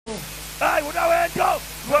Ai, unawendo!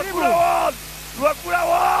 Luakula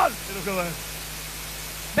won!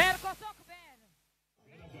 Berkosok Ben.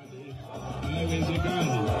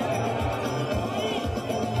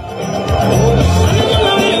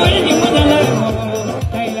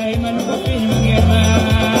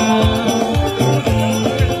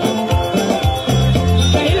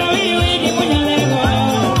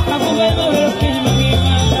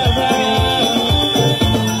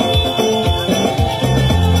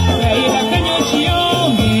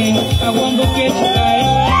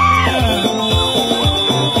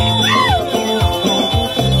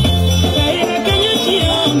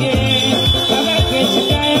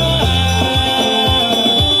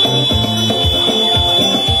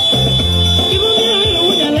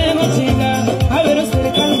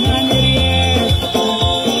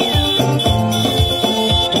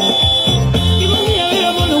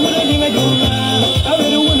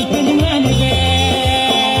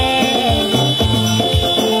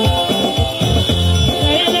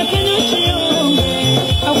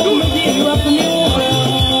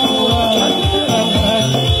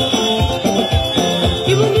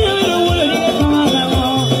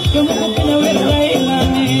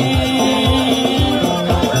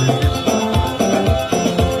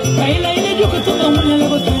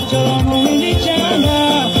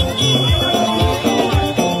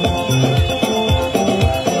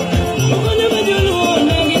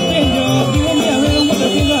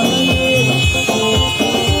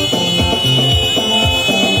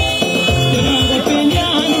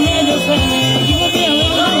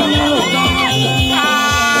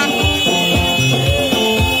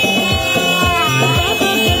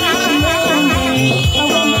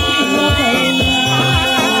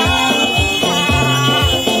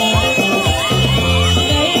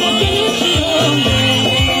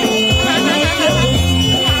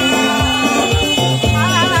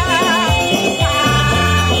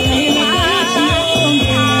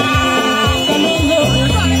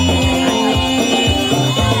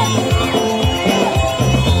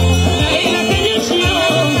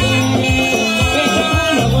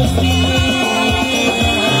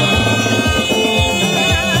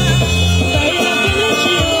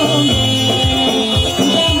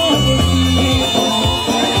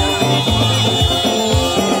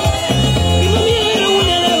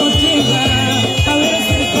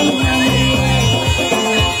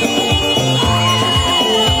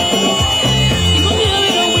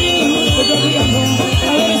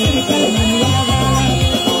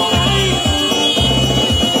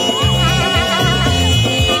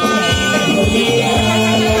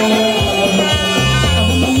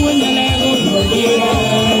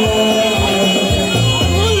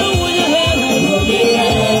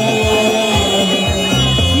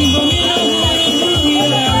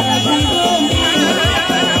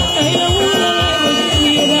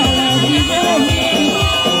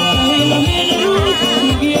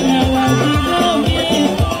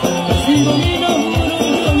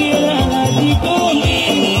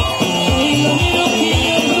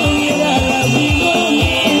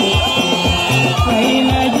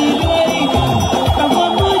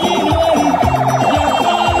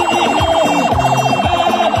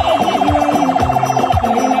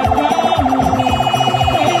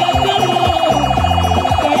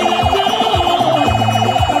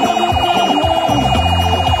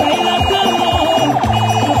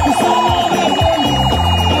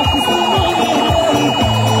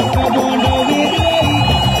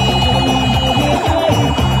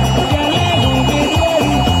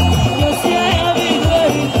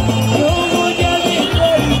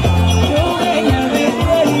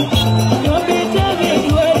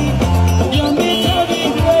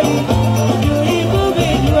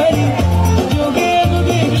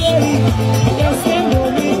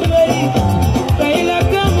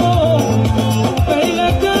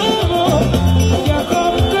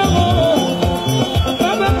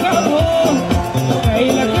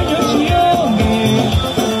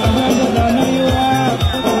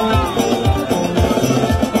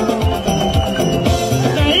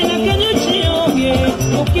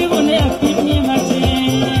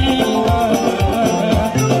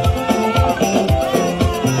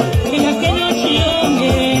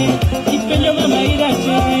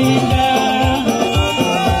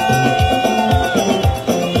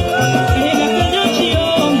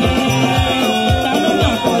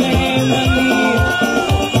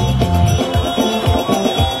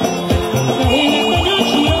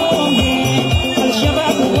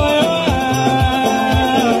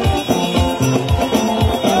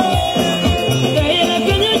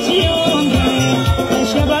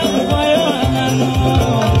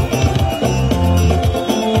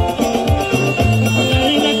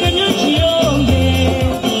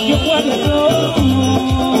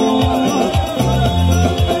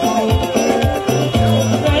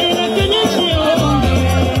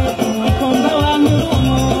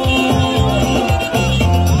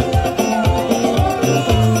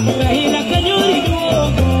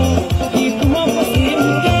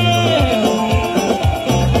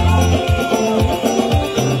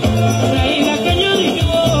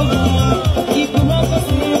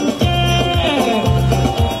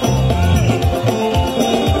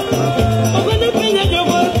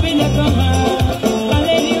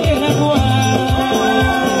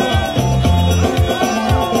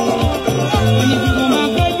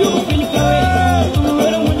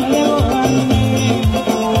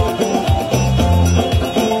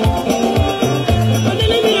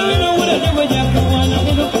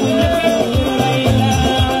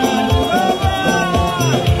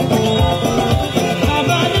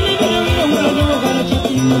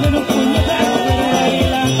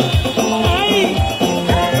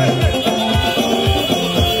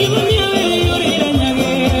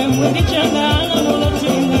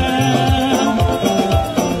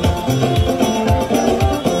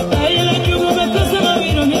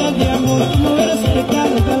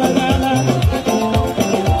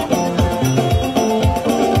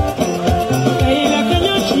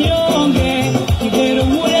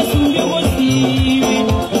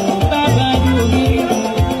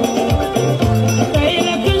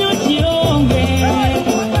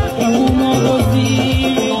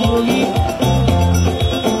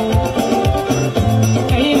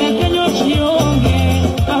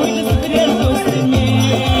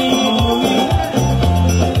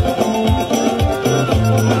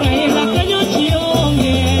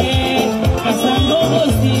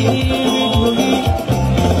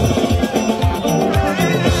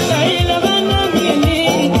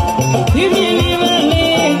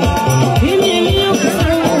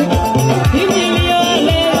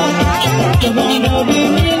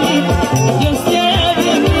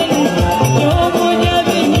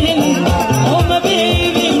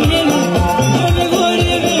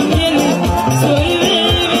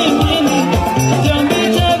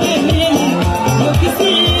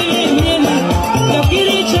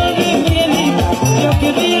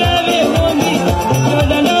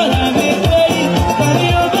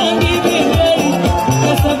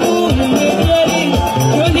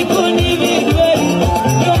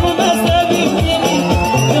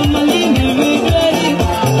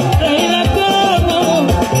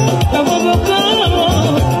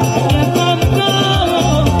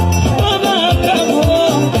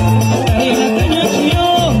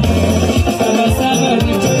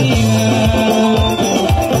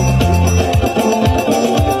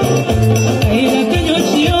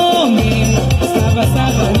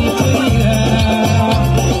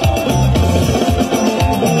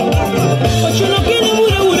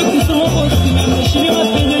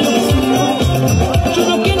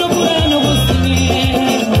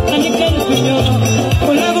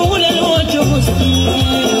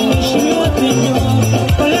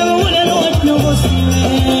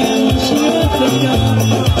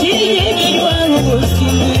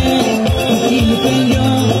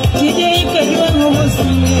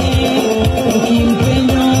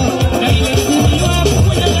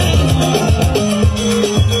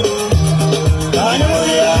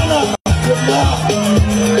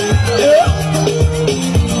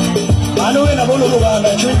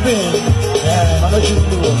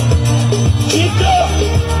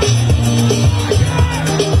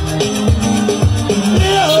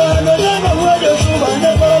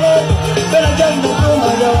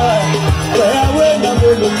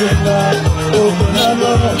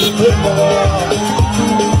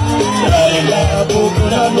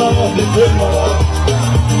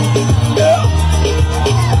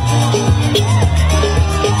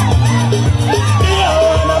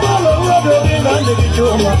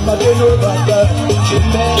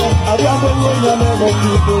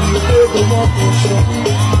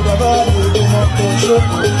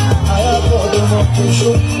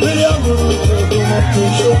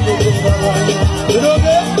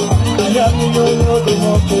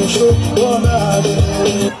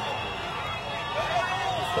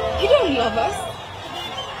 You don't love us?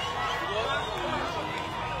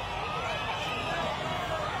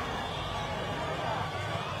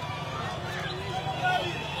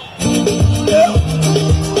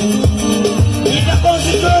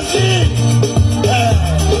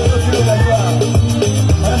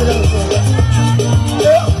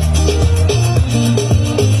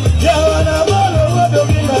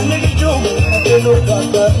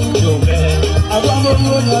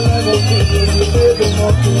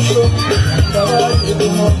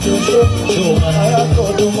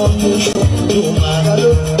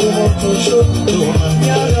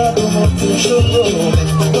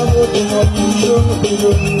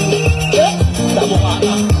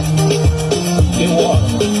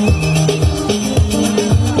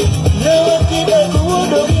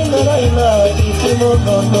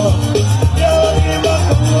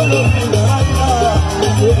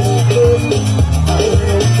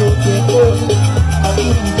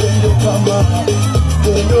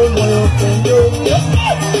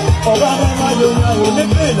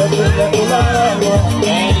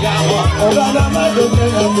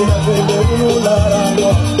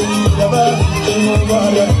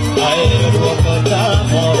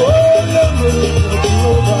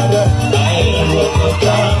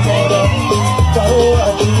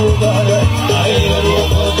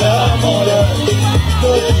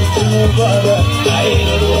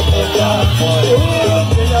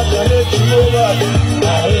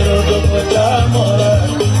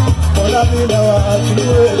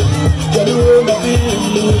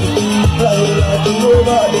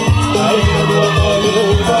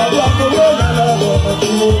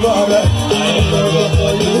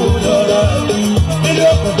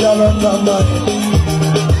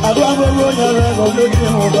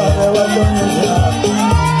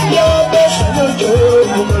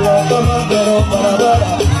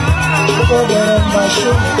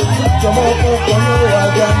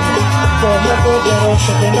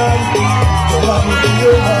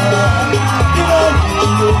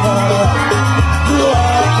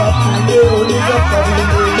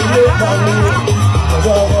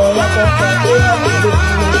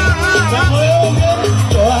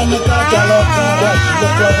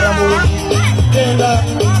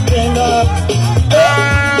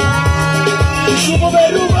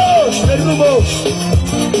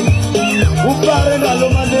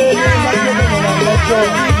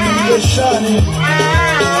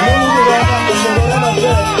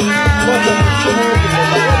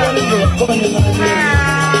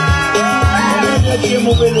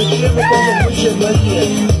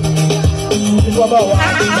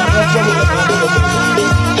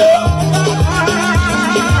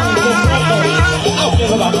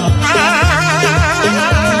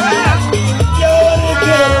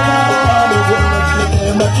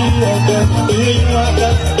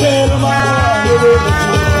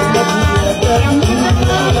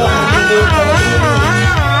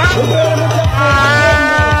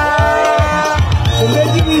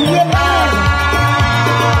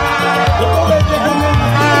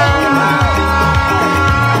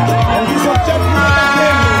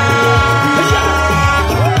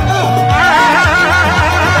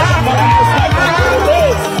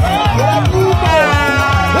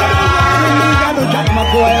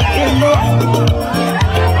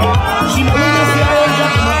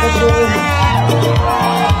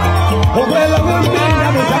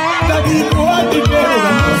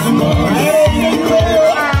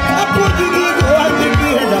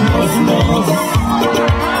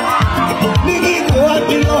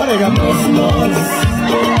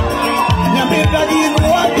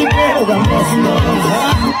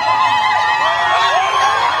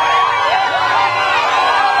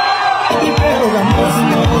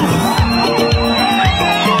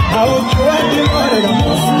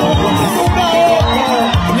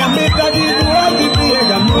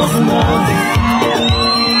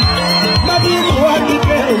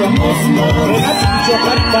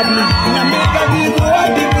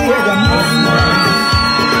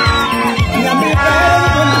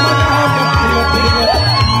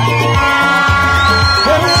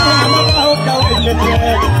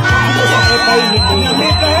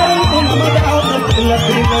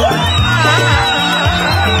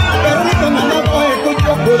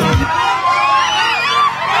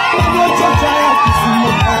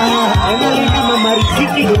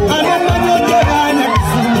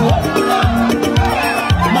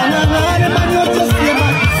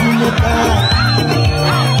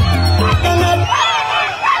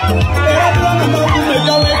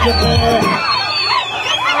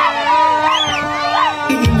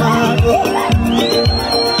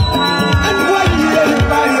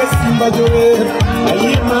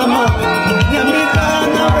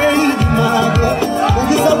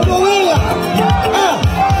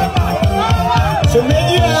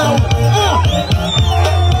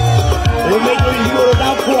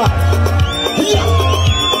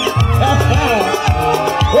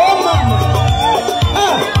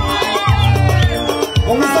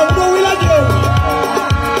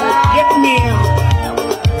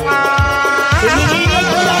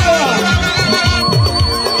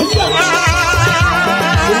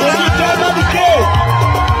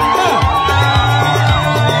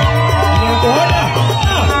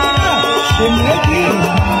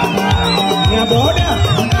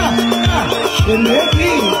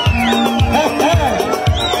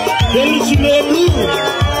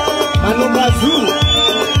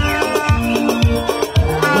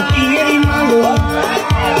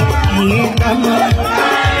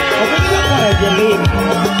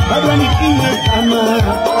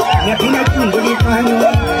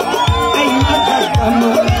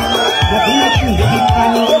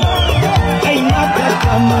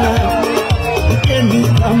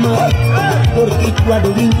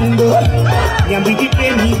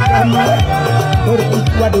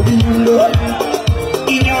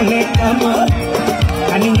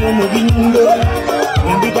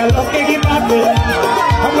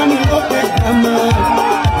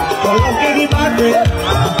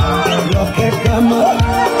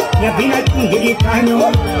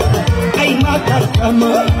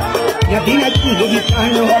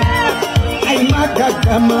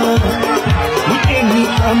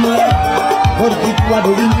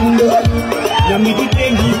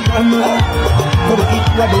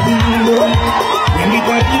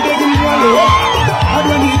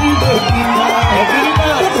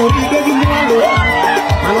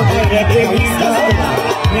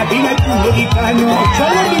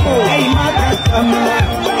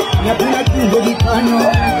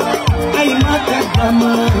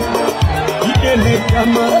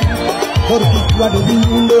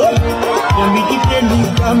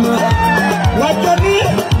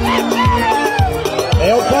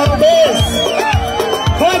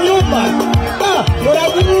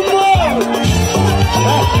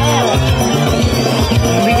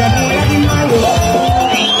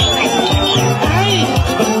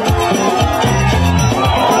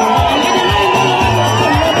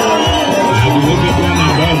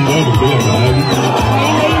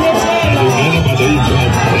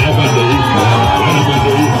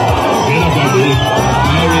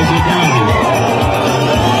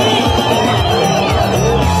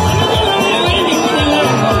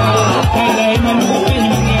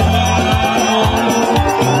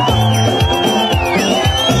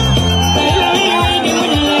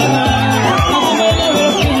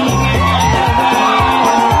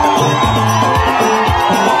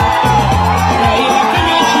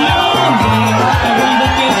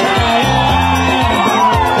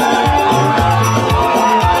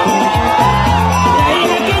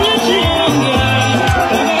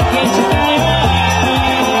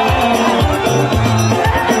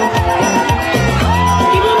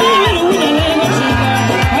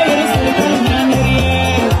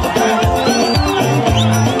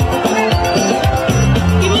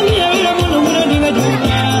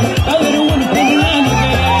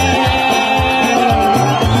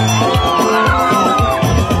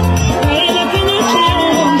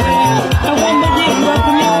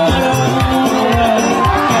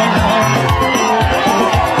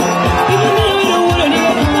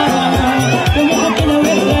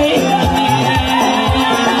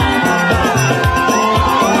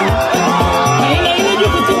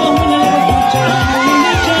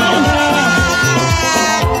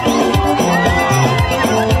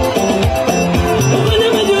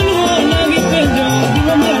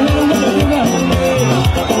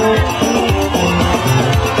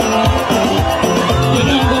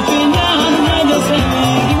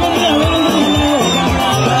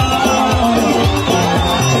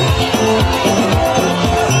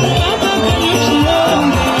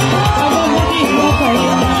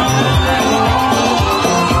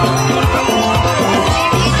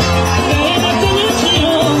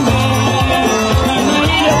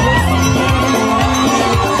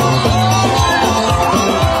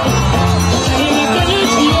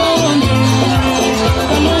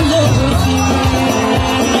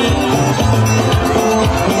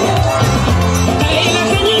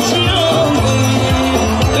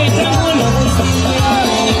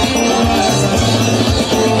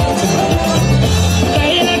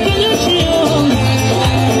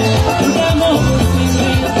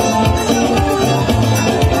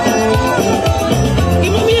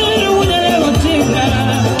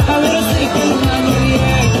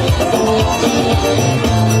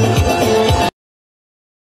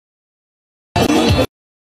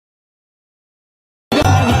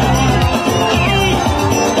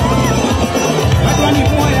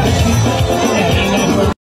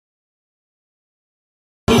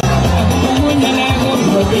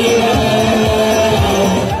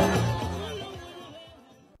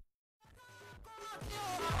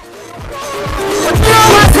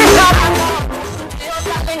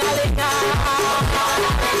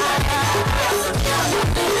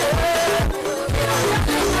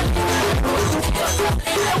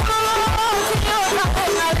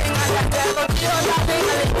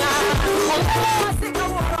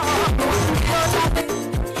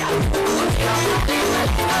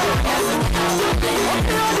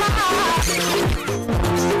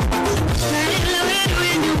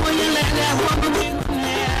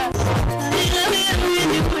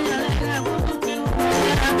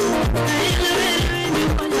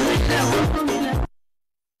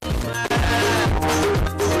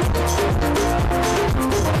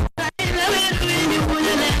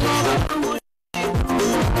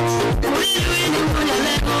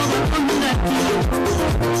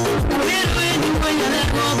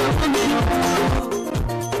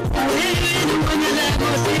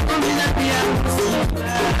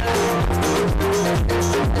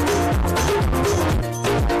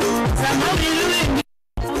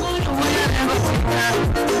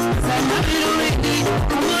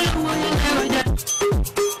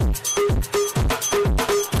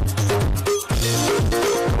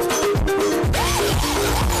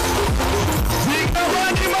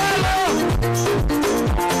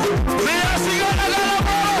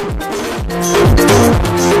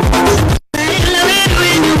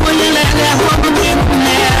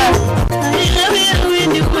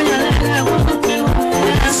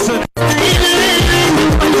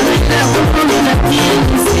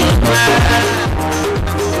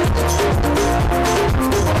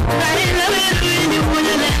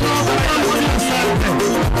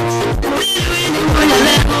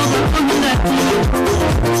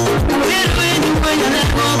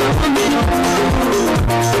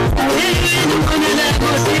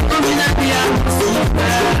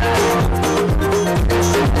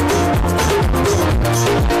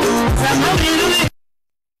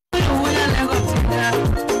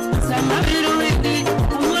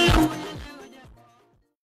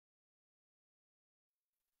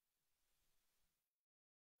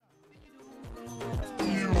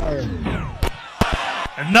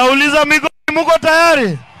 Nauliza Migori, muko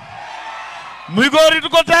tayari? Migori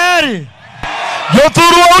tuko tayari?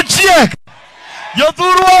 Jothuru wa Uchiek,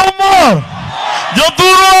 Jothuru wa Umor,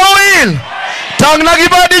 Jothuru wa Uil, Tangna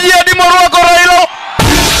Kibadi ji adi morwako Raila.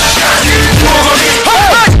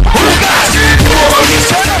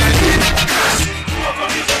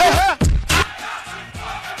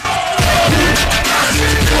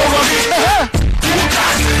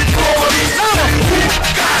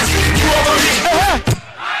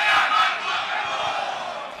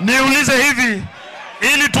 Niulize hivi,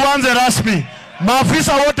 ili tuanze rasmi,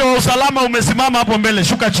 maafisa wote wa usalama umesimama hapo mbele,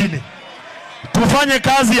 shuka chini. Tufanye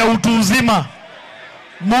kazi ya utu uzima.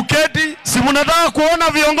 Muketi, si mnataka kuona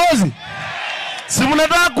viongozi? Si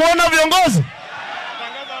mnataka kuona viongozi?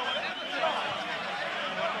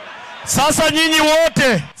 Sasa nyinyi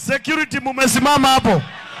wote, security mumesimama hapo.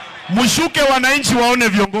 Mshuke wananchi waone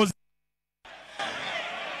viongozi.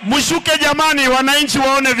 Mshuke jamani, wananchi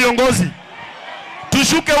waone viongozi.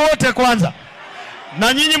 Tushuke wote kwanza.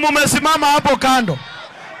 Na nyinyi mumesimama hapo kando,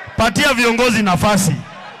 patia viongozi nafasi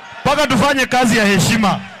paka tufanye kazi ya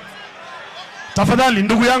heshima. Tafadhali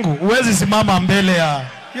ndugu yangu, uwezi simama mbele ya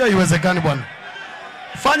hiyo, iwezekani bwana.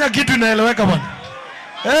 Fanya kitu inaeleweka bwana.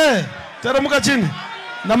 Teremka chini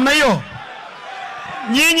namna hiyo.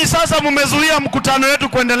 Nyinyi sasa mumezuia mkutano wetu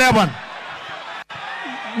kuendelea bwana.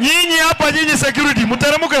 Nyinyi hapa, nyinyi security,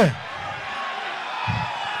 mteremke.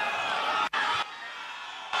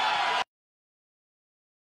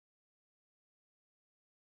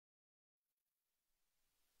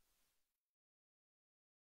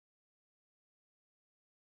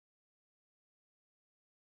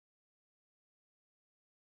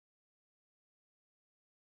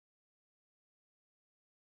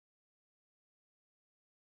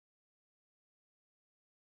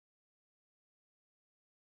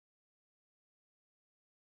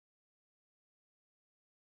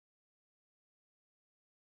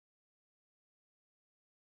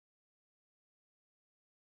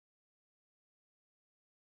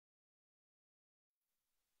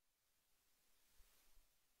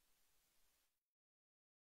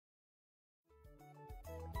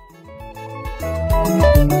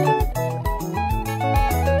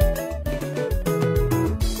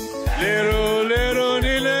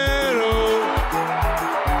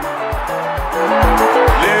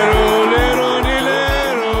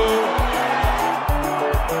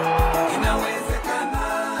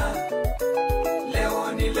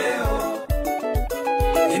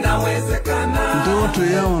 ndoto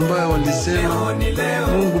yao ambayo walisema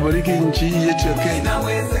Mungu bariki nchi hii yetu ya Kenya,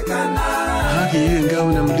 haki iwe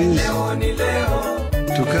ngao na mlinzi,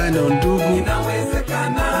 tukae na undugu,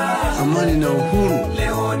 amani na uhuru,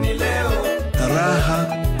 raha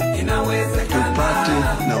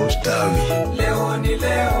tupate na ustawi.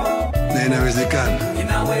 Na inawezekana.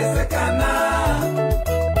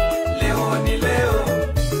 Leo ni leo.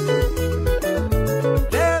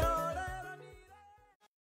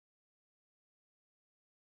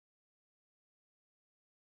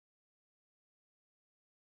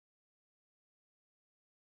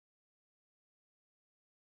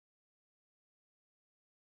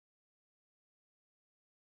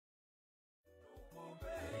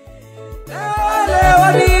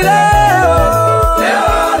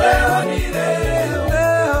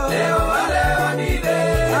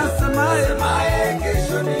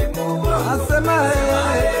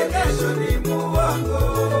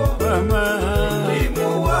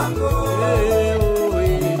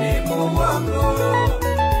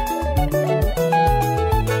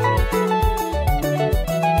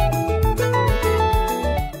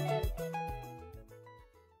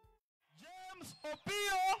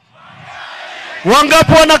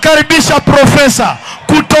 Wangapi wanakaribisha profesa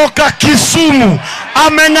kutoka Kisumu?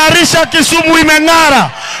 Ameng'arisha Kisumu, imeng'ara.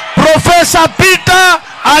 Profesa Peter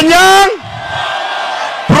Anyang'.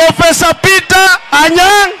 Profesa Peter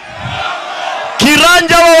Anyang'.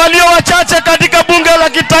 Kiranja wa walio wachache katika bunge la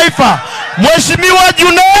kitaifa, Mheshimiwa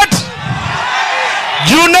Junet.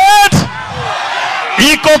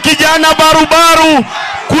 Iko kijana barubaru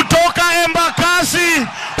kutoka Embakasi,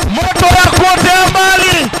 moto ya kuotea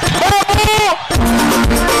mbali. Babu!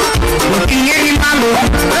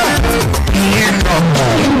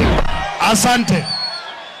 Asante.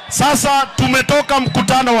 Sasa tumetoka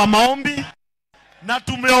mkutano wa maombi na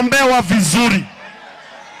tumeombewa vizuri.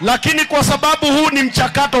 Lakini kwa sababu huu ni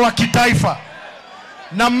mchakato wa kitaifa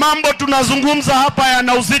na mambo tunazungumza hapa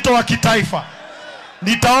yana uzito wa kitaifa,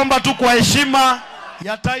 nitaomba tu kwa heshima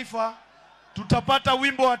ya taifa tutapata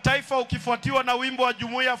wimbo wa taifa ukifuatiwa na wimbo wa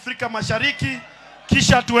Jumuiya ya Afrika Mashariki,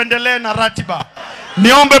 kisha tuendelee na ratiba.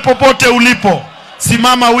 Niombe popote ulipo,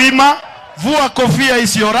 simama wima, vua kofia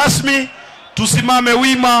isiyo rasmi, tusimame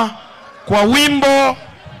wima kwa wimbo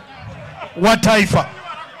wa taifa.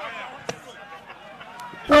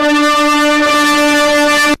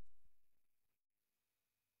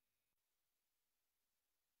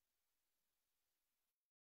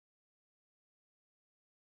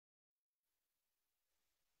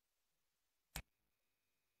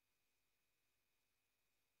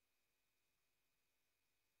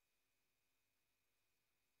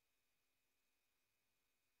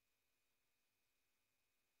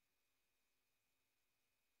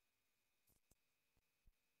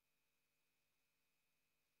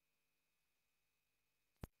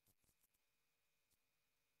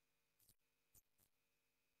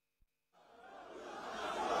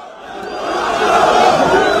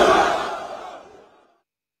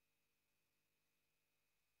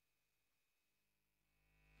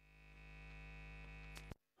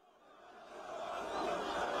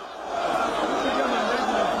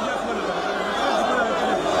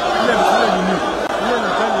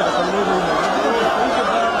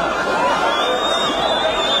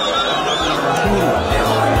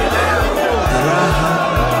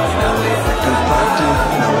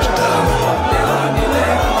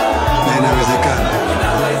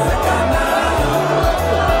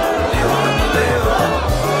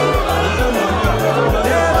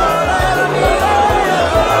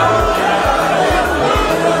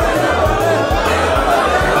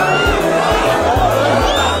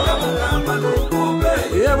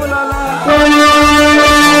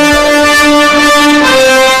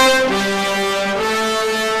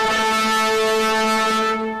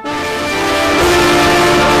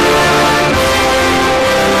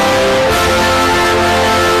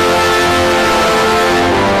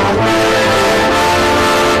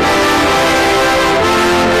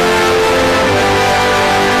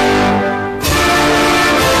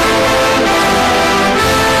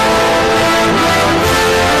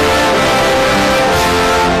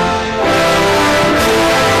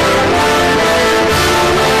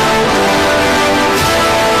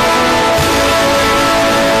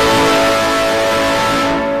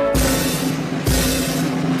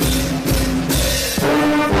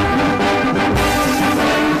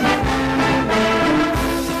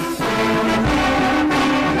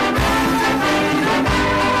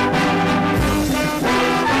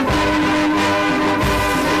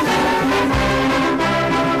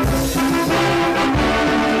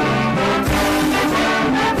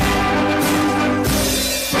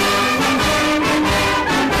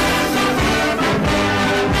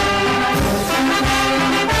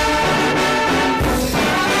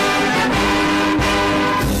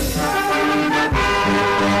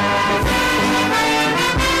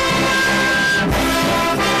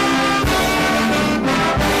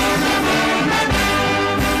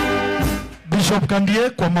 Bishop Kandie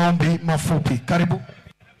kwa maombi mafupi. Karibu.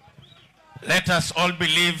 Let us all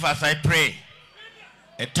believe as I pray.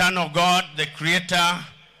 Eternal God, the creator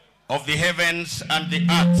of the heavens and the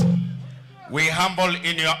earth, we humble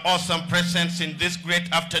in your awesome presence in this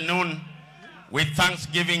great afternoon with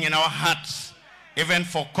thanksgiving in our hearts, even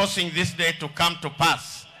for causing this day to come to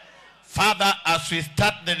pass. Father, as we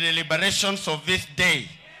start the deliberations of this day,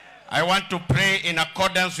 I want to pray in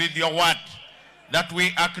accordance with your word, that we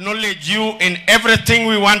acknowledge you in everything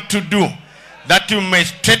we want to do, that you may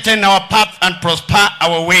straighten our path and prosper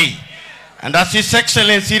our way. And as His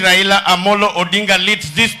Excellency Raila Amolo Odinga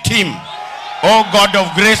leads this team, O God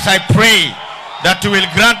of grace, I pray that you will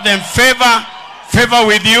grant them favor, favor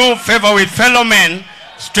with you, favor with fellow men,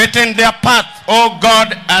 straighten their path, O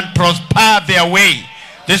God, and prosper their way.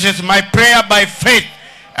 This is my prayer by faith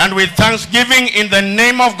and with thanksgiving in the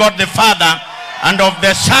name of God the Father, and of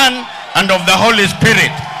the Son, and of the Holy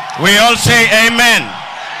Spirit. We all say amen.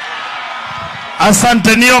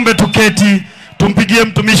 Asante, niombe tuketi, tumpigie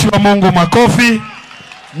mtumishi wa Mungu makofi,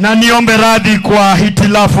 na niombe radhi kwa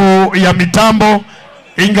hitilafu ya mitambo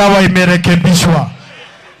ingawa imerekebishwa.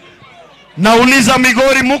 Nauliza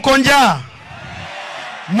Migori, muko njaa?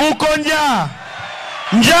 Muko njaa?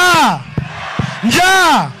 Njaa!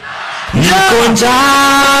 Njaa! Niko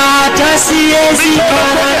njaa tasiezi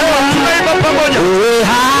pamoja.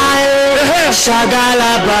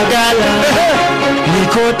 Shagala bagala.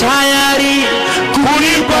 Niko tayari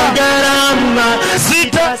kulipa gharama.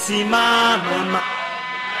 Sitasimama.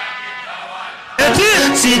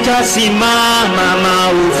 Sitasimama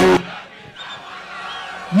maovu.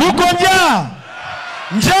 Muko njaa?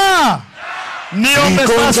 Njaa! Niombe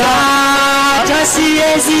sasa. Niko njaa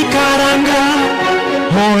tasiezi karanga.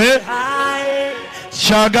 Hohe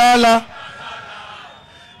shagala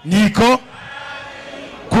niko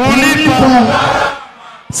kulipa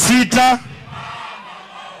sita.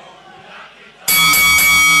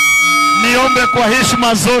 Niombe kwa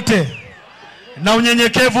heshima zote na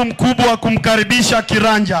unyenyekevu mkubwa kumkaribisha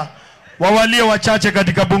kiranja wa walio wachache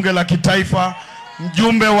katika bunge la kitaifa,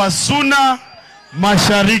 mjumbe wa Suna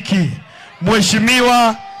Mashariki,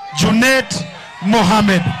 Mheshimiwa Junet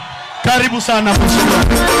Mohamed. Karibu sana mheshimiwa.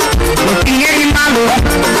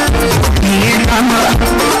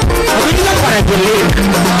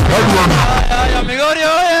 Migori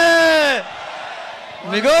oye!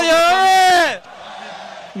 Migori oye!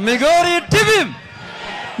 Migori Tibim!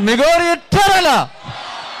 Migori Terala!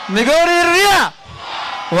 Migori Ria!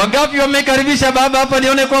 Wangapi wamekaribisha baba hapa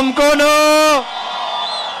nione kwa mkono?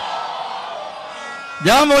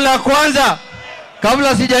 Jambo la kwanza,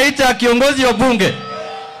 kabla sijaita kiongozi wa bunge,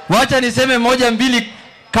 wacha niseme moja mbili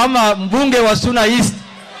kama mbunge wa Suna East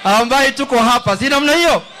ambaye tuko hapa. Si namna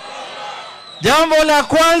hiyo? Jambo la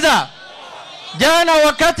kwanza, jana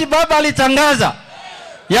wakati baba alitangaza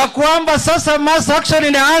ya kwamba sasa mass action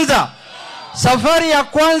inaanza, safari ya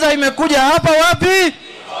kwanza imekuja hapa wapi?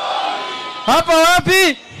 Hapa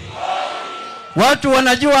wapi? Watu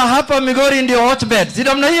wanajua hapa Migori ndio hotbed. Si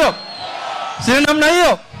namna hiyo? Si namna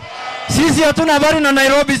hiyo? Sisi hatuna habari na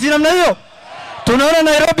Nairobi. Si namna hiyo? Tunaona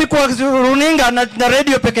Nairobi kwa runinga na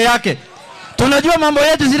radio peke yake. Tunajua mambo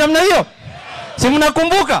yetu. Si namna hiyo? Si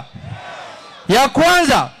mnakumbuka? Ya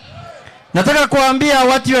kwanza, nataka kuambia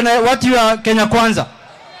watu wa Kenya Kwanza.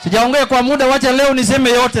 Sijaongea kwa muda, wacha leo niseme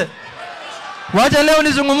yote. Wacha leo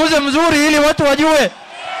nizungumuze mzuri ili watu wajue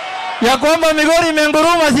ya kwamba Migori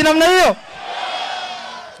imenguruma. Si namna hiyo?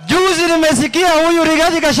 Juzi nimesikia huyu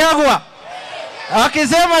Rigathi Gachagua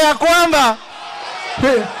akisema ya kwamba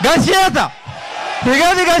Rigathi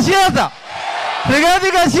Gachagua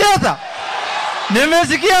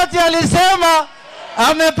nimesikia ati alisema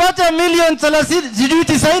amepata milioni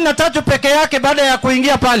 93 peke yake baada ya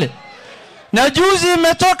kuingia pale. Na juzi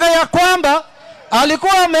imetoka ya kwamba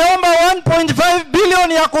alikuwa ameomba 1.5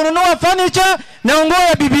 bilioni ya kununua furniture na nguo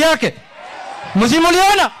ya bibi yake.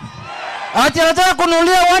 Msimuliona? Ati anataka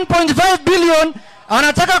kununulia 1.5 bilioni,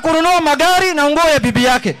 anataka kununua magari na nguo ya bibi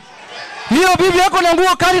yake. Hiyo bibi yako na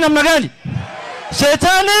nguo kali namna gani?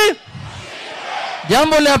 Shetani.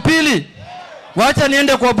 Jambo la pili, wacha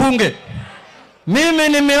niende kwa bunge. Mimi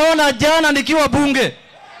nimeona jana nikiwa bunge,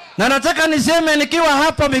 na nataka niseme nikiwa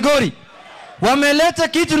hapa Migori, wameleta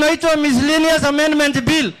kitu naitwa Miscellaneous Amendment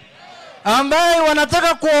Bill, ambaye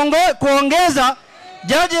wanataka kuongeza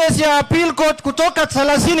judges ya appeal court kutoka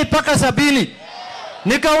 30 mpaka 70.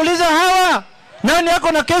 Nikauliza hawa nani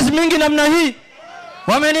yako na kesi mingi namna hii?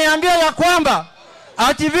 Wameniambia ya kwamba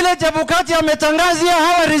ati vile Chebukati ametangazia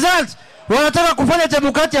hawa results, wanataka kufanya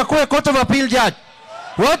Chebukati akuwe court of appeal judge.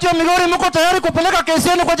 Watu wa Migori mko tayari kupeleka kesi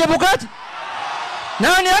yenu kwa Chebukati?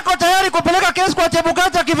 Nani yako tayari kupeleka kesi kwa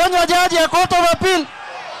Chebukati akifanywa jaji ya Court of Appeal?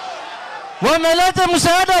 Wameleta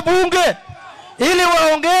msaada bunge ili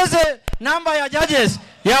waongeze namba ya judges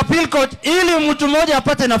ya appeal court ili mtu mmoja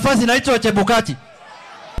apate nafasi inaitwa Chebukati.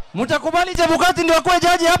 Mtakubali Chebukati ndio akuwe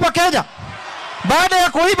jaji hapa Kenya? Baada ya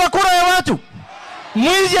kuiba kura ya watu,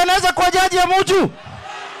 mwizi anaweza kuwa jaji ya mtu?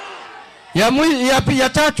 Ya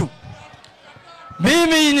tatu,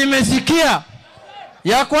 mimi nimesikia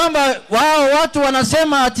ya kwamba wao watu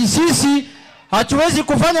wanasema ati sisi hatuwezi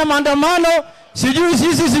kufanya maandamano,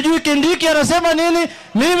 sijui Kindiki anasema nini.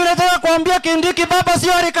 Mimi nataka kuambia Kindiki, baba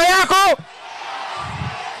sio rika yako.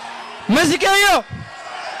 Mmesikia hiyo?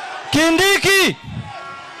 Kindiki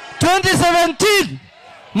 2017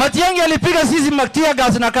 Matiang'i alipiga sisi tear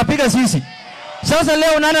gas na akapiga sisi. Sasa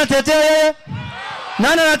leo nani anatetea yeye?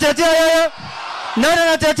 Nani anatetea yeye? Nani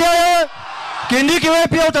anatetea yeye? Kindiki wewe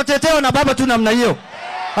pia utatetewa na baba tu namna hiyo.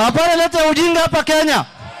 Hapana, leta ujinga hapa Kenya.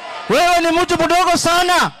 Wewe ni mtu mdogo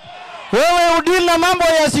sana. Wewe udili na mambo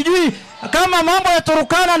ya sijui kama mambo ya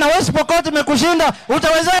Turkana na West Pokot imekushinda,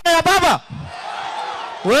 utawezana ya baba?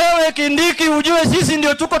 Wewe Kindiki ujue sisi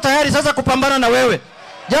ndio tuko tayari sasa kupambana na wewe.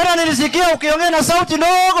 Jana nilisikia ukiongea na sauti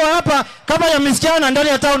ndogo hapa kama ya msichana ndani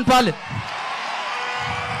ya town pale.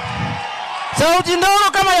 Sauti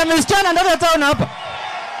ndogo kama ya msichana ndani ya town hapa.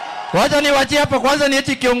 Wacha niwaachie hapa kwanza, ni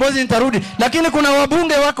eti kiongozi nitarudi. Lakini kuna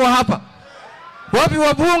wabunge wako hapa. Wapi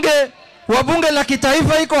wabunge? Wabunge la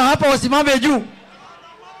kitaifa iko hapa, wasimame juu.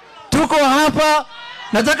 Tuko hapa.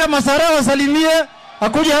 Nataka Masara wasalimie.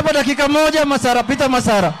 Akuje hapa dakika moja. Masara, Peter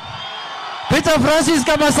Masara. Peter Francis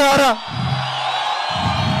kama Masara.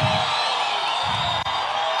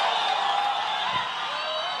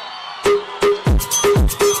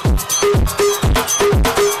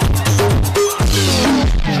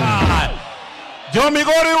 Jo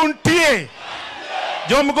Migori untie.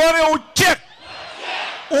 Jo Migori uchek.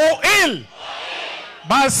 Uil.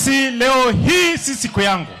 Basi leo hii si siku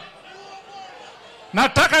yangu.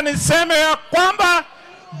 Nataka niseme ya kwamba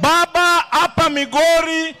baba hapa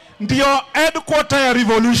Migori ndio headquarter ya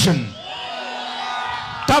revolution.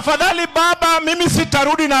 Tafadhali baba, mimi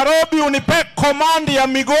sitarudi Nairobi, unipe command ya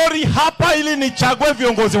Migori hapa ili nichague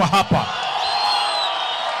viongozi wa hapa.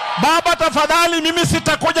 Baba tafadhali, mimi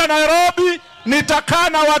sitakuja Nairobi, nitakaa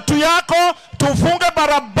na watu yako, tufunge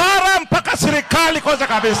barabara mpaka serikali kwanza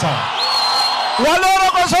kabisa.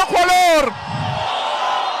 Waloro kosoko walor.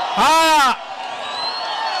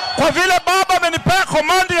 Kwa vile baba amenipea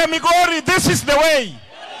komandi ya Migori, this is the way.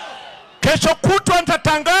 Kesho kutwa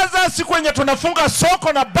nitatangaza siku yenye tunafunga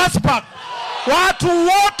soko na bus park. Watu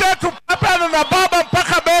wote tupapana na baba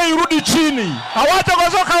mpaka bei irudi chini. Hawacho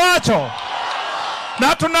kosoka wacho.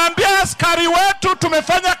 Na tunaambia askari wetu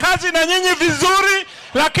tumefanya kazi na nyinyi vizuri,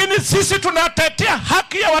 lakini sisi tunatetea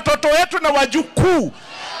haki ya watoto wetu na wajukuu.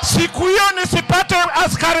 Siku hiyo nisipate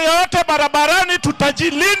askari yote barabarani,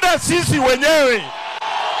 tutajilinda sisi wenyewe.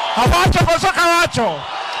 Hawacho kosoka wacho.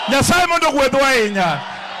 Nyasaye mondo kuwedwa inya.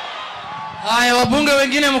 Haya, wabunge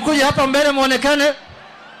wengine mkuja hapa mbele muonekane.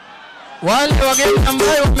 Wale wageni ambao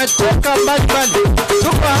wametoka mbali.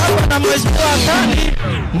 Tuko hapa na mheshimiwa Hasani,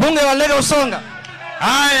 mbunge wa Lega Usonga.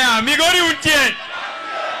 Haya, Migori untie.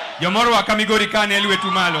 Jomoro waka Migori kane eliwe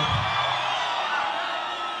tumalo.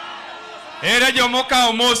 Era jomoka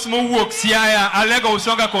omos mowuok Siaya, Alega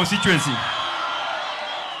Usonga constituency.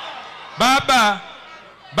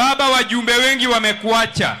 Baba wajumbe wengi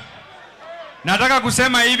wamekuacha. Nataka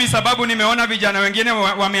kusema hivi sababu nimeona vijana wengine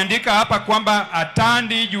wameandika hapa kwamba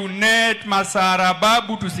Atandi, Junet, Masara,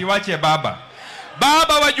 Babu tusiwache baba.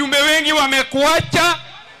 Baba wajumbe wengi wamekuacha,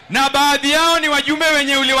 na baadhi yao ni wajumbe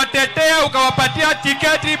wenye uliwatetea ukawapatia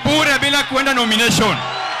tiketi bure bila kuenda nomination.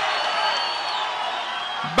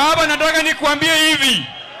 Baba, nataka nikuambie hivi,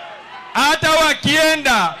 hata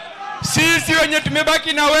wakienda, sisi wenye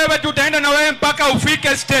tumebaki na wewe tutaenda na wewe mpaka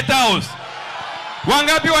ufike State House.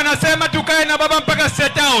 Wangapi wanasema tukae na baba mpaka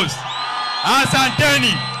State House?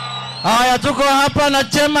 Asanteni. Haya, tuko hapa na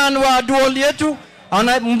chairman wa duol yetu,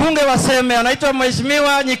 mbunge wa Seme, anaitwa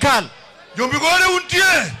Mheshimiwa Nyikal. Jomigore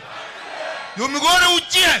untie. Jomigore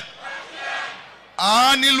uchie.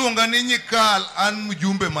 Niluonga ni Nyikal, an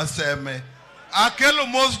mjumbe maseme. Akelo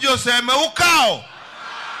mos jo Seme ukao.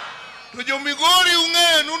 To Jomigori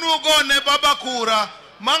ung'e nunu gone baba kura.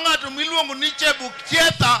 Mangato miluongo ni Chebukati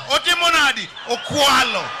otimo nadi?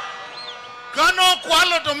 Okwalo. Kano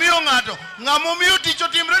okwalo to miyo ng'ato, ng'amo miyo tich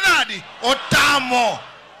otimre nadi? Otamo.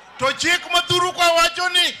 To chik madhuru kwa wacho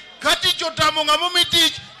ni katich otamo ng'amo mi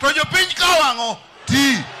tich, to jopiny ka wang'o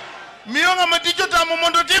ti. Miyo ng'ama tich otamo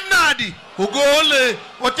mondo tim nadi? Ogole.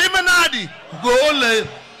 Otime nadi? Ogole.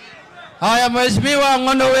 Haya, Mheshimiwa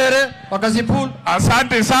Ng'onowere Wakasipul.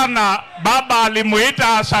 Asante sana. Baba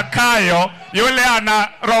alimuita Sakayo, yule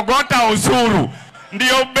anarogota usuru.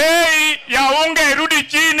 Ndio bei ya unga irudi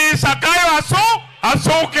chini, Sakayo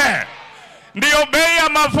asuke. Ndio bei ya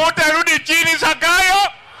mafuta irudi chini, Sakayo.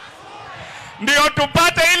 Ndio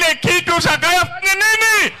tupate ile kitu, Sakayo fanya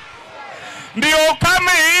nini? Ndio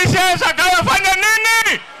kama ishe, Sakayo fanya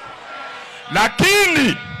nini?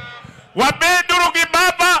 Lakini Wabedurugi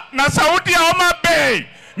baba na sauti ya Homa Bay,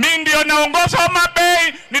 mimi ndio naongoza Homa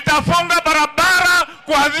Bay. Nitafunga barabara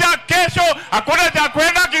kuanzia kesho, hakuna cha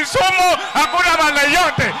kwenda Kisumu, hakuna mala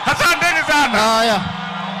yote. Asanteni sana. Haya,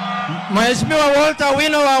 Mheshimiwa Walter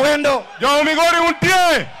Wino wa Wendo. Jo Migori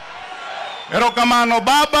untie. Erokamano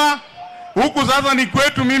baba, huku sasa ni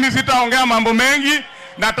kwetu, mimi sitaongea mambo mengi.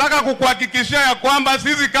 Nataka kukuhakikishia ya kwamba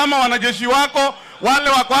sisi kama wanajeshi wako wale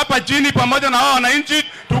wako hapa chini pamoja na wao wananchi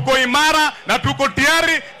tuko imara na tuko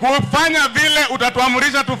tayari kufanya vile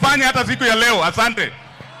utatuamurisha tufanye hata siku ya leo. Asante.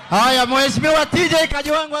 Haya, Mheshimiwa TJ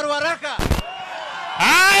Kajwang' wa Ruaraka.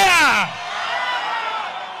 Haya.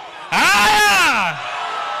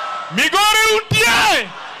 Migori utie.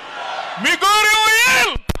 Migori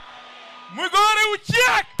uyel. Migori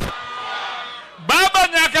uchiak. Baba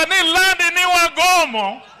nyaka ni landi ni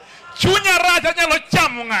wagomo. Chunya racha nyalo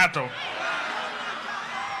chamu ng'ato.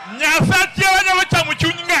 Nyasache wanyalo chamu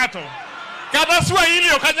chuny ng'ato. Kata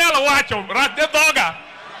Swahili okanyalo wacho rach de dhoga.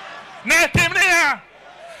 Ne timni ya.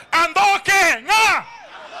 Andoke nga.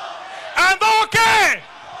 Andoke.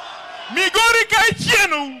 Migori ka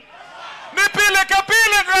ichienu. Ni pile ka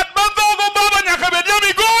pile rat bandhogo baba nyaka bedia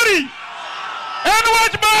Migori. En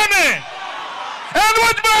wach bane.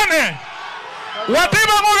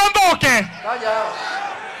 Watima ngoga ndoke.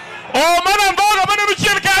 O mana ndoga bane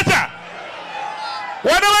ruchiel kacha.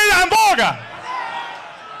 Wadawai andoga.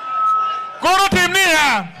 Koro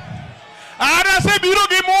timnia. Ana se biro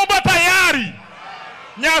gi mumba tayari.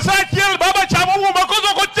 Nyasachiel baba chamo mumba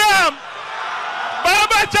koso ko cham.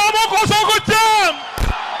 Baba chamo koso ko cham.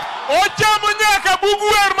 O chamo nyaka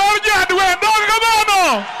buguer mar jadwe ndoga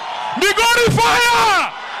bano. Migori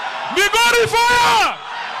fire. Migori fire.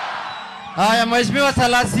 Haya, Mheshimiwa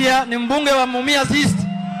Salasia ni mbunge wa Mumias East.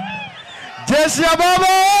 Jeshi ya baba,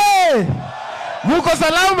 muko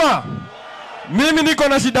salama? Mimi niko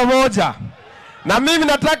na shida moja. Na mimi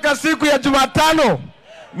nataka siku ya Jumatano,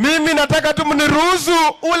 mimi nataka tu mniruhusu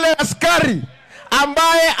ule askari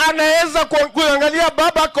ambaye anaweza kuangalia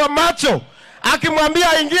baba kwa macho,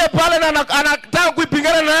 akimwambia aingie pale na anataka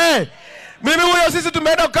kuipingana na yeye. Mimi huyo sisi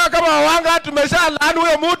tumeenda kukaa kama wawanga, tumeshalani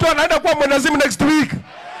huyo mtu anaenda kuwa mwenazimu next week.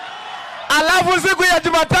 Alafu siku ya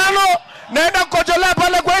Jumatano naenda kukojolea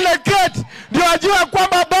pale kwa ile gate, ndio ajue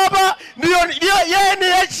kwamba baba ndio yeye ni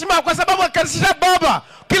heshima, kwa sababu akarisha baba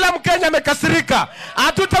kila Mkenya amekasirika.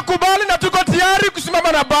 Hatutakubali na tuko tayari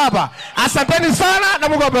kusimama na baba. Asanteni sana na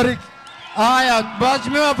Mungu awabariki. Haya,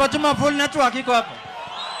 Mheshimiwa Fatuma Full Network iko hapa.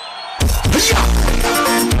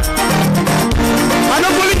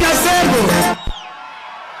 Anokuli Kasembo.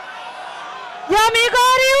 Yo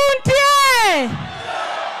Migori untie.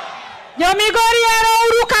 Yo Migori ero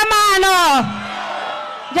urukamano.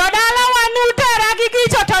 Jodala wanute ragi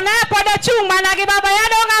kicho tone poda chung managi baba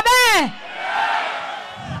yadonga be.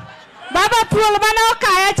 Baba puol mano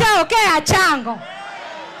kaya cha oke achango.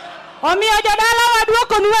 Omiyo jodala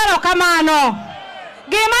waduoko nuero kamano.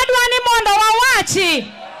 Gima dwani mondo wawachi.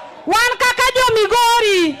 Wan kaka jo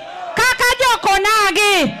Migori, kaka jo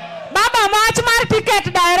Konagi. Baba mach mar ticket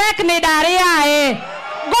direct ni dariae.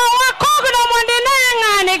 Gowa kogno mondi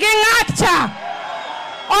ng'ani gi ng'atcha.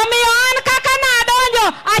 Omiyo an kaka nadonjo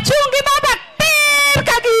achungi baba tir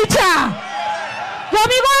kagicha. Jo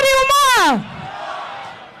Migori umo.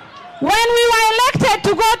 When we were elected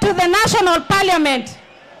to go to the national parliament,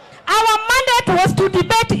 our mandate was to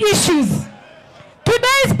debate issues.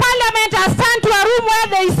 Today's parliament has turned to a room where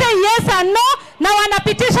they say yes and no, na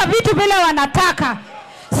wanapitisha vitu vile wanataka.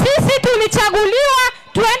 Sisi tulichaguliwa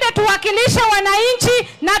tuende tuwakilishe wananchi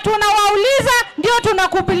na tunawauliza ndio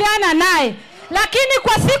tunakubaliana naye. Lakini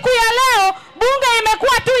kwa siku ya leo bunge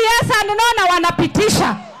imekuwa tu yes and no na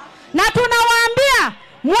wanapitisha. Na tunawaambia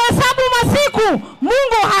muhesabu masiku,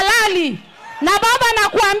 Mungu halali. Na baba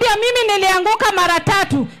nakuambia mimi nilianguka mara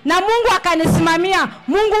 3 na Mungu akanisimamia.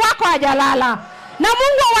 Mungu wako hajalala. Na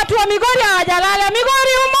Mungu wa watu wa Migori hawajalala.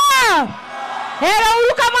 Migori umo. Era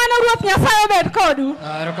urukamano ruoth Nyasaye obed kodu.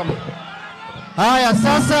 Haya,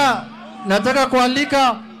 sasa nataka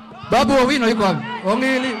kualika Babu Owino yuko wapi?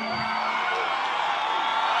 Ongili.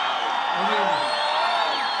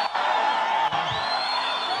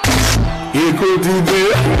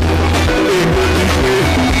 Écoutez,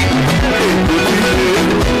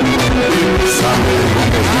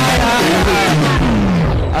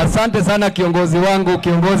 Asante sana kiongozi wangu,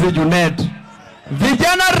 kiongozi Junet.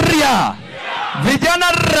 Vijana ria, vijana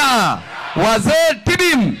ra, wazee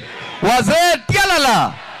tibim, wazee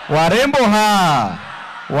tialala, warembo ha,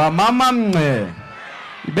 wa mama mne.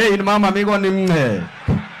 Ibe in mama migo ni mne.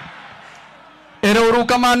 Ere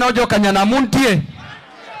uruka mano jokanyana muntie.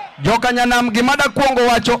 Jokanyana mgimada kuongo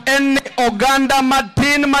wacho eni oganda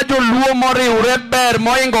matin majoluo moriure ber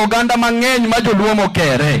moingo oganda mang'eny majoluo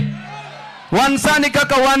mokere. Wan sani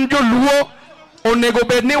kaka wan joluo onego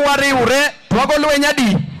bedni wariure twago lweny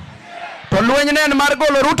adi. To lweny nen mar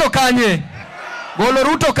golo Ruto kanye. Golo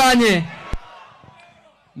Ruto kanye.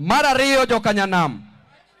 Mara ariyo jokanyanam.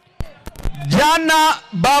 Jana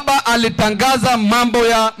baba alitangaza mambo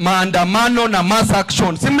ya maandamano na mass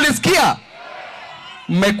action. Simlisikia?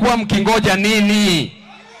 Mmekuwa mkingoja nini?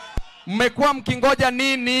 Mmekuwa mkingoja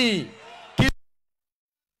nini?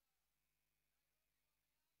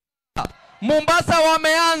 Mombasa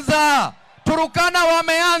wameanza, Turukana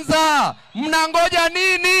wameanza, mnangoja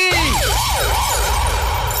nini?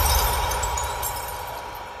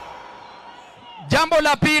 Jambo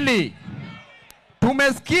la pili,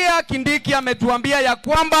 tumesikia Kindiki ametuambia ya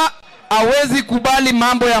kwamba hawezi kubali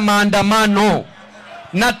mambo ya maandamano.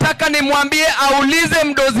 Nataka nimwambie aulize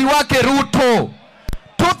mdozi wake Ruto.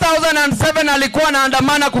 2007 alikuwa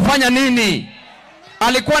anaandamana kufanya nini?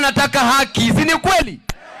 Alikuwa anataka haki, si ni kweli?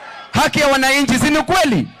 Haki ya wananchi, si ni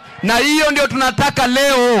kweli? Na hiyo ndio tunataka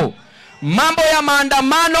leo. Mambo ya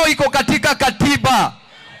maandamano iko katika katiba.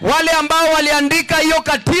 Wale ambao waliandika hiyo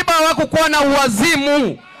katiba hawakuwa na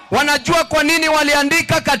uwazimu. Wanajua kwa nini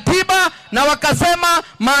waliandika katiba na wakasema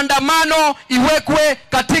maandamano iwekwe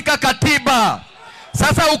katika katiba.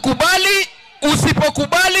 Sasa ukubali,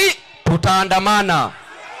 usipokubali tutaandamana.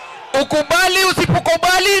 Ukubali,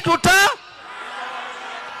 usipokubali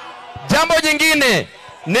Jambo jingine,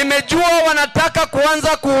 nimejua wanataka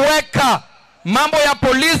kuanza kuweka mambo ya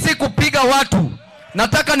polisi kupiga watu.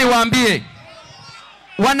 Nataka niwaambie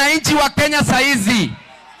wananchi wa Kenya saizi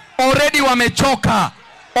already wamechoka.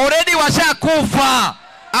 Already washakufa.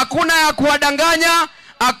 Hakuna ya kuwadanganya,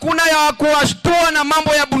 hakuna ya kuwashtua na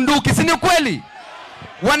mambo ya bunduki. Si ni kweli?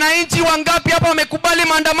 Wananchi wangapi hapa wamekubali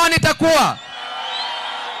maandamano itakuwa?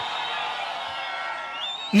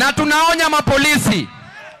 Na tunaonya mapolisi.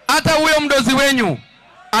 Hata huyo mdozi wenyu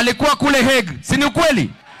alikuwa kule Hague, si ni kweli?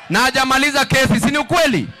 Na hajamaliza kesi, si ni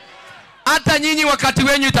kweli? Hata nyinyi wakati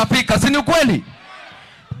wenyu itafika, si ni kweli?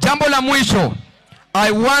 Jambo la mwisho,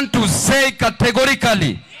 I want to say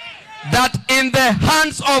categorically that in the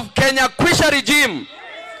hands of Kenya Kwisha regime,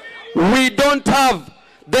 we don't have,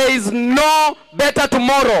 there is no better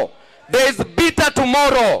tomorrow. There is bitter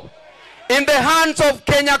tomorrow. In the hands of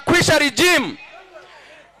Kenya Kwisha regime,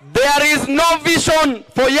 there is no vision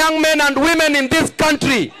for young men and women in this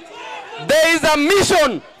country. There is a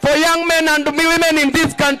mission for young men and women in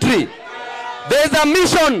this country. There is a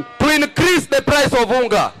mission to increase the price of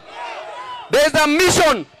hunger. There is a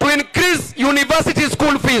mission to increase university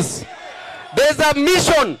school fees. There is a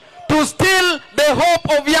mission to steal the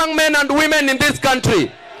hope of young men and women in this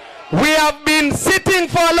country. We have been sitting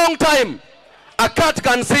for a long time. A cat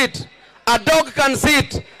can sit, a dog can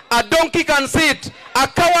sit, a donkey can sit, a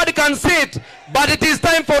coward can sit, but it is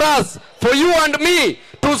time for us, for you and me,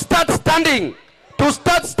 to start standing,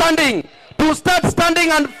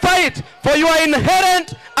 and fight for your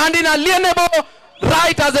inherent and inalienable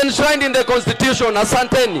right as enshrined in the Constitution.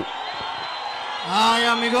 Asanteni.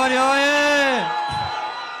 Haya Migori oye.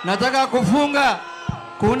 Nataka kufunga.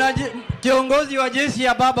 Kuna kiongozi wa jeshi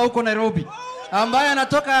ya baba huko Nairobi ambaye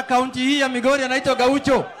anatoka kaunti hii ya Migori, anaitwa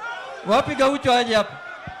Gaucho. Wapi Gaucho aje hapa?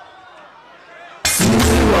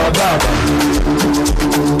 Wa baba.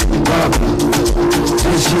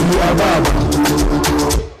 Jeshi ya baba.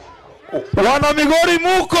 Wana Migori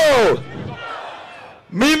muko.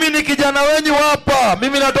 Mimi ni kijana wenyu hapa.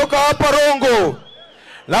 Mimi natoka hapa Rongo.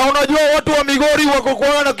 Na unajua watu wa Migori wako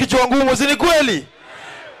kwa na kichwa ngumu, si ni kweli?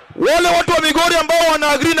 Wale watu wa Migori ambao wana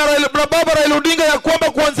agree na baba Raila Odinga ya kwamba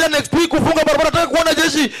kuanzia next week kufunga barabara, nataka kuona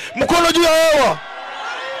jeshi mkono juu ya hewa.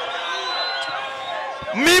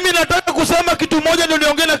 Mimi nataka kusema kitu moja, ndio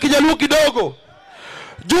niongee na Kijaluo kidogo.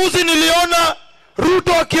 Juzi niliona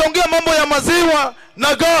Ruto akiongea mambo ya maziwa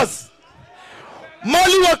na gas.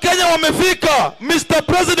 Mali wa Kenya wamefika, Mr.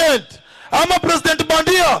 President ama President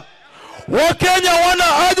Bandia. Wa Kenya wana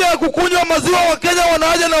haja ya kukunywa maziwa, wa Kenya wana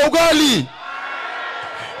haja na ugali.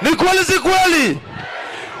 Ni kweli si kweli?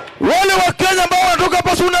 Wale wa Kenya ambao wanatoka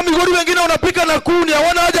hapa Suna Migori wengine wanapika na kuni,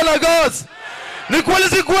 hawana haja na gas. Ni kweli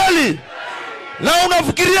si kweli? Na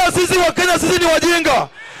unafikiria sisi wa Kenya sisi ni wajinga?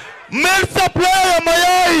 Main supplier ya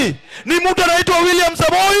mayai ni mtu anaitwa William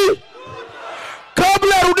Samoei.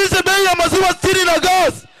 kabla arudishe bei ya maziwa 60 na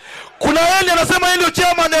gas. Kuna yeye anasema yeye ndio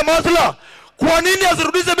chairman ya Masla. Kwa nini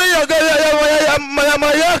asirudishe bei ya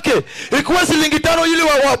mayai yake ikuwe shilingi 5 ili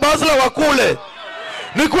wa Masla wakule?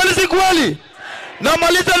 Ni kweli si kweli? Na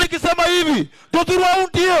maliza nikisema hivi,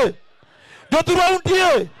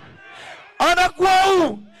 Doturautie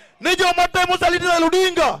anakwau ni jo matemo saliti na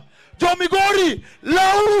Ludinga, jo Migori,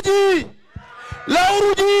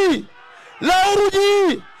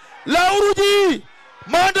 lauruji,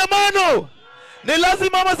 maandamano ni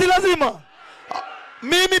lazima ama si lazima?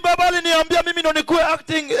 Mimi baba aliniambia mimi ndo nikuwe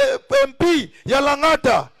acting MP ya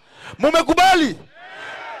Lang'ata. Mumekubali?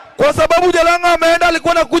 Kwa sababu Jalanga ameenda,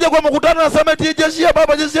 alikuwa anakuja kwa mkutano na summit jeshi ya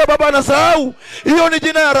baba anasahau. Hiyo ni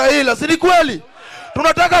jina ya Raila. Si ni kweli?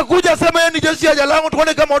 Tunataka kuja sema yeye ni jeshi ya Jalanga,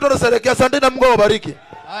 tuone kama watu wanaserekea. Asante na Mungu awabariki.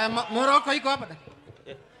 Haya, Moroko iko hapa.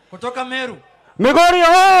 Kutoka Meru. Migori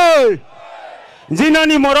hoi! Jina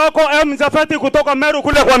ni Moroko M Zafeti kutoka Meru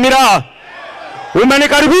kule kwa Miraa.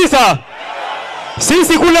 Umenikaribisha.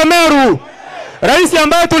 Sisi kule Meru, rais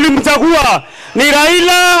ambaye tulimchagua ni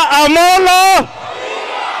Raila Amolo.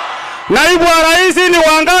 Naibu wa rais ni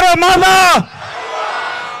Wangare Martha.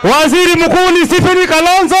 Waziri mkuu ni Stephen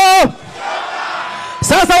Kalonzo.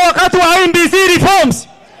 Sasa wakati wa MBC reforms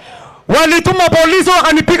walituma polisi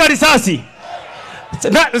wakanipiga risasi.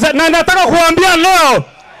 Na nataka kuambia leo,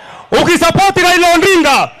 ukisupport Raila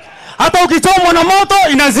Odinga, hata ukichomwa na moto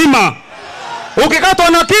inazima. Ukikatwa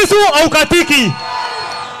na kisu au katiki.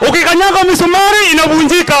 Ukikanyaga misumari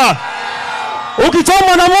inavunjika.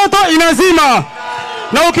 Ukichomwa na moto inazima.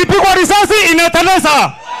 Na ukipigwa risasi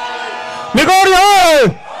inateleza. Migori hoi!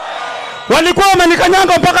 Walikuwa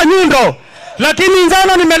wamenikanyanga mpaka nyundo. Lakini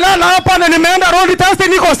njana nimelala hapa na nimeenda road test,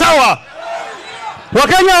 niko sawa.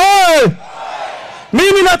 Wakenya hoi!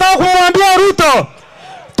 Mimi nataka kumwambia Ruto,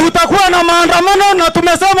 tutakuwa na maandamano na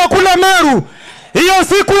tumesema kule Meru. Hiyo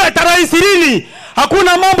siku ya tarehe 20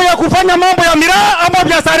 hakuna mambo ya kufanya mambo ya miraa ama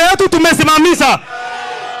biashara yetu tumesimamisha.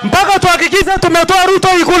 Mpaka tuhakikishe tumetoa Ruto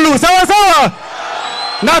Ikulu. Sawa sawa?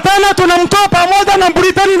 Na tena tunamtoa pamoja na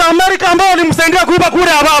Britain na Amerika ambao walimsaidia kuiba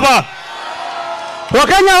kura ya baba.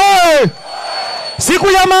 Wakenya hoi!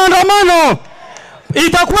 Siku ya maandamano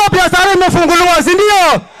itakuwa biashara imefunguliwa, si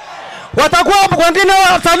ndio? Watakuwa wengine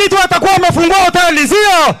wasaliti watakuwa wamefungua hoteli,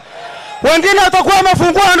 sio? Wengine watakuwa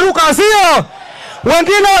wamefungua nduka, sio?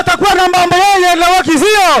 Wengine watakuwa na mambo yao yaeleweki,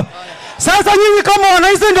 sio? Sasa nyinyi kama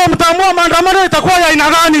wananchi ndio mtaamua maandamano itakuwa ya aina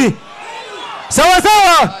gani. Sawa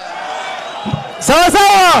sawa? Sawa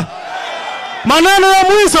sawa?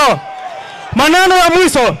 Maneno ya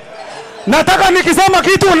mwisho. Nataka nikisema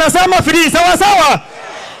kitu unasema free. Sawa sawa?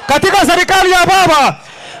 Katika serikali ya baba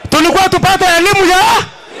tulikuwa tupata elimu ya,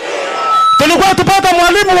 tulikuwa tupata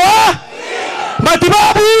mwalimu wa,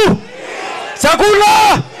 matibabu,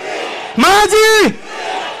 chakula, maji,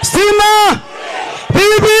 stima,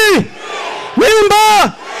 bibi,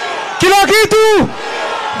 mimba, kila kitu.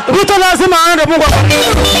 Ruto lazima aende. Mungu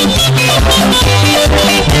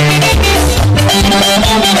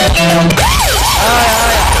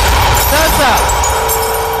Sasa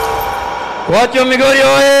watu wa Migori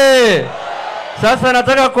oye! Sasa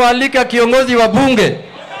nataka kualika kiongozi wa bunge,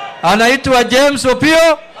 anaitwa James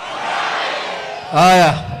Opio.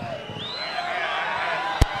 Haya,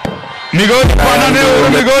 Migori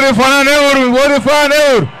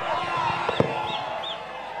fananeur.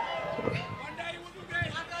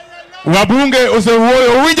 Wabunge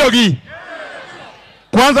usiuoyo uwijogi.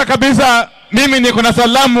 Kwanza kabisa mimi niko na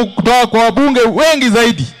salamu kutoka kwa wabunge wengi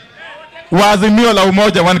zaidi wa Azimio la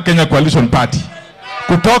Umoja One Kenya Coalition Party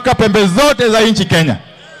kutoka pembe zote za nchi Kenya.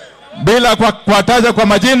 Bila kuwataja kwa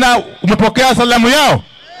majina, umepokea salamu yao?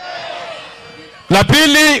 La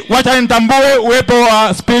pili, wacha nitambue uwepo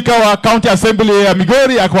wa speaker wa County Assembly ya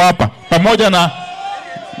Migori ako hapa pamoja na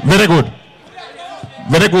very good.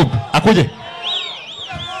 Akuje.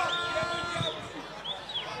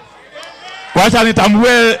 Wacha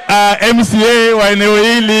nitambue MCA wa eneo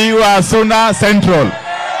hili wa Suna Central.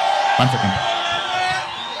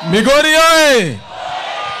 Migori oye!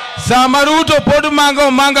 Samaruto pod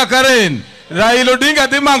manga Karen. Raila Odinga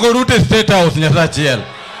dhi mango Ruto State House Nyasachiel.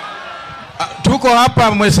 Tuko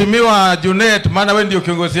hapa Mheshimiwa Junet, maana wewe ndio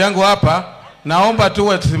kiongozi yangu hapa. Naomba tu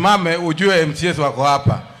wasimame ujue MCAs wako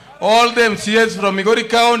hapa. All the MCAs from Migori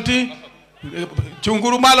County.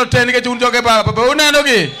 Chunguru malo tenike chunjoke baba.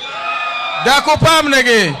 Unenogi? Dako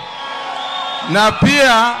pamnege.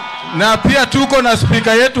 Na pia tuko na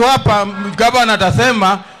speaker yetu hapa, gavana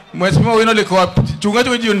atasema Mheshimiwa wino liko chungaji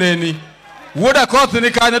ujioneni. Woda kothi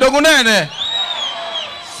ni kanya dogo nene.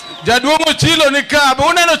 Jaduongo chilo ni ka, be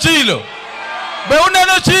uneno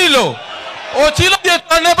chilo. Ochilo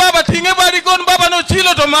jetane baba tinge bari kon baba no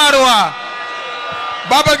chilo to marwa.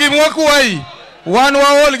 Baba gimwakwai. Wan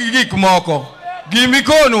waol gi gik moko.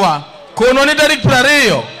 Gimikonwa. Kono ni tarik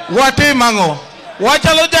 20. Watimango.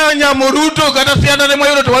 Wachalo janya moruto kata sianda ne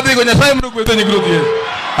moyo to wadhi go Nyasaye mru kwetho nyigro thies.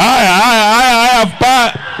 Haya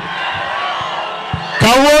pa.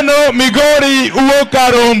 Kawuono Migori uwo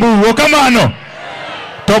karombu. Okamano.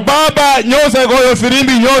 To baba nyose goyo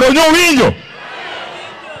firimbi nyoro nyowinjo.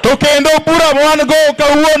 To kendo bura mwan go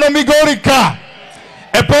kawuono Migori ka.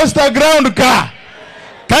 E posta ground ka.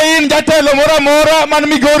 Ka in jatelo mora man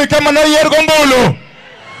Migori kama no yier gombolo.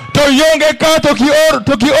 To yonge ka to ki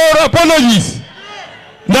or apologies.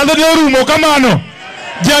 Ndalo di orumo kamano.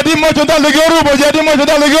 Jadi mocho ndalo gi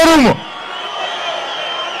orumo.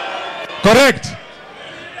 Correct.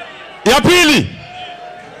 Ya pili.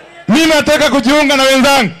 Mimi nataka kujiunga na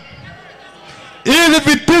wenzangu. Hizi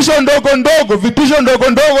vitisho ndogo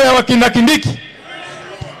ndogo ya wakina Kindiki.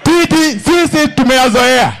 Sisi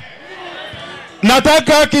tumeyazoea.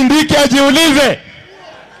 Nataka Kindiki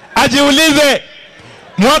ajiulize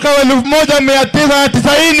mwaka wa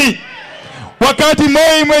 1990 wakati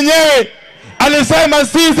Moi mwenyewe alisema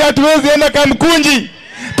sisi hatuwezi enda Kamkunji,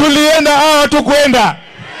 tulienda au hatukwenda?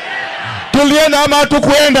 Tulienda ama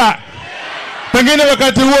hatukwenda? Pengine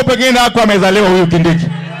wakati huo pengine hakuwa amezaliwa huyu Kindiki.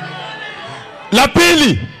 La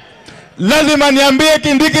pili, lazima niambie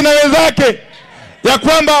Kindiki na wenzake ya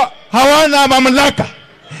kwamba hawana mamlaka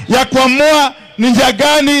ya kuamua ni njia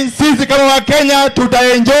gani sisi kama Wakenya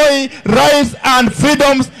tutaenjoy rights and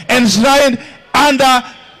freedoms enshrined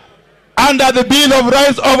under the Bill of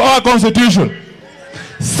Rights of our Constitution.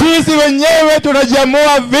 Sisi wenyewe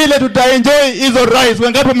tunajiamua vile tutaenjoy hizo rights.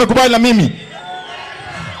 Wangapi wamekubali na mimi?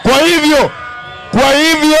 Kwa hivyo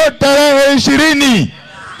tarehe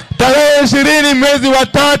 20 mwezi wa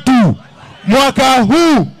 3 mwaka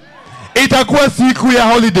huu itakuwa siku ya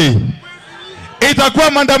holiday.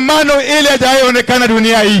 Itakuwa maandamano ile hajaonekana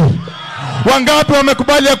dunia hii. Wangapi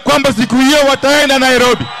wamekubali ya kwamba siku hiyo wataenda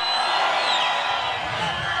Nairobi?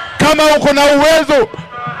 Kama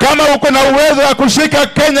uko na uwezo wa kushika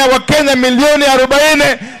Kenya, wa Kenya milioni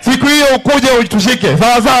 40, siku hiyo ukuje utushike.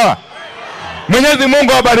 Sawa. Mwenyezi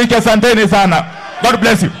Mungu awabariki, asanteni sana. God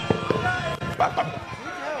bless you.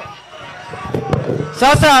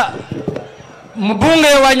 Sasa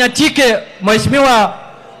mbunge wa Nyatike Mheshimiwa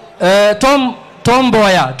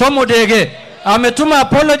Tom Odege ametuma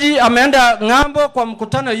apology, ameenda ng'ambo kwa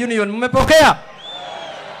mkutano union. Mmepokea?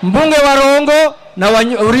 Mbunge wa Rongo na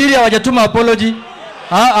Uriri hawajatuma apology.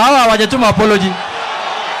 Hawa hawajatuma apology.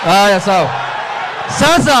 Haya, sawa.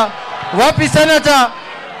 Sasa wapi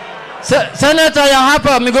senator ya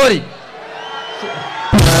hapa Migori?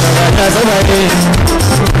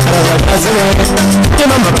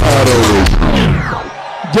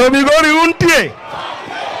 Jo Migori untie.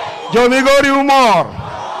 Jo Migori umor.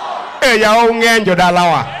 Ya ung'enjo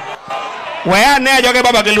dalawa. Wea ne joge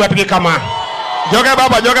baba gi lwetgi kama.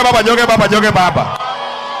 Joge baba.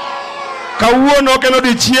 Kawuono kendo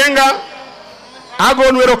dichienga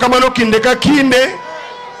agonu erokamano kinde ka kinde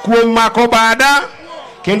kuom mako bada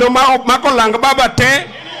kendo mako lang baba te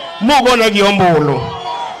mogona gi ombulu.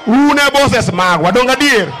 Une bosses magwa donga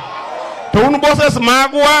dier. To unu bosses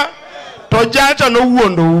magwa to jacha no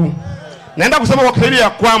wuondo. Naenda kusema kwa Kiswahili ya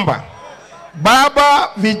kwamba baba,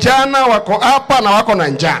 vijana wako hapa na wako na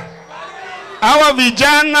njaa. Hawa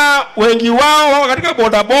vijana wengi wao wako katika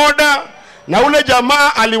bodaboda na ule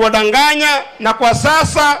jamaa aliwadanganya, na kwa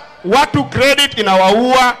sasa watu credit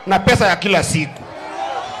inawaua na pesa ya kila siku.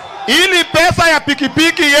 Ili pesa ya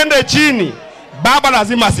pikipiki iende chini, baba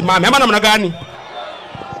lazima asimame. Ama namna gani?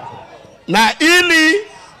 Na ili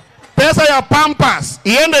pesa ya Pampers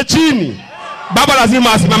iende chini, baba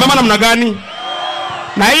lazima asimame. Ama namna gani?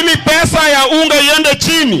 Na ili pesa ya unga iende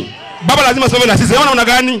chini, baba lazima asimame na sisi. Ama namna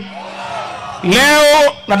gani?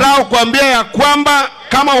 Leo nataka kuambia ya kwamba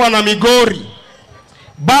kama wana Migori,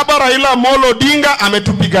 baba Raila Amolo Odinga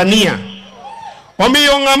ametupigania.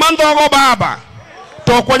 Omiyo ng'amandhogo baba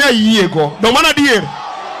to kwanya yiego. Do mana dier.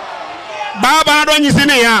 Baba ado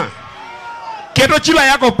nyisini ya. Keto chila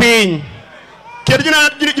yako piny. Keto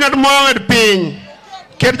jina Mohamed piny.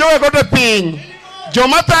 Keto jowe kote piny.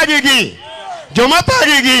 Joma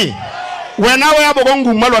thagigi. Wenawe abogo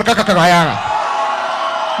nguma lwar kaka kakayaga.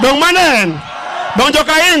 Dong manen. Donjo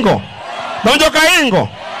ka ingo.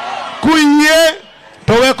 Kuye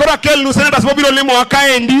to we kora kel nu senators mobiro limo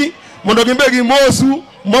akaendi mondo gimbe gi mosu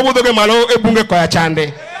mobudho ge malo e bunge kwa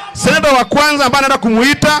chande. Senator wa kwanza ambaye anaenda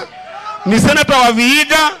kumuita ni senator wa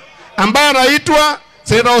Vihiga ambaye anaitwa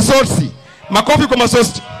Senator Osotsi. Makofi kwa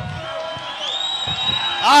Masosti.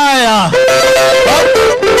 Aya.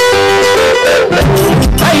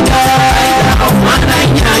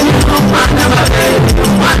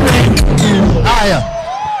 Haya,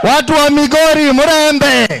 watu wa Migori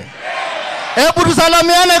Murembe, hebu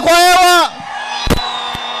tusalamiane kwa hewa.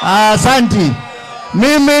 Asante.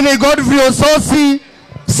 Mimi ni Godfrey Ososi,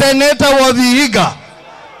 seneta wa Vihiga.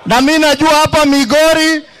 Na mimi najua hapa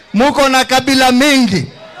Migori muko na kabila mingi.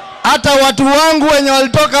 Hata watu wangu wenye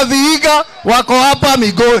walitoka Vihiga wako hapa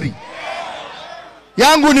Migori.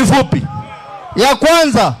 Yangu ni fupi. Ya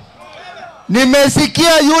kwanza,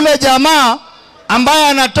 nimesikia yule jamaa ambaye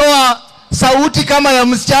anatoa sauti kama ya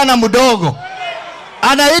msichana mdogo.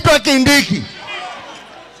 Anaitwa Kindiki.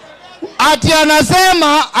 Ati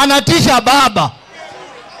anasema anatisha baba.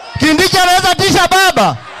 Kindiki anaweza tisha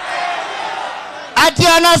baba? Ati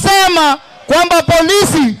anasema kwamba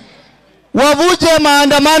polisi wavuje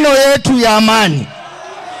maandamano yetu ya amani.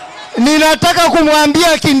 Ninataka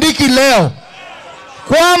kumwambia Kindiki leo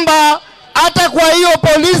kwamba hata kwa hiyo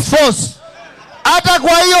police force, hata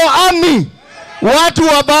kwa hiyo army, watu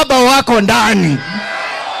wa baba wako ndani.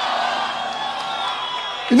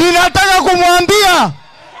 Ninataka kumwambia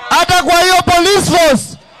hata kwa hiyo police force,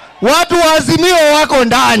 watu wa Azimio wako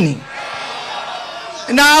ndani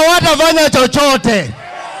na hawatafanya chochote.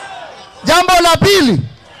 Jambo la pili,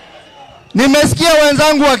 nimesikia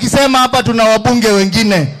wenzangu wakisema hapa tuna wabunge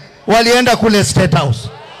wengine walienda kule State House.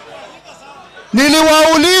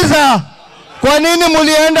 Niliwauliza kwa nini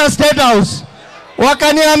mulienda State House?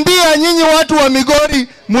 Wakaniambia nyinyi watu wa Migori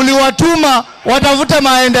muliwatuma watafute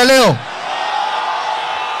maendeleo.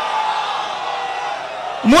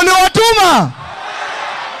 Muliwatuma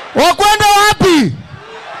wakwenda wapi?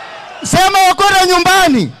 Sema wakwenda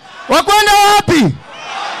nyumbani. Wakwenda wapi?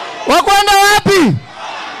 Wakwenda wapi?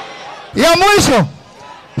 Ya mwisho,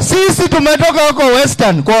 sisi tumetoka huko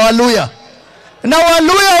Western kwa Waluya, na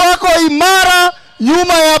Waluya wako imara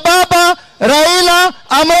nyuma ya baba Raila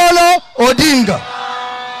Amolo Odinga.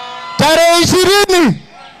 Tarehe 20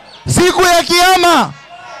 siku ya kiyama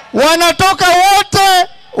wanatoka wote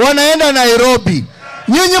wanaenda Nairobi.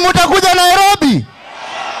 Nyinyi mtakuja Nairobi?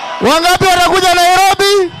 Wangapi watakuja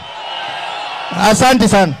Nairobi? Asante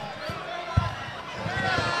sana.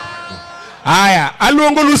 Aya,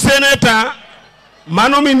 aluongolu senator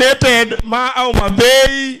nominated ma au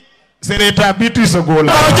mabei Senator Beatrice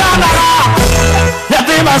Ogola.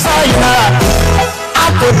 Yatima saina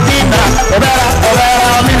akutina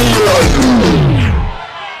obera milioni.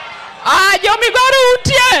 Jo Migori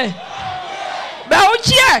utie. Be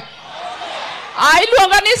uchiek.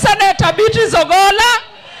 Iluonga ni Senator Beatrice Ogola,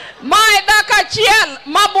 mae daka chiel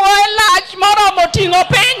mabuoe lach moromo ting'o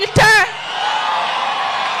piny te.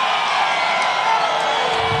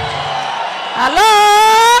 Hello?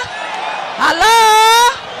 Hello?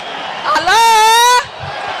 Hello?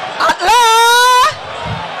 Hello?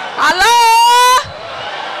 Hello?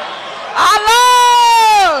 Hello?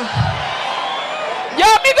 Jo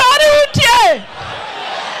Migori utie.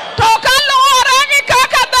 To kaluwore gi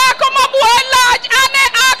kaka dhako mabuoe lach ane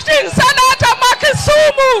acting senator ma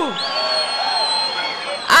Kisumu.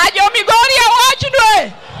 Jo Migori awachnwe.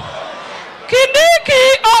 Kindiki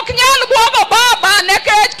ok nyal gwogo baba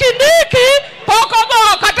nekech Kindiki pok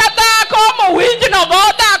ogo kata dhako mowinj nogo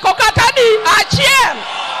dhako kata di achiel.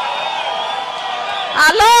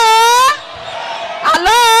 Hello?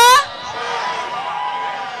 Hello?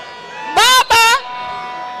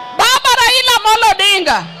 Baba Raila Amolo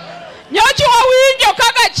Odinga. Nyocha wawinjo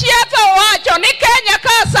kaka chietho wacho ni Kenya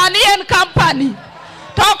ka sani en company.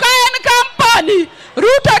 To ka en company,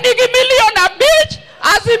 Ruto nigi milion 5,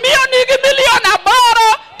 Azimio nigi milion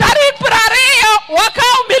 8, tarik 20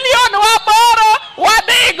 wakao milion 8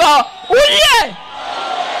 wadigo. Uye?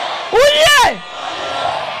 Uye?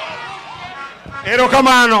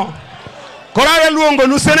 Erokamano. Korare luongo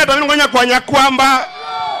nu senator ngonya kwa nyakwamba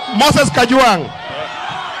Moses Kajwang'.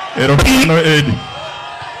 Erokamano Edi.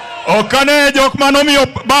 Okane jok manomiyo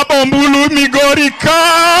baba ombulu Migori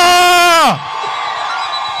ka.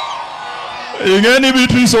 Ingeni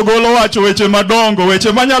Beatrice Ogola wacho weche madongo,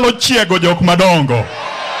 weche manyalo chiego jok madongo.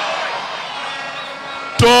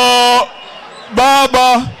 To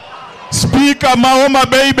baba speaker Mahoma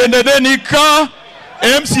Bay bende ni ka,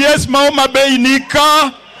 MCS Mahoma Bay ni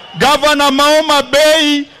ka, governor Mahoma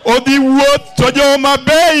Bay odhi wuoth to Mahoma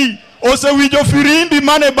Bay osewinjo firimbi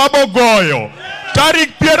mane baba goyo.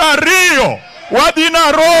 Tarik 20 wadhi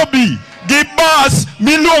Nairobi gi bus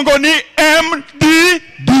miluongo ni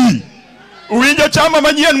MDD. Uwinjo chama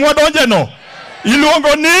manyien mwadonje no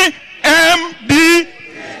iluongo ni MD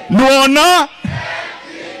Nuona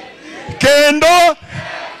kendo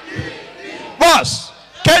bas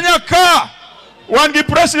Kenya ka wan gi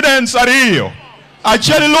presidents ariyo,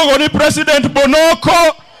 Achiel iluongo ni President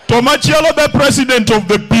Bonoko, to machielo the President of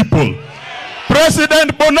the People.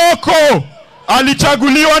 President Bonoko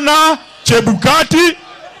alichaguliwa na Chebukati,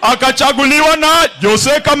 akachaguliwa na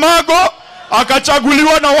Jose Kamago,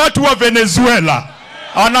 akachaguliwa na watu wa Venezuela.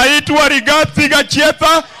 Anaitwa Rigathi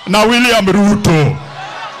Gachagua na William Ruto.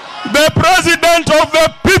 The President of the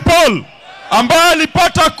People ambaye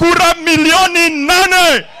alipata kura milioni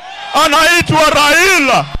 8 anaitwa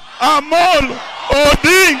Raila Amolo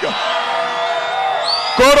Odinga.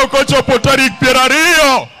 Koro kochopo tarik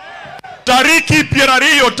 20. Tariki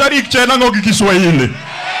 20, tarik chenango gi Kiswahili.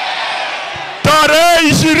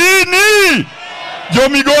 Tarehe 20. Jo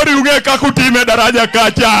Migori unge kakutime daraja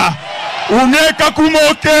kacha. Unge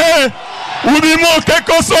kakumoke. Udimoke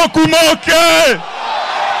koso kumoke.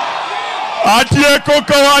 Atieko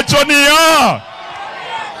kawachonia.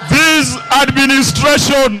 This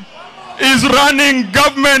administration is running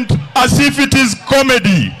government as if it is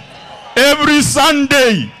comedy. Every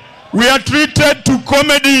Sunday we are treated to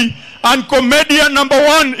comedy, and comedian number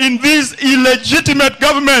 1 in this illegitimate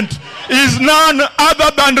government is none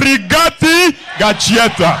other than Rigathi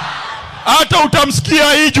Gachagua. Hata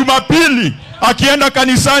utamsikia hii Jumapili akienda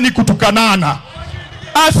kanisani kutukanana.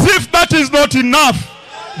 As if that is not enough,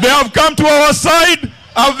 they have come to our side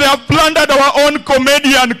and they have plundered our own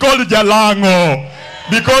comedian called Jalango,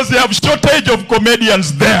 because they have shortage of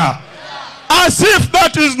comedians there. As if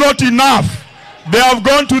that is not enough, they have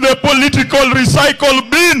gone to the political recycle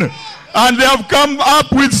bin and they have come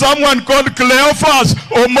up with someone called Cleophas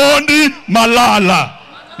Omondi Malala.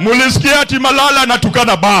 Mulisikia ati Malala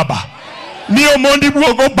anatukana baba. Ni Omondi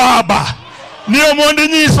buogo baba. Ni Omondi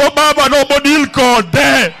nyiso baba no bodil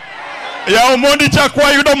kode. Ya Omondi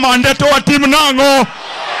chakwa yudo mandeto wa timu nango.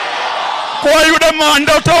 Kwa yudo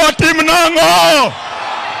mandeto wa timu nango.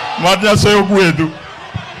 Madya sayo gwedu.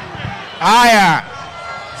 Aya,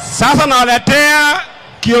 sasa nawaletea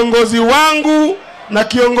kiongozi na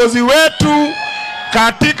kiongozi wetu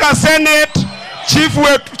katika Senate,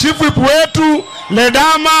 chief whip wetu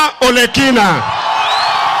Ledama Olekina.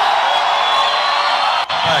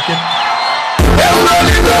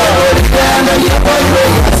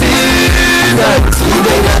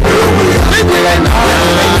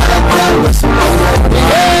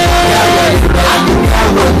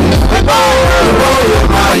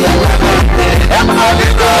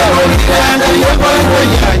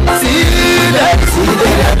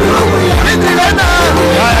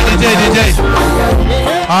 DJ.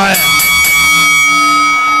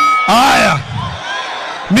 Aya.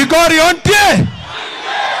 Migori ontie.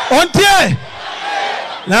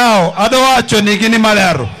 Now, adowacho ni gini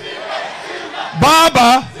malero.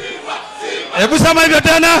 Baba, hebu sema hivyo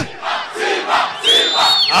tena.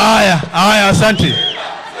 Aya, asante.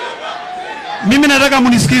 Mimi nataka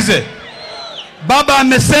munisikize. Baba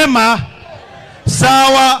amesema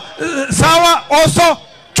sawa oso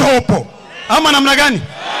chopo. Ama namna gani?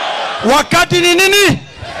 Wakati ni nini?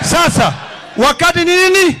 Sasa, wakati ni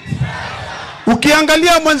nini?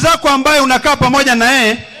 Ukiangalia mwenzako ambaye unakaa pamoja na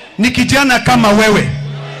yeye ni kijana kama wewe,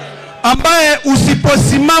 ambaye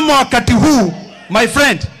usiposimama wakati huu, my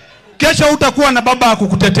friend, kesho utakuwa na baba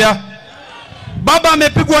kukutetea. Baba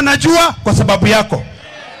amepigwa na jua kwa sababu yako.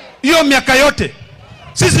 Hiyo miaka yote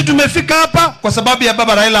sisi tumefika hapa kwa sababu ya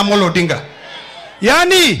baba Raila Amolo Odinga.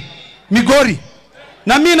 Yaani Migori,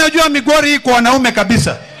 na mimi najua Migori iko wanaume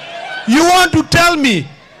kabisa. You want to tell me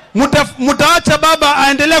mutaacha baba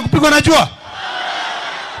aendelee kupigwa na jua?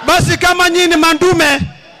 Basi kama nyinyi mandume,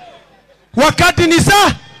 wakati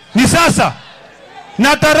ni sasa,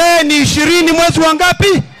 na tarehe ni 20 mwezi wa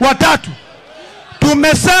ngapi? Wa 3.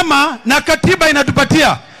 Tumesema na katiba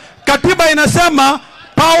inatupatia. Katiba inasema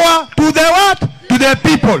power to the what? To the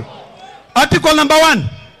people. Article number 1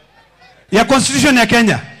 ya constitution ya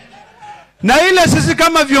Kenya. Na ile sisi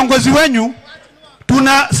kama viongozi wenyu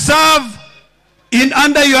tuna serve in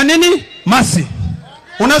under your nini? Mercy.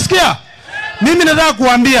 Unasikia? Mimi nataka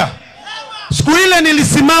kuambia, siku ile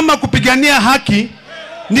nilisimama kupigania haki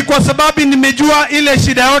ni kwa sababu nimejua ile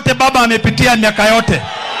shida yote baba amepitia miaka yote.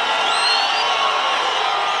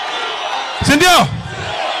 Si ndio?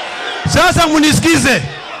 Sasa munisikize.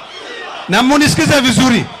 Na munisikize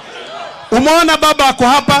vizuri. Umeona baba ako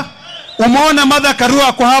hapa, umeona Martha Karua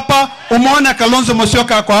ako hapa, umeona Kalonzo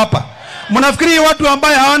Musyoka ako hapa. Mnafikiri watu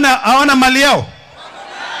ambaye hawana mali yao?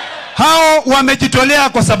 Hao wamejitolea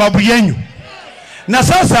kwa sababu yenyu. Na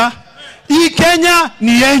sasa hii Kenya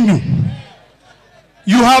ni yenyu.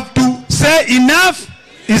 You have to say enough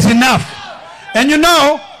is enough. And you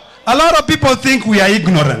know, a lot of people think we are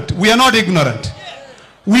ignorant. We are not ignorant.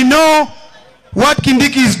 We know what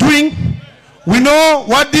Kindiki is doing. We know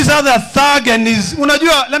what this other thug and his...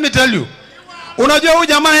 Unajua, let me tell you. Unajua huyu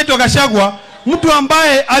jamaa anaitwa Gachagua, mtu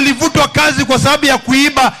ambaye alivutwa kazi kwa sababu ya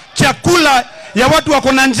kuiba chakula ya watu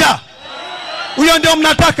wako na njaa. Huyo ndio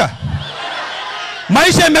mnataka?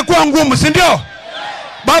 Maisha imekuwa ngumu, si ndio?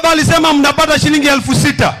 Baba alisema mnapata shilingi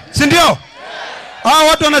 6,000, si ndio? Hao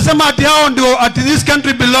watu wanasema ati hao ndio, ati this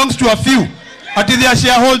country belongs to a few. Ati they are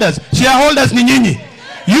shareholders. Shareholders ni nyinyi.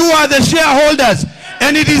 You are the shareholders.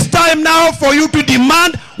 And it is time now for you to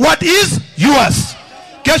demand what is yours.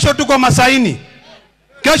 Kesho tuko Masaini.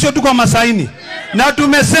 Kesho tuko Masaini. Na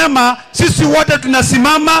tumesema sisi wote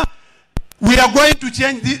tunasimama. We are going to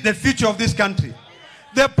change the future of this country.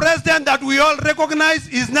 The president that we all recognize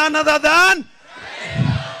is none other than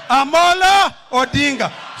Amolo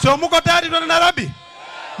Odinga. So muko tayari tuende Nairobi?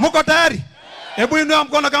 Muko tayari? Hebu inua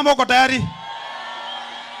mkono kama uko tayari.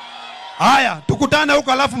 Haya, tukutane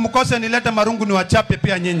huko alafu mkose nilete marungu ni wachape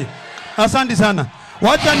pia nyinyi. Asante sana.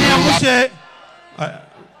 Wacha niangushe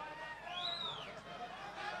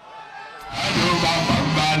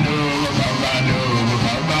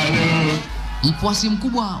Mfuasi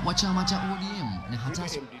mkubwa wa chama cha ODM na hata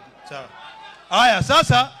Haya,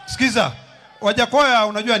 sasa sikiza. Wajakoya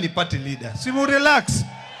unajua ni party leader. Simu relax.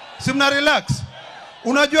 Simna relax.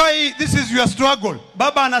 Unajua hii, this is your struggle.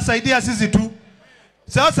 Baba anasaidia sisi tu.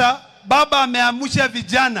 Sasa baba ameamsha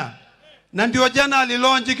vijana. Na ndio jana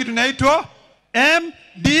alilonji kitu inaitwa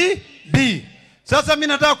MDB. Sasa mimi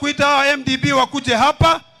nataka kuita hao MDB wakuje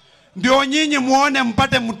hapa ndio nyinyi muone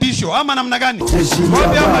mpate mtisho ama namna gani?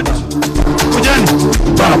 Wapi hapa? Kujani.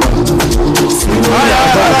 Baba. Haya,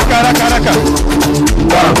 haraka.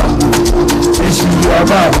 Baba. Jeshi ya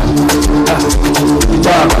baba.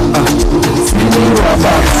 Baba. Sini wa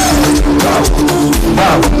baba.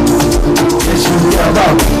 Baba. Jeshi ya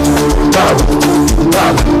baba.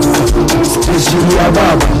 Baba. Jeshi ya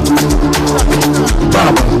baba.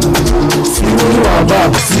 Baba. Sini wa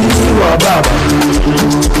baba.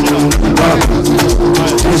 Baba.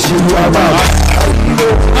 Jeshi ya baba.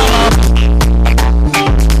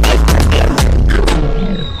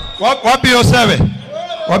 Wapi Osewe?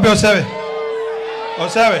 Wapi Osewe?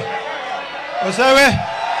 Osewe?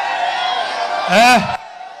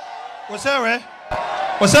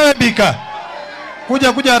 Osewe bika.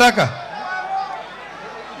 Kuja haraka.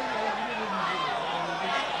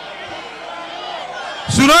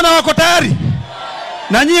 Sunana wako tayari?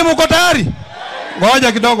 Na nyinyi mko tayari?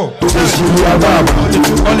 Ngoja kidogo.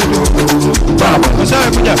 Baba.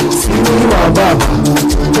 Osewe kuja. Baba.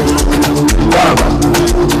 Baba.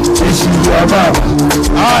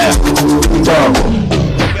 Haya. Baba.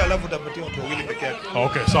 Alafu utapatia watu wawili peke yake.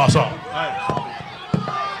 Okay, sawa.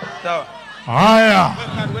 Sawa. Haya.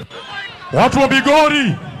 Watu wa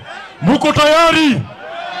Migori, muko tayari?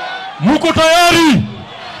 Muko tayari?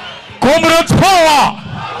 Comrades power!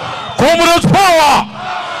 Comrades power!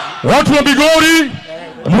 Watu wa Migori,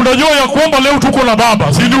 mnajua ya kwamba leo tuko na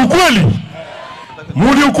baba, si ni ukweli?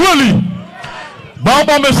 Muli ukweli?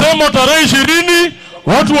 Baba amesema tarehe 20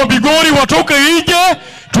 watu wa Migori watoke nje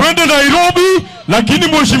twende Nairobi, lakini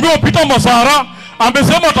mheshimiwa Peter Masara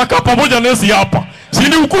amesema atakaa pamoja nasi hapa. Si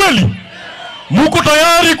ni ukweli? Muko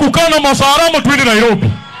tayari kukaa na Masara ama twende Nairobi?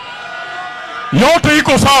 Yote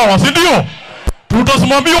iko sawa, si ndio?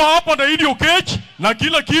 Tutasimamiwa hapa na Idio Cage na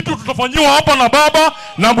kila kitu tutafanyiwa hapa na baba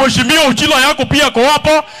na mheshimiwa Uchila yako pia kwa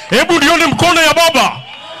hapa. Hebu nione mkono ya baba.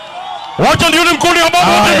 Wacha nione mkono ya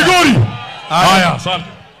baba wa Migori. Haya, asante.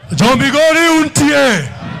 Jo Migori untie.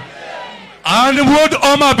 Ani mwod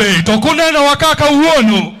omabe. Tokuna na wakaka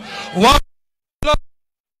uonu.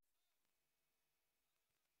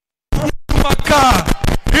 Maka.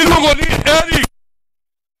 Ilungo ni Eric.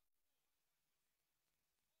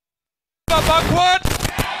 Backward.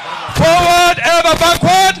 Forward, ever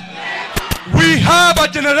backward. We have a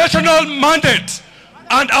generational mandate.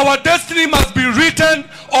 And our destiny must be written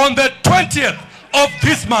on the 20th of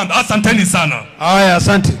this month. Asanteni sana. Haya,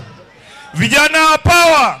 asante. Vijana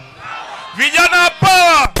power. Vijana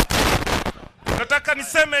power. Nataka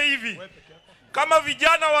niseme hivi. Kama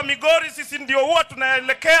vijana wa Migori sisi ndio huwa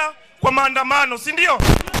tunaelekea kwa maandamano, si ndio?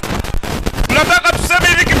 Tunataka tuseme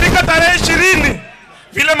hivi kifika tarehe 20.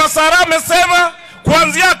 Vile Masara amesema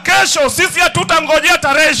kuanzia kesho sisi hatutangojea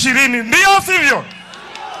tarehe 20. Ndio sivyo?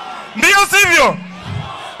 Ndio sivyo?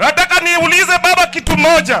 Nataka niulize baba kitu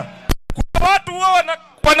moja. Kuna watu wao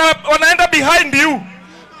wanaenda behind you.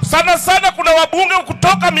 Sana kuna wabunge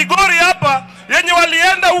kutoka Migori hapa yenye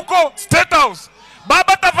walienda huko State House.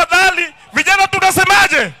 Baba tafadhali, vijana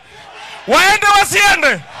tunasemaje? Waende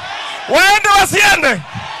wasiende? Waende wasiende?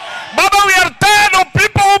 Baba, we are tired of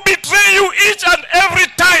people who betray you each and every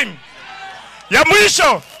time. Ya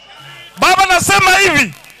mwisho, Baba, nasema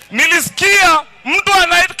hivi, nilisikia mtu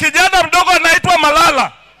kijana mdogo anaitwa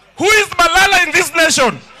Malala. Who is Malala in this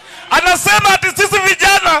nation? Anasema ati sisi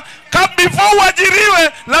vijana before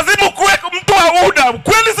uajiriwe lazima kuwe mtu wa UDA.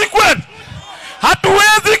 Kweli si kweli?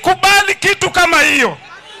 Hatuwezi kubali kitu kama hiyo.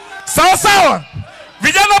 Sawa sawa?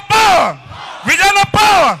 Vijana power. Vijana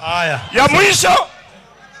power. Ya mwisho,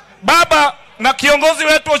 baba na kiongozi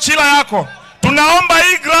wetu Ochila yako, tunaomba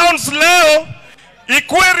hii grounds leo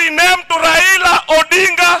ikuwe renamed to Raila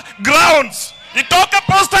Odinga Grounds. Itoke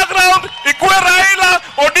Posta Ground ikuwe Raila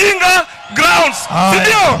Odinga Grounds.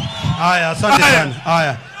 Ndio? Haya, asante sana.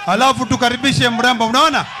 Haya. Alafu tukaribishe mrembo,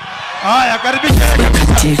 unaona? Haya, karibisha.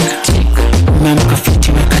 Umeamka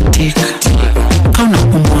fiti weka tik. Kauna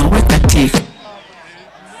umwa weka tik.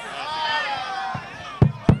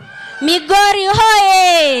 Migori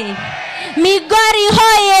hoye! Migori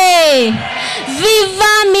hoye!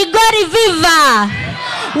 Viva Migori viva!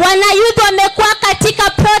 Wanayouth wamekuwa katika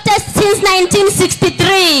protest since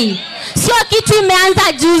 1963. Sio kitu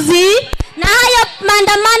imeanza juzi. Na hayo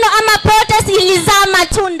maandamano ama protest ilizaa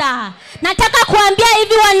matunda. Nataka kuambia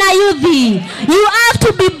hivi wanayouth, you have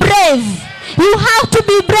to be brave. You have to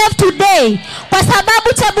be brave today. Kwa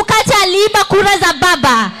sababu Chebukati aliiba kura za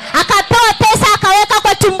baba. Akapewa pesa akaweka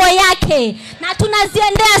kwa tumbo yake. Na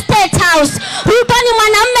tunaziendea State House. Ruto ni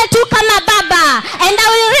mwanamume tu kama baba. And I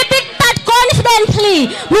will repeat that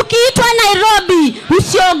confidently. Mukiitwa Nairobi,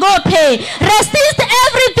 usiogope. Resist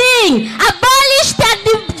everything. Abolish the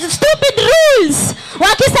stupid rules.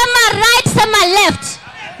 Wakisema right, sema left.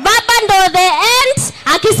 Baba ndo the end,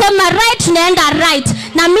 akisema right tunaenda right.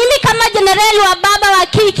 Na mimi kama general wa baba wa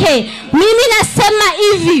kike, mimi nasema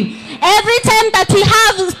hivi, every time that we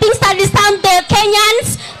have things that disturb the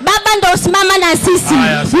Kenyans, baba ndo usimama na sisi.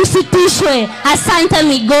 Usitishwe. Asante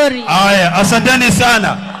Migori. Haya, asanteni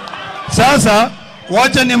sana. Sasa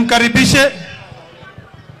wacha nimkaribishe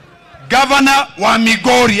governor wa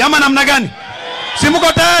Migori. Ama namna gani? Si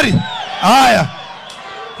mko tayari? Haya.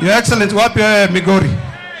 Your Excellency, wapi wewe Migori?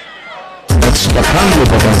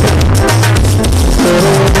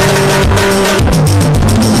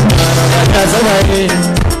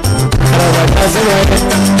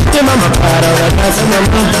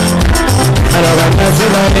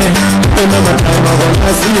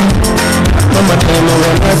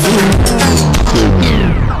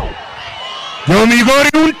 Yo Migori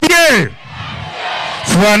untie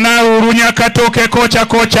Fwana urunya katoke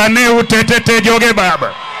kocha ne utetete joge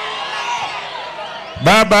baba.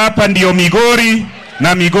 Baba, hapa ndio Migori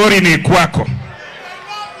na Migori ni kwako.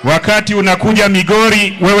 Wakati unakuja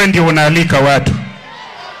Migori, wewe ndio unaalika watu.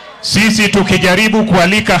 Sisi tukijaribu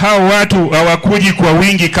kualika hao watu hawakuji kwa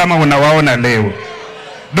wingi kama unawaona leo.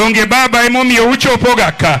 Donge baba emomio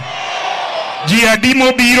uchopogaka.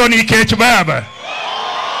 Jiadimo biro ni kech baba.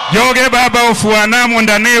 Joge baba ofuana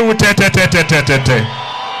mondane utetetetetetete.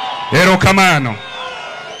 Ero kamano.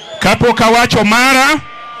 Kapo kawacho mara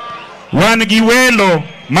wan giwelo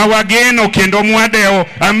mawageno kendo mwadeo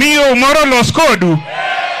amio umoro loskodu.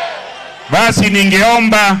 Basi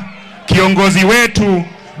ningeomba kiongozi wetu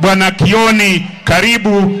Bwana Kioni,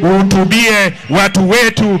 karibu uhutubie watu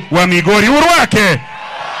wetu wa Migori. Urwake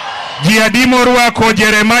jiadimo ruako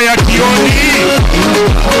Jeremiah Kioni.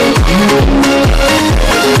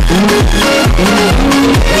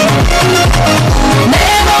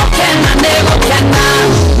 Nego kena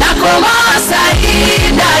nakomasa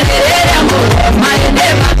idalele mo maende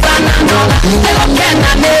matana nola.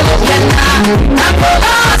 Nego kena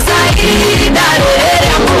nakomasa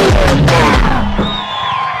idalele mo.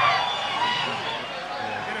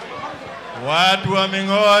 Watu wa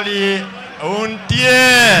Migori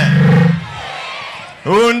untie.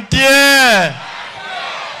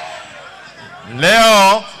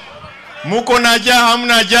 Leo muko na jaa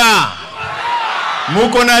hamna jaa.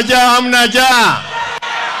 Muko na jaa hamna jaa.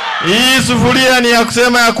 Hii sufuria ni ya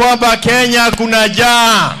kusema ya kwamba Kenya kuna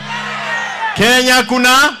jaa. Kenya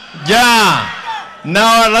kuna jaa.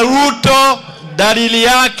 Na Ruto dalili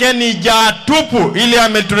yake ni jaa tupu, ili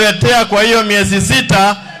ametuletea kwa hiyo miezi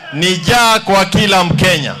 6 ni jaa kwa kila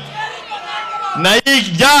Mkenya. Na hii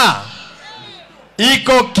jaa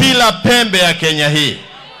iko kila pembe ya Kenya hii.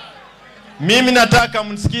 Mimi nataka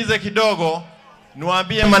mnisikize kidogo,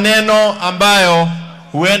 niwaambie maneno ambayo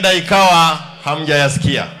huenda ikawa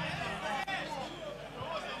hamjayasikia.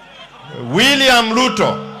 William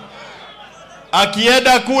Ruto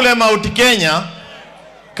akienda kule Mount Kenya,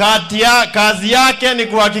 kazi yake ni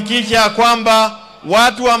kuhakikisha kwamba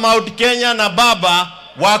watu wa Mount Kenya na baba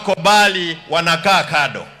wako bali, wanakaa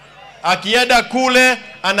kado. Akienda kule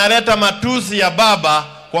analeta matusi ya baba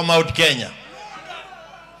kwa Mount Kenya.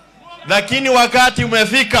 Lakini wakati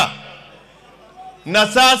umefika Na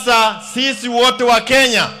sasa sisi wote wa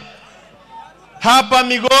Kenya hapa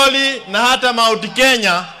Migori na hata Mount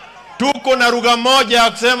Kenya tuko na lugha moja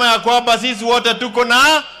ya kusema ya kwamba sisi wote tuko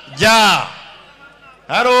na njaa.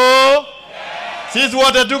 Halo? Sisi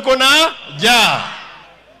wote tuko na njaa.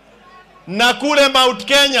 Na kule Mount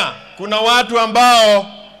Kenya kuna watu ambao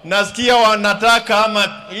nasikia wanataka, ama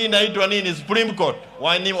hii inaitwa nini, Supreme Court,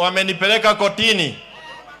 wamenipeleka kotini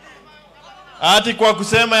ati kwa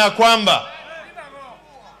kusema ya kwamba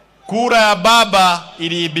kura ya baba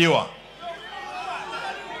iliibiwa.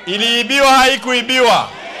 Iliibiwa haikuibiwa?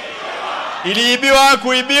 Iliibiwa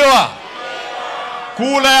haikuibiwa?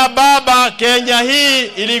 Kura ya baba Kenya hii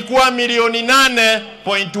ilikuwa milioni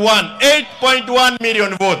 8.1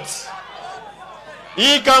 million votes.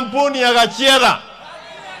 Hii kampuni ya Gachiera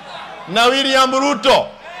na William Ruto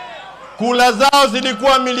kula zao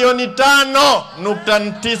zilikuwa milioni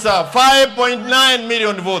 5.9, 5.9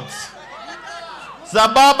 million votes.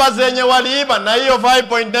 Sababa zenye waliiba, na hiyo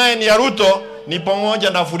 5.9 ya Ruto ni pamoja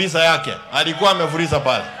na furisa yake, alikuwa amefurisa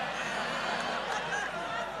pale.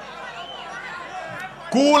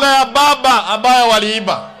 Kula ya baba ambayo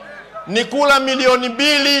waliiba ni kula milioni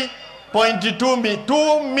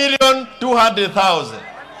 2.200,000.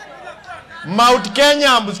 Mount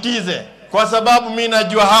Kenya, msikize, kwa sababu mimi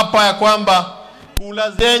najua hapa ya kwamba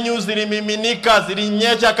kula zenyu zilimiminika,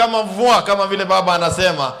 zilinyesha kama mvua, kama vile baba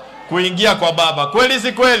anasema, kuingia kwa baba. Kweli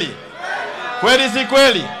si kweli? Kweli si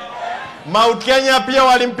kweli? Mount Kenya pia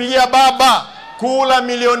walimpigia baba kula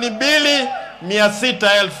milioni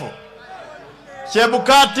 2,600,000.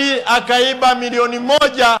 Chebukati akaiba milioni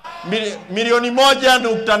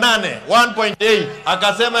 1.8, 1.8.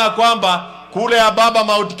 Akasema ya kwamba kule ya baba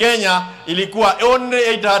Mount Kenya ilikuwa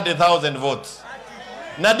only 800,000 votes.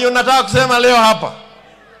 Na ndio nataka kusema leo hapa,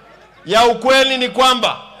 ya ukweli ni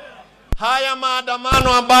kwamba haya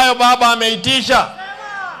maandamano ambayo baba ameitisha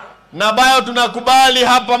na ambayo tunakubali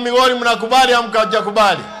hapa Migori, mnakubali au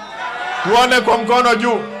mkajakubali? Tuone kwa mkono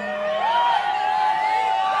juu.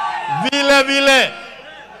 Vile vile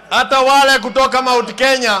hata wale kutoka Mount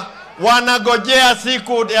Kenya wanagojea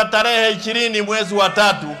siku ya tarehe 20 mwezi wa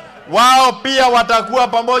 3. Wao pia watakuwa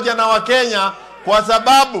pamoja na Wakenya, kwa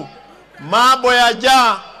sababu mambo ya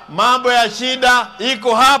njaa, mambo ya shida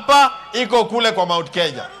iko hapa, iko kule kwa Mount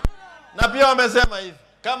Kenya. Na pia wamesema hivi,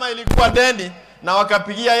 kama ilikuwa deni na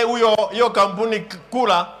wakapigia hiyo kampuni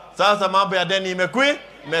kula, sasa mambo ya deni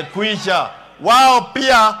imekwisha. Wao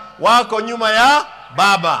pia wako nyuma ya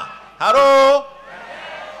baba. Haro,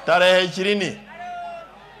 tarehe 20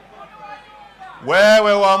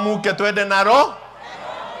 wewe waamuke twende Nairobi.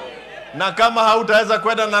 Na kama hautaweza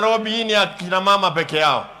kwenda Nairobi, hii ni akina mama peke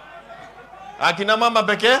yao. Akina mama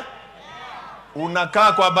peke,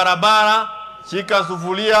 unakaa kwa barabara, shika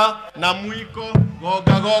sufuria na mwiko,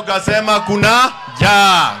 goga sema kuna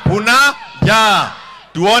njaa, kuna njaa.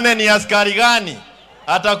 Tuone ni askari gani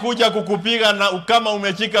atakuja kukupiga na kama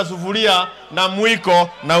umeshika sufuria na mwiko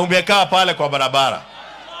na umekaa pale kwa barabara.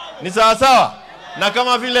 Ni sawa sawa? Na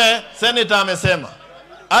kama vile senator amesema,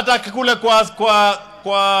 hata kule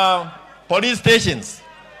kwa police stations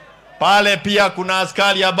pale pia kuna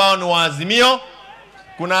askari ambao ni wa Azimio,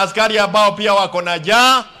 kuna askari ambao pia wako na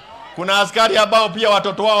njaa, kuna askari ambao pia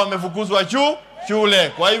watoto wao wamefukuzwa shule.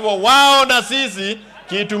 Kwa hivyo wao na sisi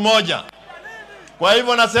kitu moja. Kwa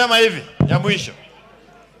hivyo nasema hivi ya mwisho,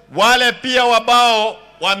 wale pia wabao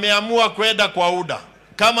wameamua kwenda kwa UDA,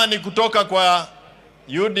 kama ni kutoka kwa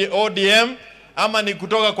ODM ama ni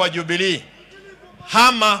kutoka kwa Jubilee,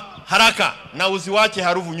 hama haraka na usiwache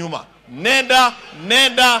harufu nyuma. Nenda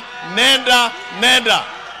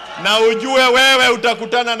na ujue wewe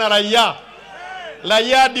utakutana na raia.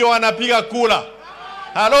 Raia ndio wanapiga kula.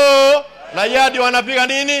 Halo, raia ndio wanapiga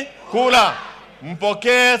nini? Kula.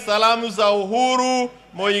 Mpokee salamu za Uhuru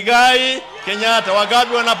Muigai Kenyatta.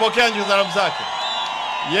 Wagapi wanapokea salamu zake?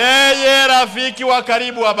 Yeye rafiki wa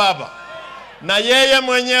karibu wa baba, na yeye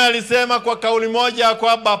mwenyewe alisema kwa kauli moja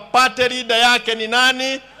kwamba party leader yake ni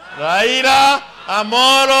nani? Raila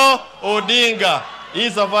Amolo Odinga. Hii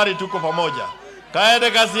safari tuko pamoja.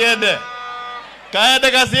 Kaende kasiende.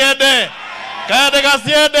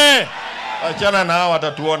 Achana na hao,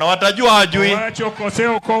 watatuona, watajua hajui. Owacho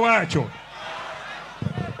koseo ko wacho.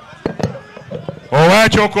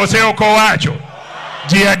 Owacho koseo ko wacho.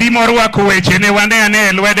 Jiadimo rwako weche ne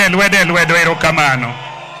wane lwedo erokamano.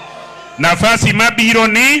 Nafasi mabiro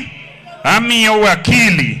ni amiyo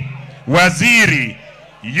wakili waziri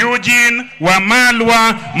Eugene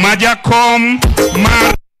Wamalwa Majakom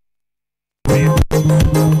mar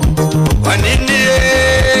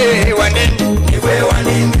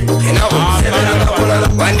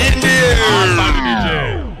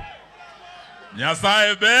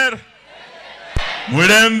Nyasaye ber.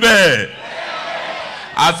 Mulembe.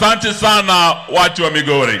 Asante sana watu wa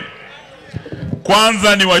Migori.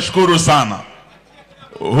 Kwanza ni washukuru sana.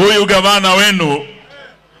 Huyu gavana wenu,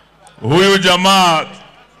 huyu jamaa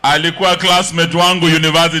alikuwa classmate wangu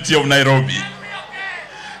University of Nairobi.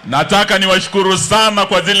 Nataka niwashukuru sana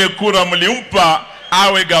kwa zile kura mlimpa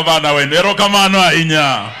awe gavana wenu. Erokamano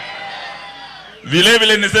ainya. Vile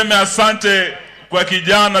vile niseme asante kwa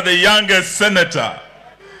kijana the youngest senator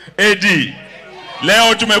AD.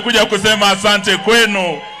 Leo tumekuja kusema asante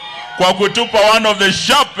kwenu kwa kutupa one of the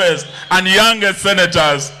sharpest and youngest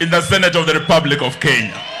senators in the Senate of the Republic of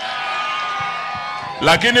Kenya.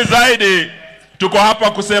 Lakini zaidi tuko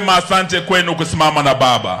hapa kusema asante kwenu kusimama na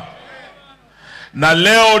baba. Na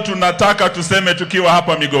leo tunataka tuseme tukiwa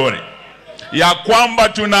hapa Migori ya kwamba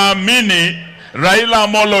tunaamini Raila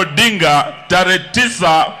Amolo Odinga tarehe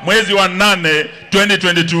 9 mwezi wa 8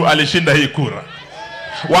 2022 alishinda hii kura.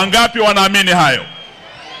 Wangapi wanaamini hayo?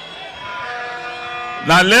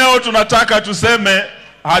 Na leo tunataka tuseme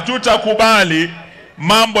hatutakubali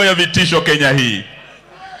mambo ya vitisho Kenya hii.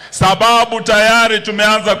 Sababu tayari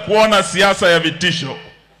tumeanza kuona siasa ya vitisho.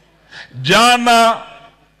 Jana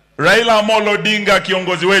Raila Amolo Odinga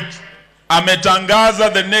kiongozi wetu ametangaza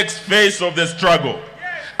the next phase of the struggle,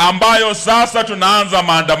 ambayo sasa tunaanza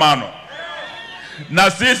maandamano.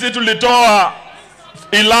 Na sisi tulitoa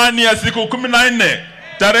ilani ya siku 14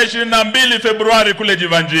 tarehe 22 Februari kule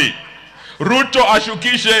Jivanji. Ruto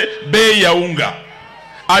ashukishe bei ya unga,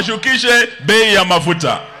 ashukishe bei ya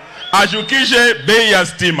mafuta, ashukishe bei ya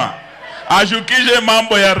stima, ashukishe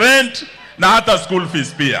mambo ya rent na hata school fees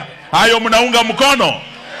pia. Hayo mnaunga mkono?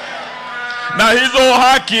 Na hizo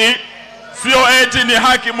haki sio eti ni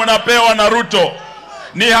haki mnapewa na Ruto,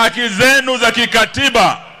 ni haki zenu za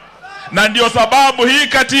kikatiba. Na ndio sababu hii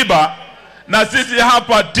katiba, na sisi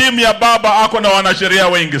hapa timu ya baba ako na wanasheria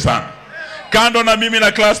wengi sana. Kando na mimi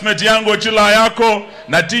na classmate yangu Chila yako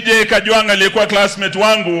na TJ Kajwanga aliyekuwa classmate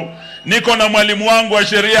wangu, niko na mwalimu wangu wa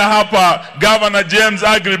sheria hapa, Governor James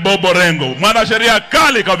Agri Bobo Rengo, mwana sheria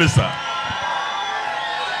kali kabisa.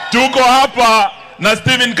 Tuko hapa na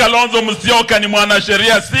Stephen Kalonzo Musyoka, ni mwana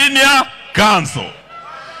sheria senior counsel.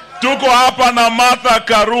 Tuko hapa na Martha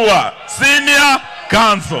Karua, senior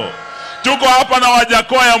counsel. Tuko hapa na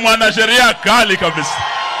Wajakoya, mwana sheria kali kabisa.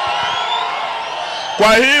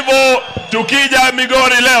 Kwa hivyo tukija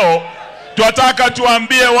Migori leo, tunataka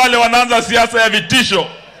tuambie wale wanaanza siasa ya vitisho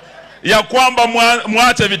ya kwamba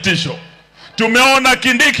muache vitisho. Tumeona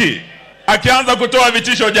Kindiki akianza kutoa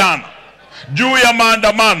vitisho jana juu ya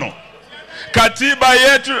maandamano. Katiba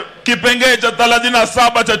yetu kipengele cha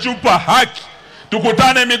 37 cha chupa haki.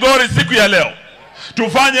 Tukutane Migori siku ya leo,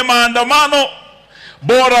 tufanye maandamano,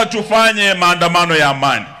 bora tufanye maandamano ya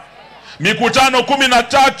amani. Mikutano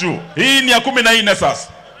 13, hii ni ya 14 sasa.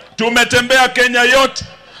 Tumetembea Kenya yote,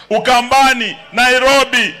 Ukambani,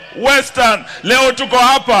 Nairobi, Western, leo tuko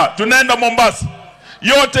hapa, tunaenda Mombasa.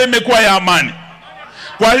 Yote imekuwa ya amani.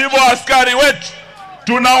 Kwa hivyo askari wetu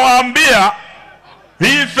tunawaambia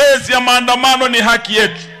hii phase ya maandamano ni haki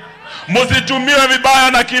yetu. Msitumiwe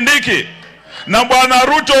vibaya na Kindiki na Bwana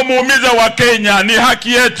Ruto muumize wa Kenya, ni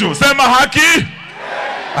haki yetu. Sema haki.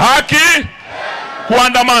 Haki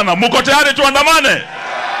kuandamana. Mko tayari tuandamane?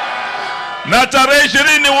 Na tarehe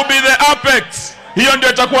 20 will be the apex. Hiyo ndio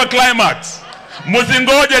itakuwa climax.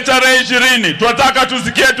 Msingoje tarehe 20. Tunataka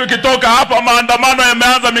tusikie tukitoka hapa maandamano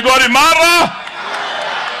yameanza Migori mara.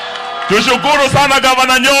 Tushukuru sana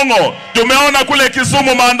Gavana Nyong'o. Tumeona kule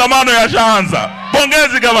Kisumu maandamano yashaanza.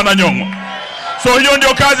 Pongezi Gavana Nyong'o. So hiyo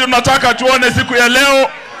ndio kazi tunataka tuone siku ya leo,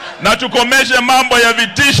 na tukomeshe mambo ya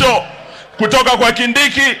vitisho kutoka kwa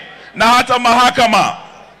Kindiki na hata mahakama.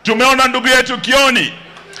 Tumeona ndugu yetu Kioni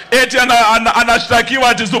eti anashtakiwa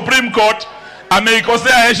ati Supreme Court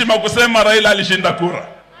ameikosea heshima kusema Raila alishinda kura.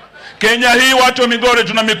 Kenya hii watu wa Migori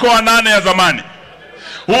tuna mikoa 8 ya zamani.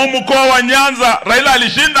 Huu mkoa wa Nyanza Raila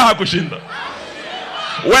alishinda hakushinda?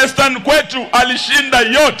 Western kwetu alishinda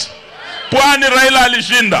yote. Pwani Raila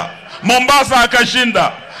alishinda, Mombasa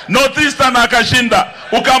akashinda, Northeastern akashinda,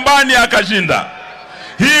 Ukambani akashinda.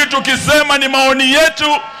 Hii tukisema ni maoni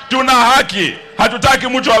yetu, tuna haki. Hatutaki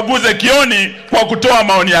mtu aguze Kioni kwa kutoa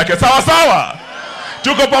maoni yake. Sawa sawa?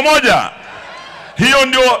 Tuko pamoja. Hiyo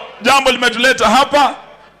ndio jambo limetuleta hapa,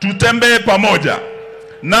 tutembee pamoja.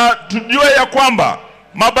 Na tujue ya kwamba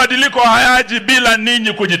mabadiliko hayaji bila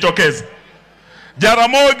ninyi kujitokeza.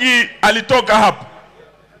 Jaramogi alitoka hapa,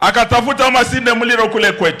 akatafuta Masinde Muliro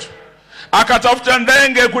kule kwetu, akatafuta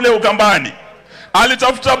Ndenge kule Ukambani,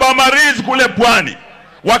 alitafuta Bamariz kule Pwani.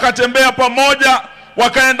 Wakatembea pamoja,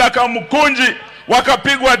 wakaenda Kamukunji,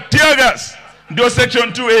 wakapigwa tear gas, ndio section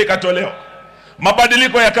 2A ikatolewa.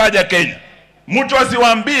 mabadiliko yakaja Kenya. Mtu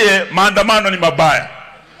asiwaambie maandamano ni mabaya.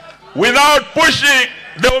 Without pushing,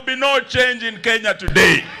 there will be no change in Kenya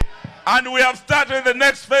today. And we have started the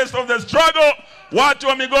next phase of the struggle. Watu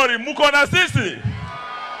wa Migori, mko na sisi?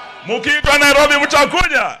 Mkiitwa Nairobi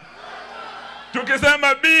mtakuja?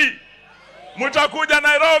 Tukisema B, mtakuja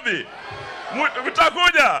Nairobi?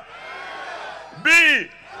 Mtakuja? B.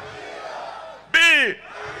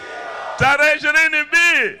 Tarehe 20 B.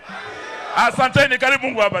 Asanteni, karibu,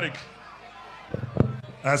 Mungu awabariki.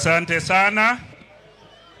 Asante sana.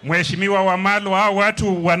 Mheshimiwa Wamalwa, hao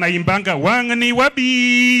watu wanaimbanga wangni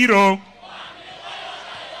wabiro.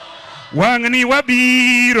 Wangni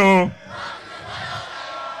wabiro.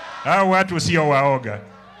 Hao watu sio waoga.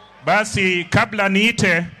 Basi kabla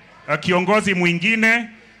niite kiongozi mwingine,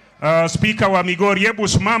 speaker wa Migori, hebu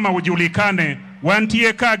simama ujulikane.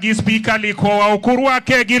 Wantie kagi speaker liko wa ukuru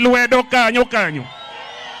wake gilwedo kanyo.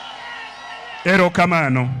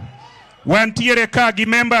 Erokamano. Wantiere kagi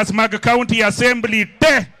members mag county assembly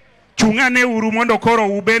te chungane uru mondo koro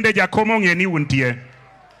ubende jakomo ng'eni untie.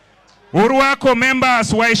 Urwako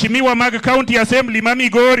members waheshimiwa mag county assembly ma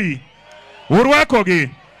Migori. Urwako gi.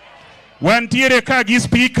 Wantiere kagi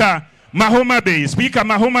speaker Mahoma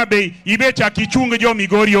Bay ibecha kichunge jo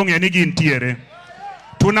Migori ong'eni gintiere.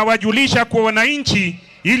 Tunawajulisha kwa wananchi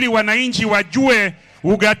ili wananchi wajue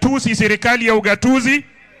ugatuzi, serikali ya ugatuzi.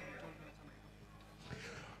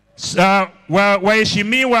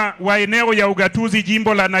 Waheshimiwa wa eneo ya ugatuzi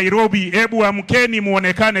jimbo la Nairobi, hebu amkeni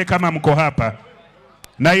muonekane kama mko hapa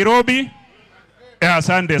Nairobi.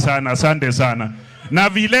 Asante sana. Na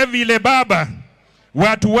vile baba,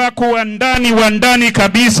 watu wako wa ndani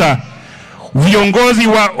kabisa, viongozi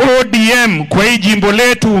wa ODM kwa hii jimbo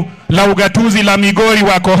letu la ugatuzi la Migori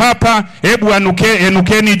wako hapa. Hebu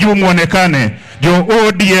enukeni juu muonekane. Jo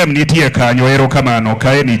ODM nitie kanyo, erokamano,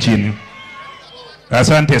 kaeni chini.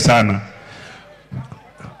 Asante sana.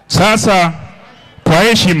 Sasa kwa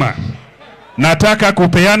heshima nataka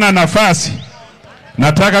kupeana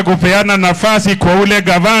nafasi kwa ule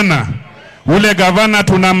gavana. Ule gavana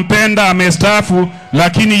tunampenda, amestaafu,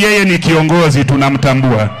 lakini yeye ni kiongozi,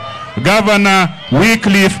 tunamtambua. Governor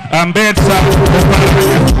Wycliffe Ambetsa.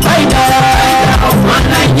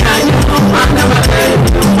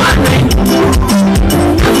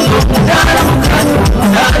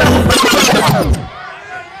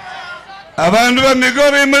 Abandu wa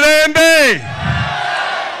Migori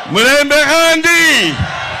Mlembe kandi.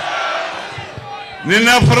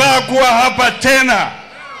 Nina furaha kuwa hapa tena.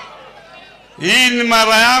 Hii ni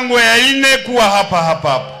mara yangu ya 4 kuwa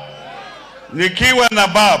hapa. Nikiwa na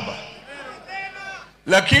baba.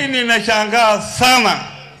 Lakini nashangaa sana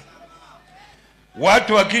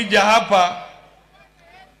watu wakija hapa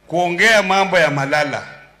kuongea mambo ya Malala.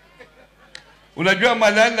 Unajua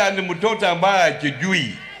Malala ni mtoto ambaye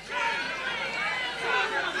hajijui,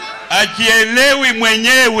 hajielewi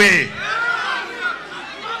mwenyewe.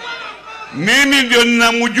 Mimi ndio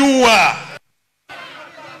ninamjua.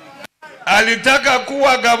 Alitaka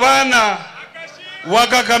kuwa gavana wa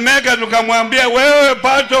Kakamega, tukamwambia wewe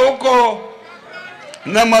pato huko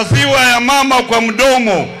na maziwa ya mama kwa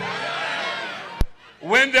mdomo,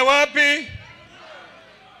 wende wapi?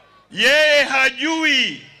 Yeye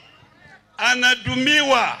hajui,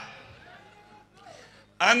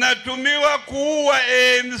 anatumiwa kuua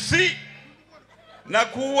ANC na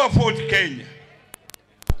kuua Fort Kenya.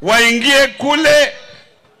 Waingie kule,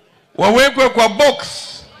 wawekwe kwa box.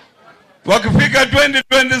 Wakifika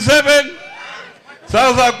 2027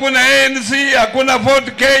 sasa hakuna ANC, hakuna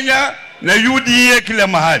Fort Kenya na UDA kila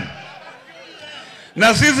mahali.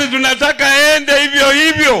 Na sisi tunataka aende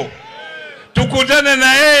hivyo. Tukutane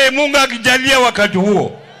na yeye, Mungu akijalia wakati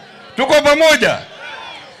huo. Tuko pamoja.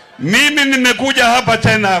 Mimi nimekuja hapa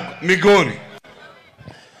tena Migori.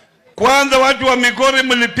 Kwanza watu wa Migori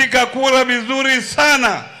mlipiga kura vizuri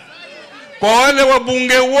sana. Kwa wale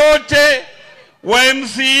wabunge wote wa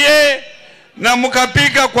MCA na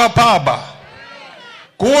mkapiga kwa baba.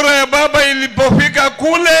 Kura ya baba ilipofika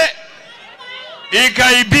kule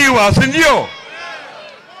ikaibiwa, si ndio?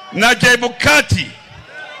 Na Chebukati.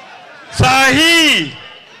 Saa hii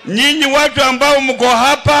nyinyi watu ambao mko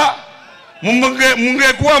hapa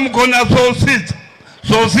mungekuwa mko na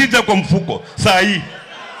sosita kwa mfuko. Saa hii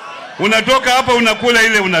unatoka hapa unakula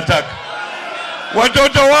ile unataka.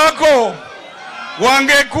 Watoto wako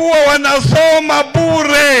wangekuwa wanasoma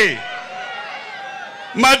bure,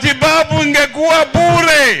 matibabu ingekuwa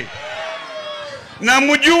bure. Na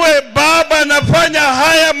mjue baba anafanya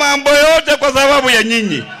haya mambo yote kwa sababu ya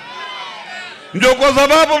nyinyi. Ndio kwa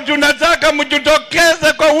sababu tunataka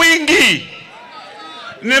mjitokeze kwa wingi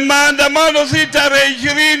ni maandamano, si tarehe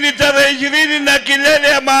 20, tarehe 20 na kilele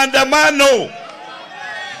ya maandamano.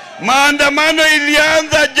 Maandamano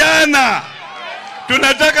ilianza jana.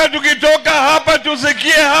 Tunataka tukitoka hapa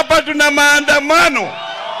tusikie hapa tuna maandamano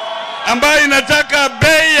ambayo inataka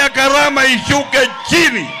bei ya karama ishuke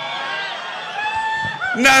chini.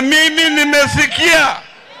 Na mimi nimesikia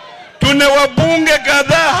tuna wabunge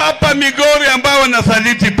kadhaa hapa Migori ambao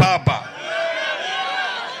wanasaliti papa.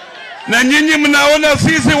 Na nyinyi mnaona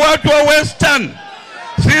sisi watu wa Western,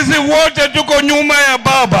 sisi wote tuko nyuma ya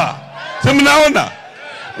baba. Si mnaona?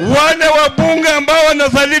 Wale wabunge ambao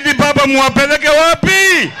wanasaliti baba muwapeleke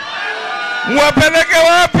wapi? Muwapeleke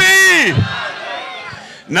wapi?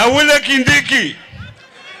 Na ule Kindiki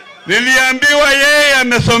niliambiwa yeye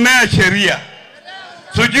amesomea sheria.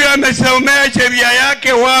 Sijui amesomea sheria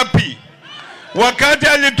yake wapi. Wakati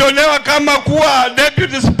alitolewa kama kuwa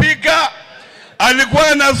deputy speaker, alikuwa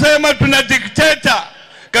anasema tuna dikteta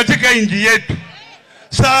katika nchi yetu.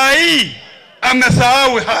 Saa hii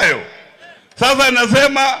amesahau hayo. Sasa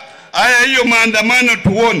anasema haya, hiyo maandamano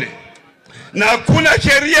tuone. Na hakuna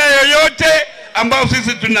sheria yoyote ambayo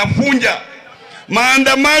sisi tunafunja.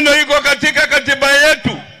 Maandamano iko katika katiba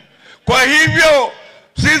yetu. Kwa hivyo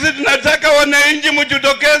sisi tunataka wananchi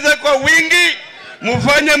mjitokeze kwa wingi,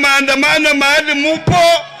 mufanye maandamano mahali mupo,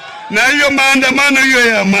 na hiyo maandamano hiyo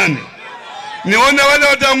ya amani. Nione wale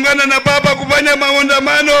wataungana na baba kufanya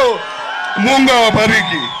maandamano. Mungu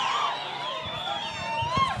awabariki.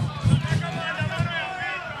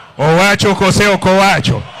 Owacho kose ok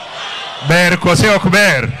owacho, ber kose ok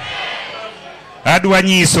ber. Adwa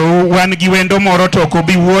nyiso wan gi wendo moro to ok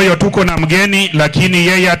obi wuoyo, tuko na mgeni lakini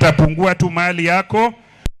yeye atapungua tu mali yako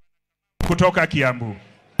kutoka Kiambu.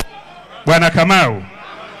 Bwana Kamau,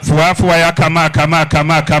 fuafua ya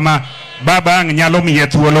kama baba ang nyalo miye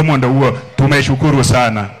thuolo mondo uo. Tumeshukuru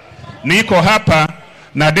sana. Niko hapa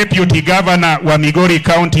na Deputy Governor wa Migori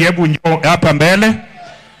County. Hebu njoo hapa mbele.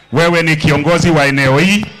 Wewe ni kiongozi wa eneo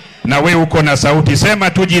hii na wewe uko na sauti. Sema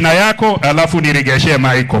tu jina yako alafu nirigeshe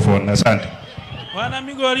microphone. Asante. Wana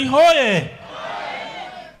Migori hoye.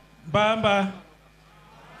 Bamba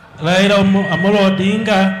Raila Amolo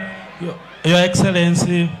Odinga, Your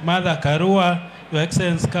Excellency Martha Karua, Your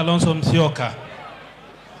Excellency Kalonzo Musyoka.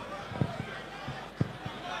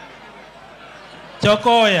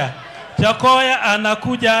 Chakoya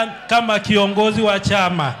anakuja kama kiongozi wa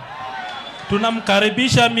chama.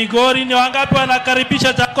 Tunamkaribisha Migori. Ni wangapi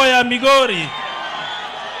wanakaribisha Chakoya Migori?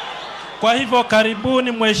 Kwa hivyo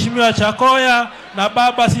karibuni Mheshimiwa Chakoya na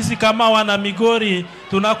baba. Sisi kama wana Migori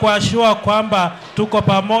tunakuashua kwamba tuko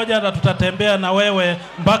pamoja na tutatembea na wewe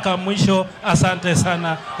mpaka mwisho. Asante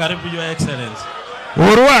sana. Karibu Your Excellency.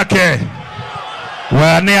 Uruake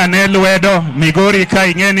wane anelwedo Migori ka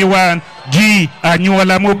ingeni wan ji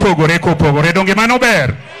anyuola mopogore kopogore. Donge mano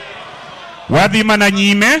ber? Wadhi mana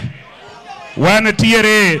nyime. Wan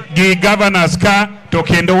tiere gi governors ka to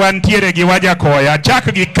kendo wan tiere gi Wajakoya.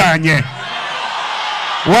 Chak gi kanye.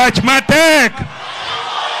 Wach matek.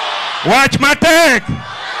 Wach matek.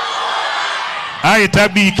 Aita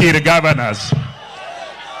bikir governors.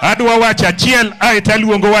 Adwa wach achiel aita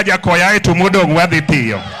luongo Wajakoya aita modong wadhi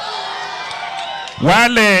piyo.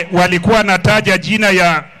 Wale walikuwa nataja jina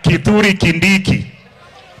ya Kithure Kindiki.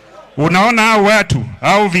 Unaona hao watu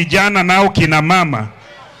au vijana nao kina mama.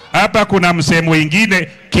 Hapa kuna msemo mwingine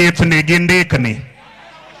kithni gindikni.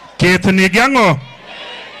 Kithni gango.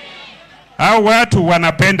 Hao watu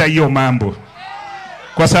wanapenda hiyo mambo.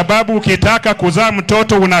 Kwa sababu ukitaka kuzaa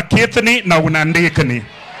mtoto una kithni na unandikni.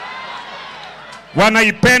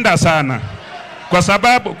 Wanaipenda sana.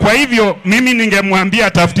 Kwa hivyo mimi ningemwambia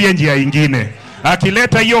atafutie njia nyingine.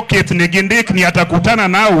 Akileta hiyo kithni gindikni atakutana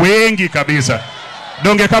nao wengi kabisa.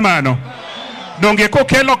 Donge kamano. Donge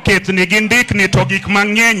kokelo kithni gindikni to gik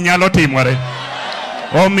mang'eny nyalo timore.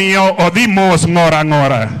 Omiyo odhi mos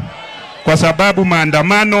ng'ora. Kwa sababu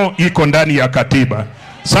maandamano iko ndani ya katiba.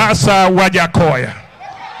 Sasa Wajakoya.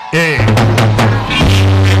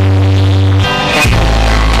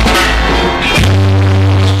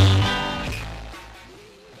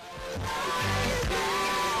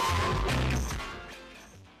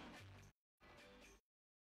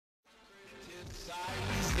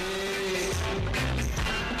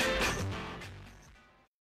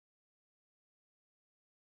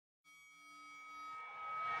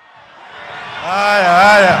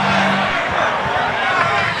 Haya.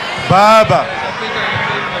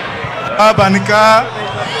 Baba nika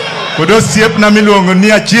kudo siep na miluongo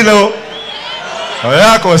ni Achilo.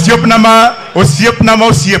 Oyako osiep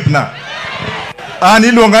na. Ani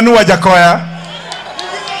iluonga ni Wajakoya.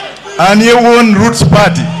 Ani wuon Roots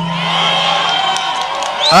Party.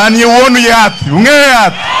 An you won yath, unge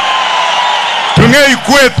yath. Tunge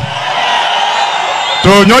ikweth.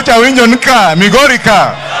 To nyocha winjo nika, Migori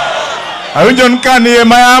ka. Awinjo nika ni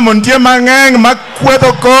mayamo ntie mang'eng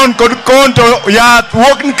makwetho kon kod kon to yath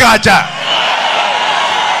wuok nkacha.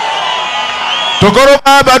 To koro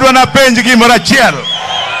baba adwa na penj gimoro achiel.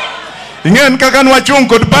 Ingen kaka nwachung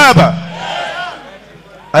kod baba.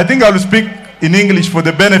 I think I will speak in English for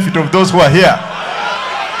the benefit of those who are here.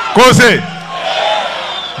 Kose,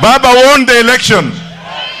 Baba won the election.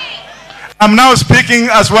 I'm now speaking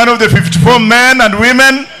as one of the 54 men and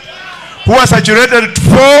women who are saturated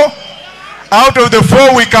 4. Out of the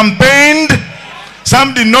 4 we campaigned.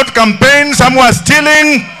 Some did not campaign, some were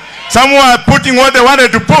stealing, some were putting what they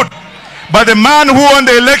wanted to put. But the man who won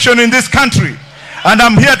the election in this country, and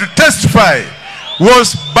I'm here to testify,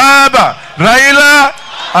 was Baba Raila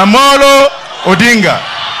Amolo Odinga.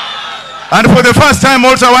 And for the first time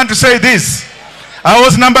also I want to say this. I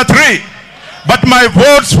was number 3, but my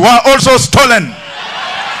votes were also stolen.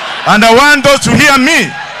 And I want those to hear me,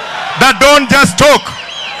 that don't just talk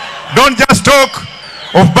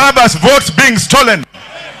of Baba's votes being stolen.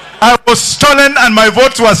 I was stolen and my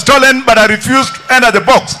votes were stolen, but I refused to enter the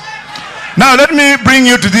box. Now let me bring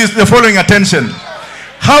you to the following attention.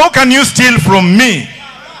 How can you steal from me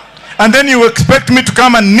and then you expect me to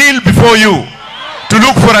come and kneel before you to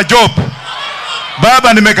look for a job?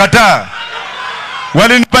 Baba nimekataa.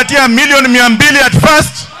 Walinipatia $1,200,000 at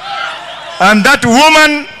first, and that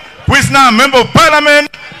woman who is now a member of parliament,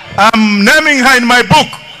 I'm naming her in my book,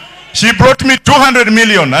 she brought me 200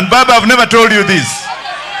 million. And Baba, I've never told you this.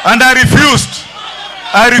 And I refused.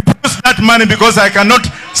 I refused that money because I cannot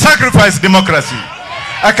sacrifice democracy.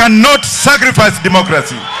 I cannot sacrifice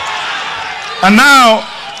democracy. And now,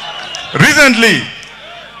 recently,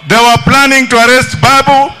 they were planning to arrest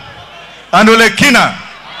Babu and Olekina.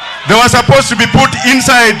 They were supposed to be put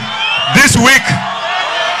inside this week.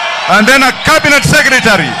 And then a cabinet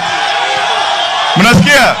secretary,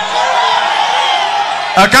 Mnasikia?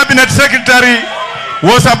 A cabinet secretary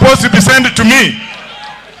was supposed to be sent to me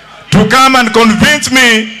to come and convince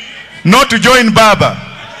me not to join Baba.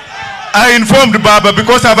 I informed Baba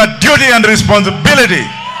because I have a duty and responsibility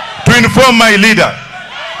to inform my leader.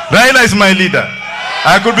 Raila is my leader.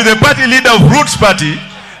 I could be the party leader of Roots Party,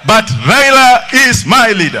 but Raila is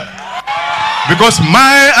my leader. Because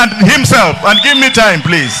and himself, and give me time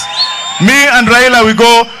please, me and Raila we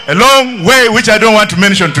go a long way, which I don't want to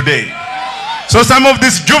mention today. So some of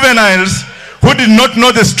these juveniles who did not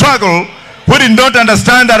know the struggle, who did not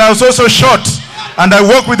understand that I was also shot and I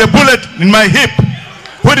walk with a bullet in my hip,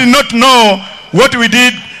 who did not know what we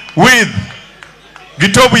did with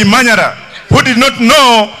Gitobu Manyara, who did not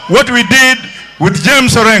know what we did with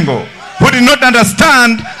James Orengo, who did not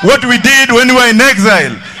understand what we did when we were in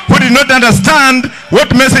exile, who did not understand what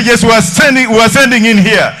messages we were sending in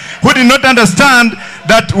here, who did not understand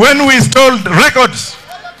that when we stole records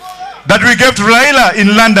that we gave to Raila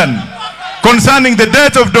in London concerning the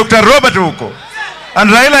death of Dr. Robert Uko. And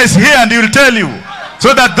Raila is here and he will tell you,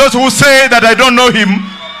 so that those who say that I don't know him,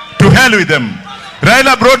 to hell with them.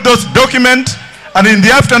 Raila brought those documents, and in the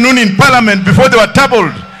afternoon in Parliament, before they were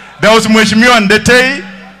tabled, there was Mheshimiwa Ndetei.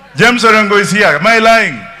 James Orengo is here. Am I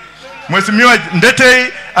lying? Mheshimiwa Ndetei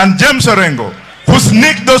and James Orengo, who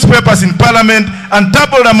sneaked those papers in Parliament and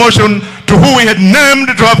tabled a motion to who we had named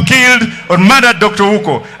to have killed or murdered Dr.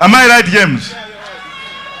 Uko. Am I right, James?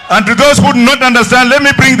 And to those who do not understand, let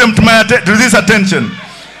me bring them to this attention.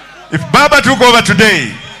 If Baba took over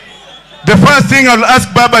today, the first thing I'll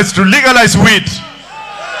ask Baba is to legalize weed.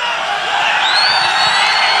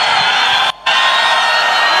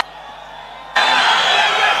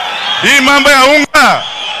 Hii mambo ya unga,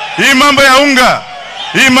 hii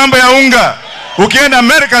mambo ya unga. Ukienda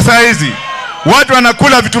Amerika saa hizi, watu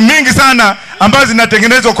wanakula vitu mingi sana ambazo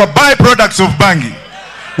zinatengenezwa kwa byproducts of bangi.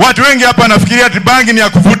 Watu wengi hapa wanafikiria ati bangi ni ya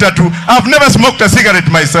kuvuta tu. I've never smoked a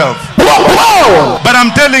cigarette myself. But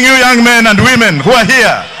I'm telling you, young men and women who are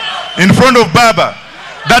here in front of Baba,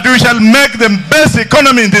 that we shall make the best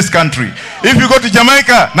economy in this country. If you go to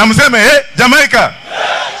Jamaica, na mseme, hey, Jamaica,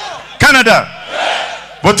 Canada,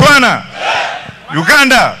 Botswana,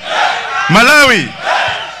 Uganda, Malawi,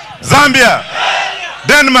 Zambia,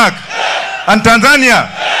 Denmark, and Tanzania,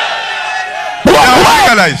 they are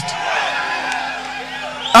legalized.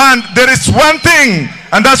 And there is one thing,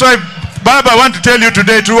 and that's why, Baba, I want to tell you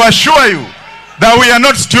today, to assure you that we are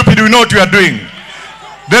not stupid, we know what we are doing.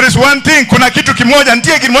 There is one thing, kuna kitu kimoja,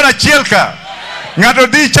 ntie kimona chielka, ngato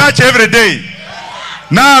di church every day.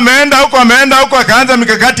 Na ameenda huko, akaanza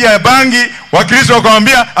mikakati ya bangi, Wakristo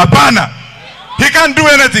wakamwambia, hapana. He can't do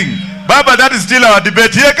anything. Baba, that is still our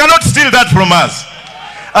debate. He cannot steal that from us.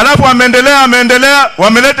 alafu ameendelea,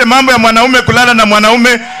 wamelete mambo ya mwanaume kulala na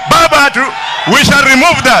mwanaume. Baba, we shall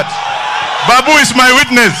remove that. Babu is my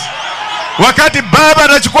witness. Wakati baba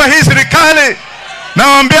atachukua hii serikali,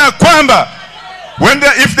 nawaambia kwamba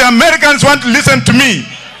if the Americans want to listen to me,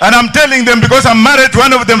 and I'm telling them because I'm married to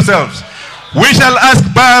one of themselves, we shall ask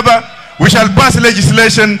Baba, we shall pass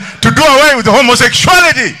legislation to do away with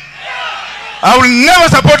homosexuality. I will never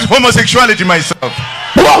support homosexuality myself.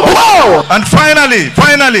 And finally,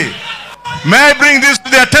 may I bring this to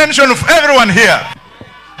the attention of everyone here.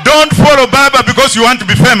 Don't follow Baba because you want to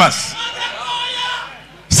be famous.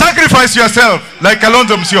 Sacrifice yourself like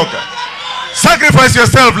Kalonzo Musyoka. Sacrifice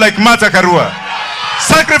yourself like Martha Karua.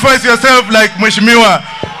 Sacrifice yourself like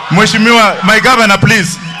Mheshimiwa, my governor,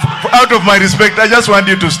 please. Out of my respect, I just want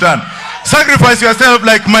you to stand. Sacrifice yourself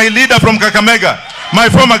like my leader from Kakamega, my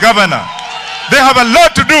former governor. They have a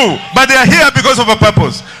lot to do, but they are here because of a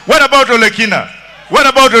purpose. What about Olekina? What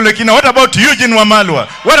about Eugene Wamalwa?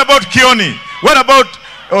 What about Kioni? What about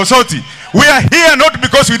Osoti? We are here not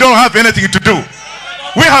because we don't have anything to do.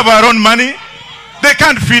 We have our own money. They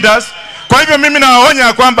can't feed us. Kwa hivyo mimi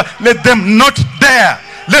nawaonya kwamba let them not dare.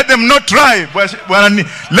 Let them not try.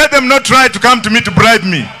 Let them not try to come to me to bribe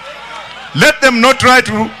me. Let them not try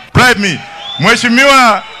to bribe me.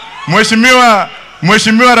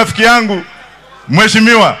 Mheshimiwa rafiki yangu,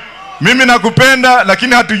 Mheshimiwa, mimi nakupenda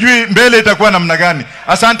lakini hatujui mbele itakuwa namna gani.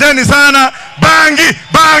 Asanteni sana. Bangi.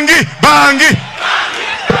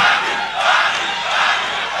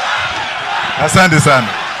 Asante sana.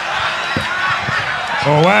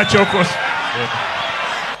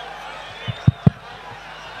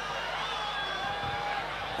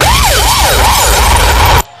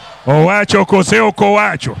 Owacho koseo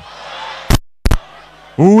kowacho.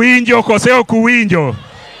 Uwinjo koseo kuwinjo.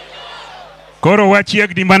 Koro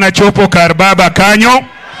wachiegni mana chopo kar baba kanyo.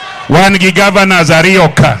 Wan gi governors ariyo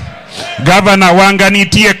ka. Governor wanga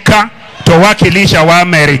nitie ka to wakilisha wa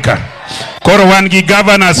Amerika. Koro wan gi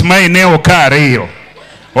governors ma eneo ka ariyo.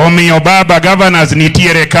 Omiyo baba governors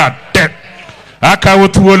nitiere ka te. Akawo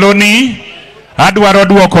thuolo ni adwaro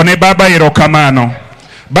duoko ne baba erokamano.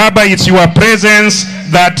 Baba, it's your presence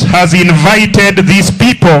that has invited these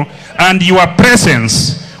people, and your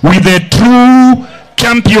presence with the true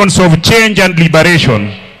champions of change and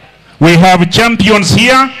liberation. We have champions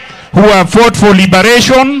here who have fought for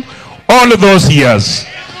liberation all those years.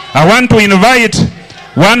 I want to invite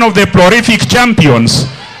one of the prolific champions,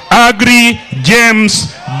 Agri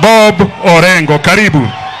James Bob Orengo. Karibu.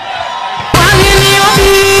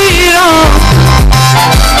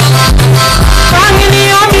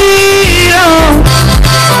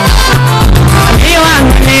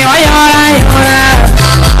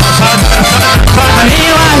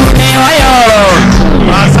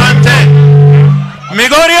 Asante.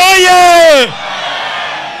 Migori oye!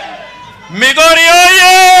 Migori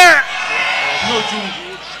oye!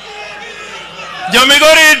 Jo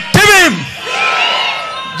Migori tibim!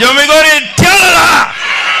 Jo Migori tiala!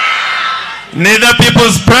 Ni the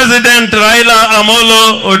People's President Raila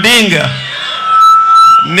Amolo Odinga.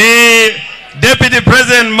 Ni Deputy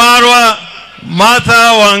President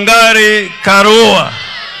Martha Wangari Karua.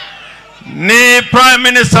 Ni Prime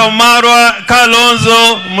Minister Marwa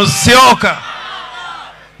Kalonzo Musyoka.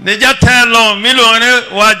 Ni Jatelo Milone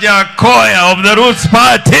Wajakoya of the Roots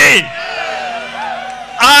Party.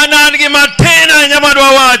 Anangi Martina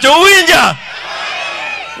Nyamadwa Wacho. Uwinja.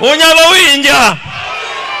 Unyalo winja.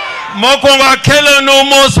 Mokonga kelo no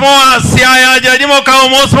mosmo asiaya. Jadimo kao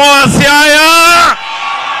mosmo asiaya.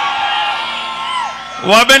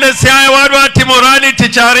 Wabene siaya wadwa timorani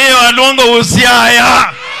tichario alongo usiaya.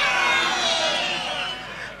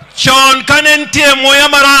 Chon kanentie moya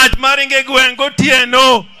maraj maringe gwengo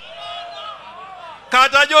tieno.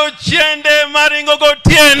 Kata jo chiende maringo go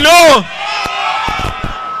tieno.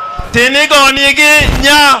 Tinigo nigi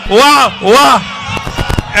nya wa.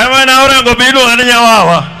 Ewa na orango bilu ane nya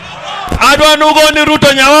wa. Adwa nugo ni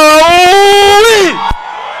Ruto nya wa. Uwi.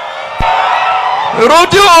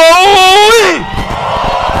 Ruto uwi.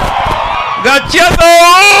 Gachiato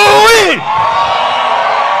uwi.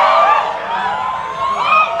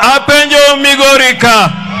 Apenjo Migori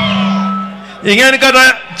ka. Ingen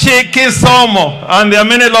kata chiki somo. And there are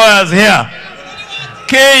many lawyers here.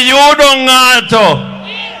 Ke yudo ngato.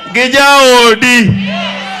 Gija odi.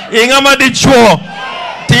 Ingama dichuo.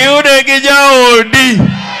 Tiude gija odi.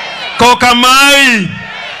 Kokamai.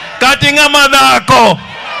 Kati ngama dhako.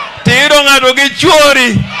 Tiudo ngato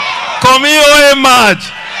gichuori. Komiyo emach.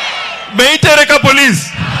 Beitere ka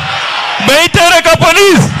police. Beitere ka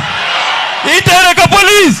police. Itere ka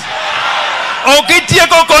police. Okitie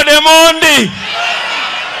ko kode mondi.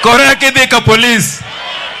 Koreki di ka police.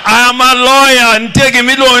 I am a lawyer and take a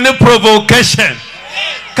middle of provocation.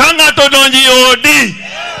 Kanga to donji odi.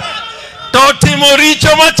 To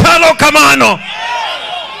timoricho machalo kamano.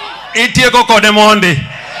 Itieko kode mondi.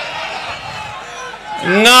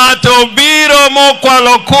 Ng'ato biro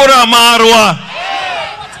mokwalo kura marwa.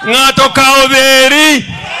 Ng'ato kao dheri.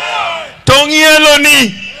 Tong'ielo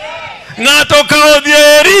ni. Ng'ato kao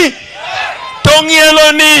dheri.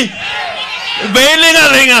 Tong'ielo ni.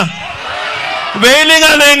 Beilinga.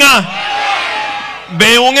 Beilinga.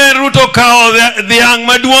 Be unge Ruto kao dhiang'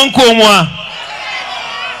 maduong' kuomwa.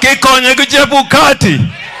 Kikonye gi Chebukati.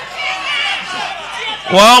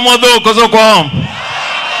 Waomo dhok koso kwom.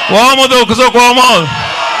 Waomo dhok koso kwom.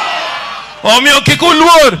 Omiyo kik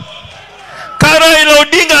uluor. Ka Raila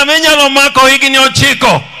Odinga menyalo mako higni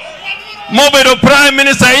 9 mobedo prime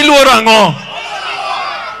minister iluoro ang'o?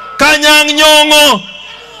 Ka Nyang' Nyong'o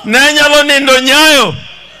ne nyalo nindo Nyayo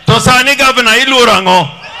to sani governor iluoro ang'o?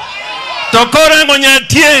 To korengo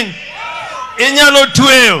Nyatieng' inyalo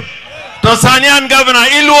tweyo to sani an governor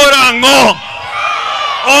iluoro ang'o?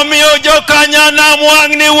 Omiyo jokanyanam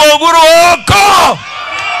wang'ni wuoguru oko.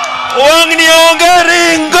 Wang'ni onge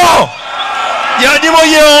ringo. Yadimo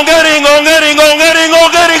ye onge ringo.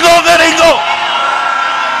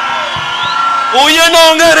 Uye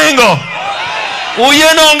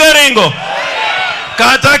no onge ringo.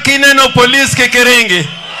 Kata kineno police kikiringi.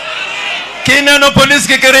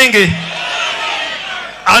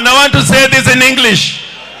 And I want to say this in English.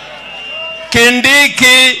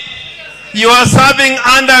 Kindiki, you are serving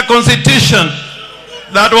under a constitution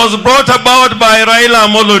that was brought about by Raila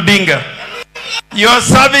Amolo Odinga. You are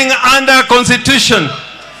serving under a constitution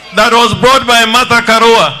that was brought by Martha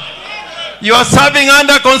Karua. You are serving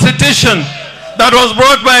under a constitution that was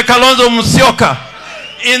brought by Kalonzo Musyoka.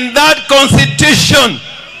 In that constitution,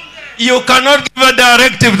 you cannot give a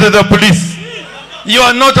directive to the police. You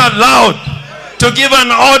are not allowed to give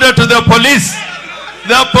an order to the police.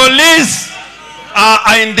 The police are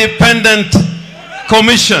an independent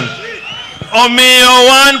commission. Omiyo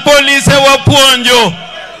wan police wapuonjo.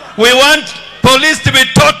 We want police to be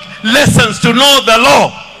taught lessons to know the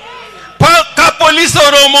law. Ka police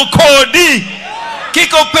oromo kodi,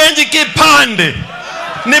 kiko penji kipande,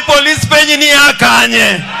 ni police penji ni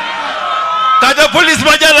akanye. Kata police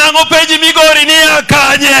majalango penji Migori ni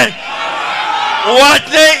akanye.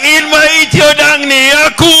 Watne ilma itio dang ni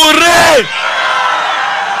akure.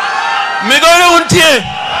 Migori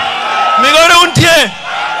untie.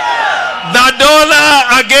 The dollar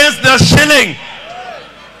against the shilling.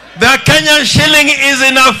 The Kenyan shilling is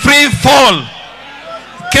in a free fall.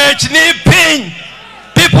 Kechni pin.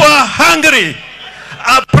 People are hungry.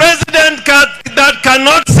 A president that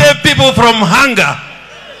cannot save people from hunger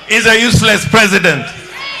is a useless president.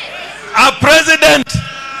 A president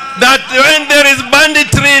that when there is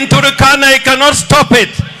banditry in Turkana, he cannot stop it.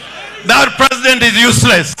 That president is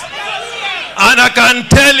useless. And I can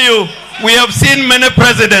tell you, we have seen many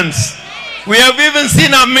presidents. We have even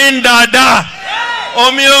seen Amin Dada.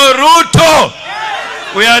 Omiyo Ruto,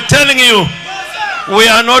 we are telling you, we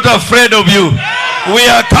are not afraid of you. We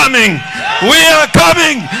are coming.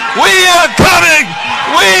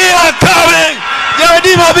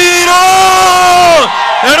 Jadi mabiro.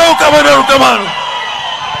 Erukamano.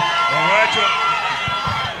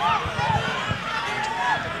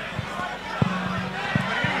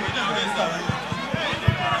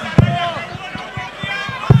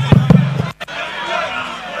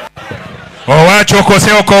 Owacho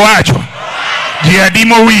kose oko wacho. Ji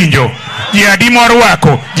adimo winjo. Ji adimo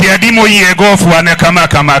rwako. Ji adimo yiego fwane kama.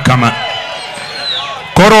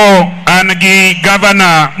 Koro an gi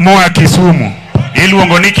gavana moa Kisumu.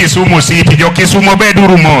 Iluongo ni Kisumu City. Jo Kisumu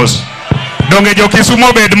beduru mos. Donge jo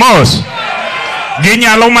Kisumu bed mos.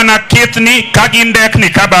 Ginyalo mana kithni ka gindekni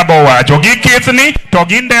ka babo wacho. Gikithni to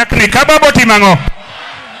gindekni ka babo timang'o.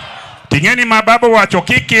 Ting'eni ma babo wacho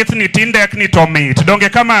kikithni tindekni to mit. Donge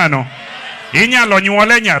kamano. Inyalo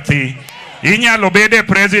nyuole nyathi. Inyalo bede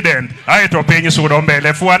president. Aeto piny sudo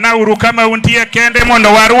mbele. Fwana uru kama untie kende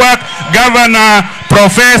mondo warwak Governor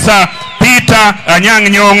Professor Peter Anyang'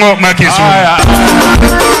 Nyong'o ma Kisumu.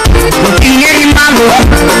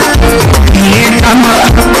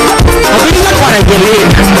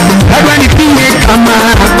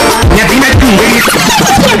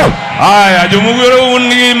 Aya, jomugoro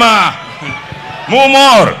unima.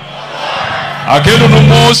 Mumor. Akelo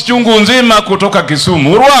nomos chungu nzima kutoka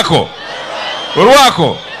Kisumu.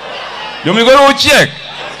 Urwako. Jomigoro uchiek.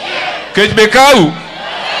 Kech bekau.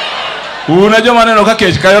 Unajua maneno ka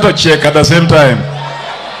kech kayo to chiek at the same time.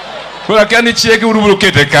 Kura kiani chiek uruburu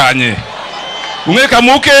kete kanye. Unge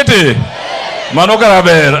kamukete. Mano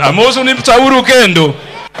karaber. Amosu ni mtauru kendo.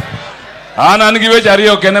 An gi weche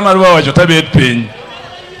ariyo kende marwa wacho tabet piny.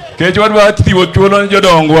 Kech wadwa tiwo chulo ni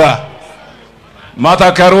jodongwa.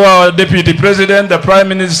 Martha Karua, Deputy President, the Prime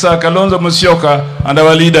Minister Kalonzo Musyoka, and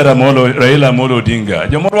our leader Raila Amolo Odinga.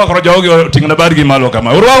 Jomorwa koro jogi tingna badgi malo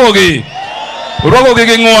kama. Urwako gi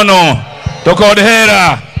ng'uono to kod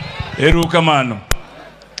hera. Erokamano.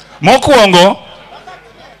 Mokwongo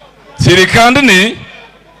sirikandni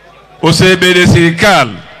osebede sirikal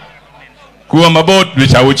kuom about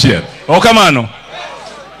dweche 6. Okamano.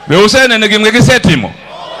 Be useneno gimge gisetimo?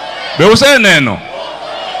 Be useneno?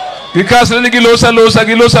 Gikasre ni gilosa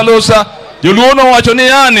losa. Joluo nowacho ni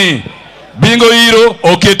yani bingo iro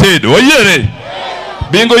oketedo. Oyiere.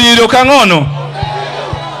 Bingo iro kang'ono.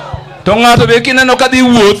 To ng'ato be kineno ka dhi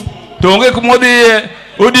wuoth to onge kuma odhiye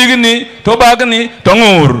odigni to bagni to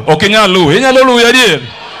ng'ur. Ok inyal luwe. Inyalo luwe adier.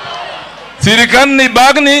 Sirikandni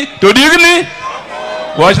bagni to digni.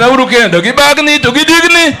 Wachna uru kendo gi bagni to gi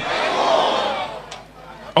digni.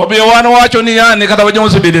 Obiyo wan wacho ni yani kata wajo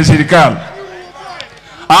osebede sirikal.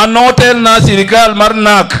 Anotel na sirikal mar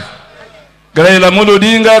NAK. Raila Amolo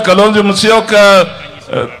Odinga, Kalonzo Musyoka,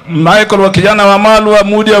 Michael wa kijana wa Malwa,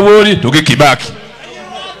 Mudi Awori to gi Kibaki.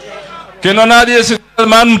 Kendo nadi sirikal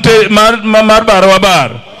mar bar wa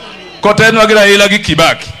bar. Kotenwa gi Raila gi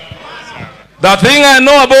Kibaki. The thing I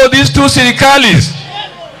know about these two sirikalis,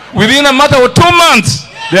 within a matter of 2 months,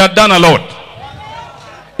 they have done a lot.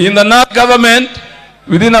 In the NAK government,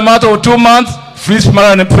 within a matter of 2 months, free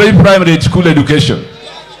primary school education.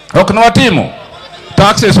 Oknowatimo.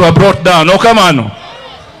 Taxes were brought down. Okamano.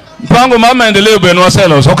 Mpango mama endeleo benwa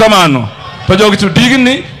selos. Okamano. To jogi to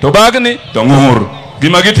digni, to bagni, to ng'ur.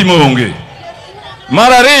 Gimagiti monge.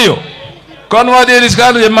 Mara riyo. Konwa di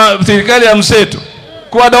sirikali ya mseto.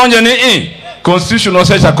 Kwa donja ni constitution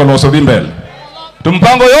wasecha koloso bimbele.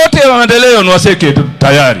 Tumpango yote ya maendeleo nwaseke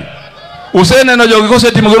tayari. Usene na jogi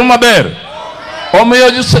kose timuguru maber.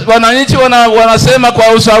 Omiyo wananchi wanasema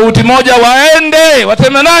kwa sauti moja waende.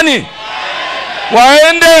 Wateme nani?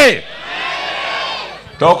 Waende.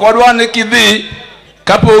 Tokodwa ni kidhi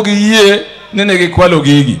kapo giye nene gikwalo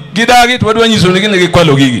gigi. Gidagi twadwa nyiso ni gine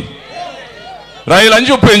gikwalo gigi. Raila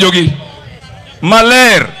njo penjogi.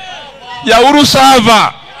 Maler. Ya uru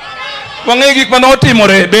sava. Wang'e gik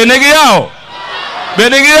manotimore benegi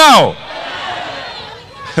yao.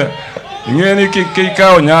 Ing'eni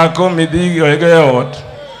kikawo nyako midhi oyege ot.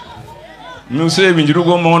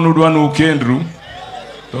 Musewinjrugo mon udwanu kendru.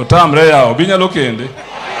 To tamre yao binyalo kende.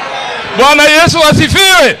 Bwana Yesu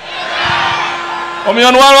asifiwe. Omiyo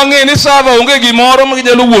wang'e ni sava onge gimoro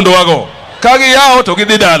maginyalo wuondo wago. Kagi yao to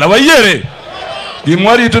gidhi dala. Wayiere.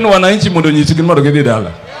 Gimwari tu ni wananchi mondo nyisi gimoro gidhi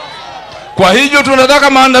dala. Kwa hivyo tunataka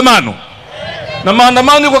maandamano. Na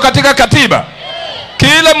maandamano yuko katika katiba.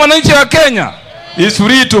 Kila mwananchi wa Kenya is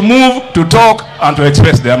free to move, to talk and to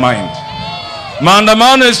express their mind.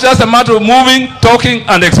 Maandamano is just a matter of moving, talking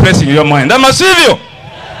and expressing your mind. Ama sivyo?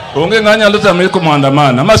 Onge nganya lota meko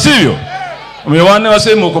maandamano. Ama sivyo? Umewane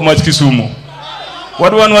wasemo kwa Kisumu.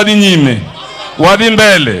 Wadwan wadi nyime. Wadi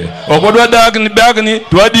mbele. Okodwa bagni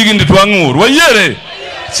twadigni twang'ur. Wayiere.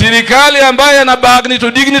 Sirikali ambaye ana bagni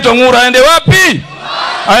to digni to ng'ur aende wapi?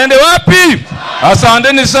 Aende wapi?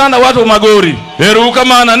 Asanteni sana watu wa Migori.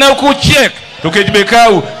 Erokamano ne kuchiek to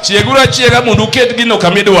kejbekau chiegura chiega mundu ket gino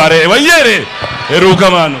kamidware. Wayiere.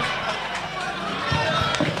 Erokamano.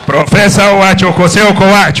 Profesa owacho kose oko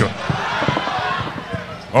wacho.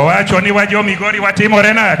 Owacho ni wajo Migori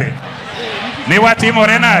watimore nade. Ni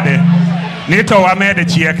watimore nade. Ni to wamed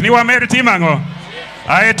chiek. Ni wamed timang'o.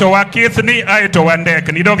 Aeto wakithni aeto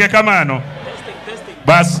wandek. Ni doge kamano.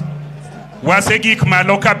 Bas. Wase gik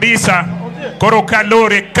malo kabisa. Koro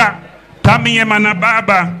kalore ka. Tamiye mana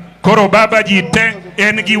baba. Koro baba jite.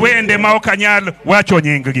 En giwende ma okanyal wacho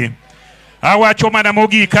nying gi. Awacho mana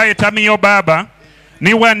mogika etamiyo baba.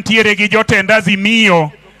 Ni wantiere gi jotend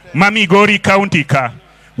Azimio ma Migori County ka.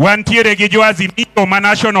 Wantiere gi jo Azimio ma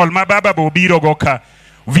national ma baba bobiro goka.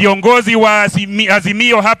 Viongozi wa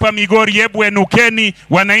Azimio hapa Migori hebu enukeni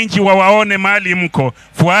wananchi wawaone mali mko.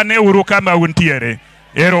 Fuane uru kama untiere.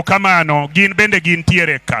 Erokamano gin bende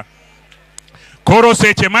gintiere ka. Koro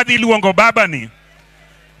seche madhi luongo baba ni.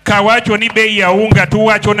 Kawacho ni bei ya unga tu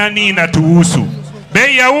wacho na nina tuusu.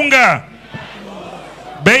 Bei ya unga.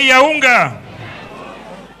 Bei ya unga.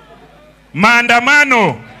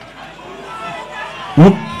 Maandamano.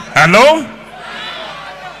 Halo?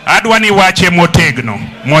 Adwani wache motegno.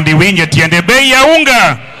 Mondi winje tiende bei ya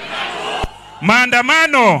unga.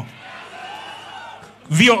 Maandamano.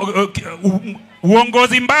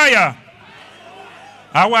 Uongozi mbaya.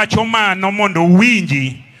 Awacho mano mondo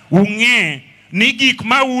winji. Ung'e ni gik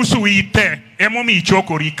ma usu ite emomi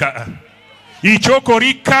chokori ka.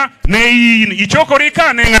 ichokorika nein,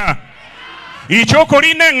 ichokorika nenga,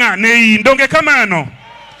 ichokorinenga nein. Donge kamano.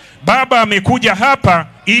 Baba amekuja hapa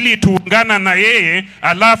ili tuungana na yeye,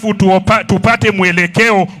 alafu tupate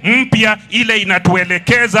mwelekeo mpya ile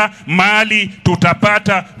inatuelekeza mahali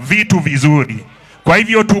tutapata vitu vizuri. Kwa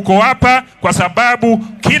hivyo tuko hapa kwa sababu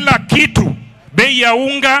kila kitu, bei ya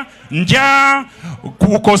unga, njaa,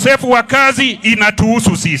 ukosefu wa kazi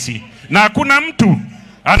inatuhusu sisi. Na hakuna mtu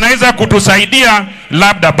anaweza kutusaidia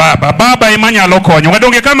labda baba emanya lokonyo.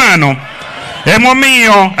 Wadonge kamano.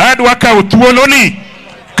 Emomiyo adwa ka thuoloni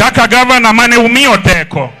kaka gavana mane umiyo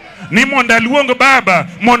teko ni monda luong baba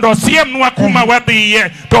mondo siem nwa kuma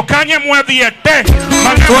wadhiye to kanye mwadhiye te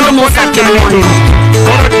mang'ano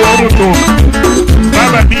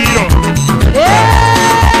baba biro.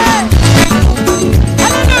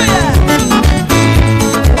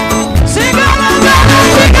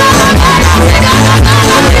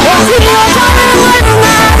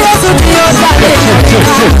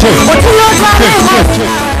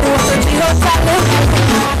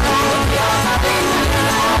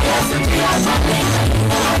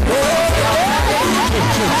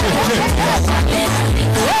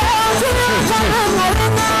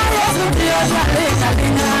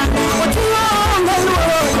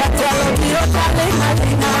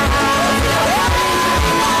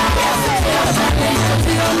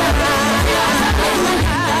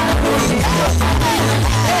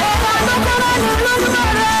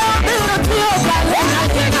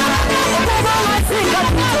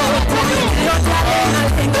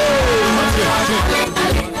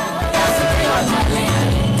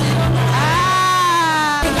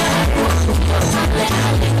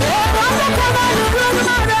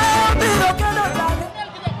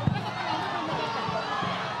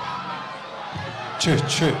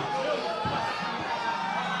 Che.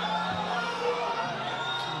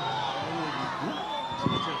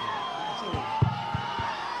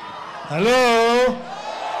 Hello?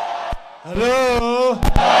 Hello?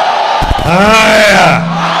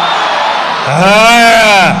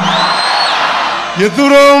 Haya.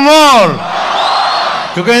 Yethuro mor.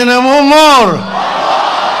 Tukana mor.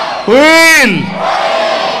 Will.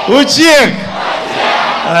 Uchiek.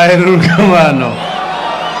 Ay, rukamano.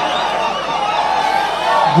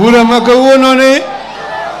 Bura makawuono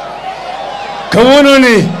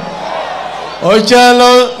ni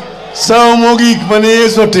ochalo sawo mogik mane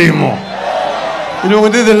Yesu timo, iluongo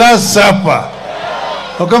ni the last supper.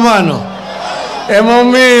 Okamano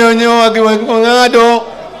emomiyo ng'ado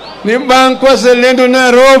ni bang' kwaselendo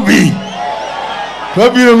Nairobi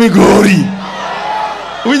twabiro Migori.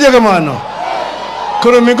 Uwinjo kamano?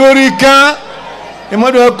 Koro Migori ka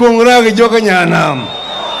emadwa kong'ra gi joka Nyanam.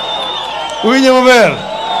 Uwinjo maber?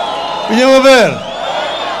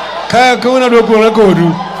 Kaya kawuono adwa kong'ra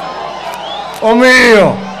kodu.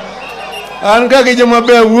 Omiyo an kaka joma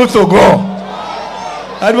be wuotho go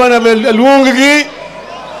adwa na luong-gi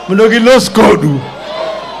mondo gilos kodu.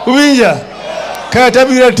 Uwinja? Kata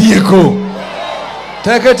biro tieko.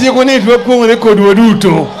 Taka tieko ni twakwong'ore kodu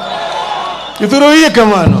waduto. Ithuro wiye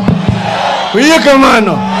kamano.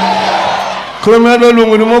 Koro adwa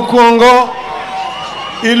luongo ni mokwongo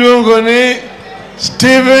iluongo ni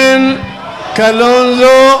Stephen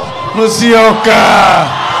Kalonzo Musyoka.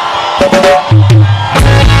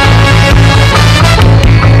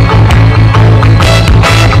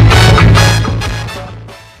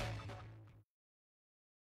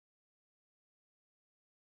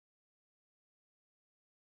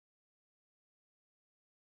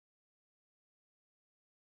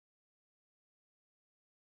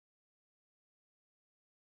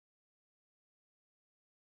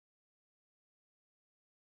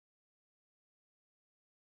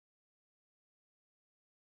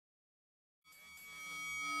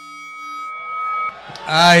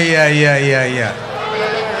 Ay.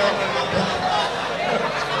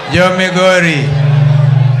 Yo Migori.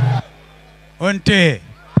 Unti.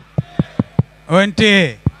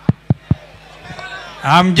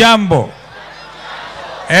 Hamjambo.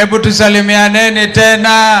 Hebu tusalimianeni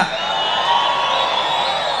tena.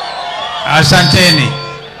 Asanteni.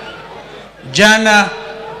 Jana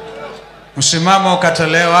msimamo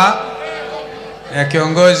ukatolewa ya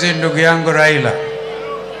kiongozi ndugu yangu Raila.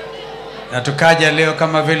 Na tukaja leo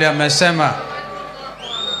kama vile amesema.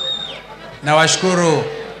 Na washukuru.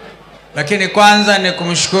 Lakini kwanza ni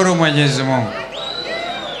kumshukuru Mwenyezi Mungu.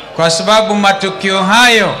 Kwa sababu matukio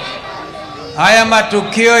haya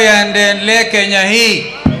matukio yaendelee Kenya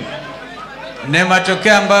hii. Ni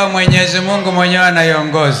matukio ambayo Mwenyezi Mungu mwenyewe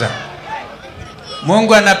anaiongoza.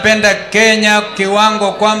 Mungu anapenda Kenya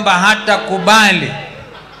kiwango kwamba hata kubali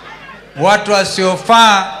watu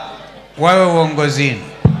wasiofaa wawe uongozini.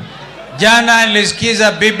 Jana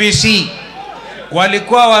nilisikiza BBC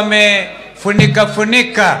walikuwa wamefunika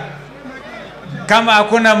kama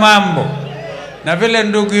hakuna mambo, na vile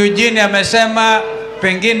ndugu Eugene amesema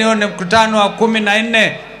pengine huo ni mkutano wa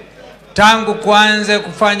 14 tangu kuanze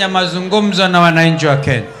kufanya mazungumzo na wananchi wa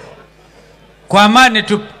Kenya kwa amani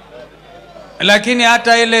tu. Lakini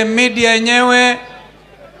hata ile media yenyewe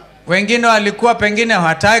wengine walikuwa pengine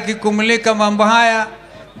hawataki kumulika mambo haya.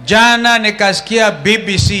 Jana nikasikia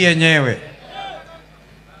BBC yenyewe,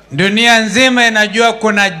 dunia nzima inajua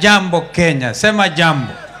kuna jambo Kenya. Sema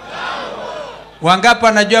jambo. Wangapi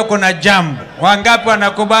wanajua kuna jambo? Wangapi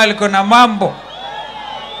wanakubali kuna mambo?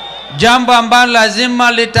 Jambo ambalo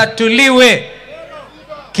lazima litatuliwe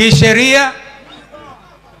kisheria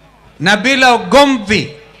na bila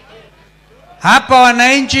ugomvi. Hapa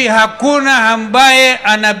wananchi hakuna ambaye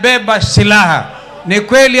anabeba silaha. Ni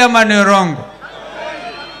kweli ama ni urongo?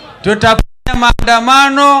 Tutafanya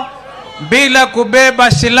maandamano bila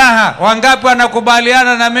kubeba silaha. Wangapi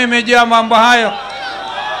wanakubaliana na mimi juu ya mambo hayo?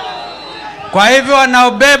 Kwa hivyo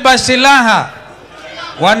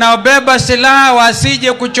wanaobeba silaha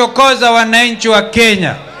wasije kuchokoza wananchi wa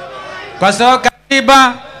Kenya, kwa sababu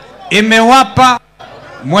katiba imewapa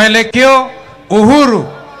mwelekeo,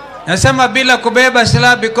 uhuru. Nasema bila kubeba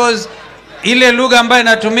silaha because ile lugha ambayo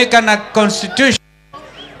inatumika na constitution,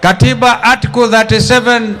 katiba article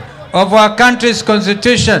 37 of our country's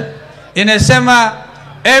constitution inasema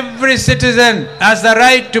every citizen has the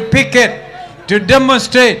right to picket, to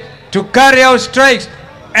demonstrate, to carry out strikes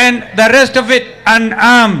and the rest of it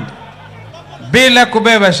unarmed, bila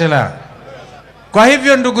kubeba silaha. Kwa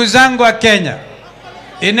hivyo ndugu zangu wa Kenya,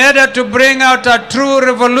 in order to bring out a true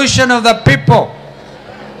revolution of the people,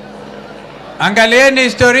 angalieni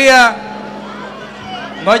historia.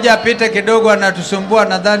 Ngoja apite kidogo, anatusumbua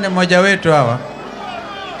nadhani mmoja wetu hawa.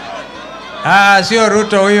 Sio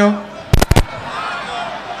Ruto huyo.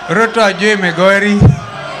 Ruto ajui Migori.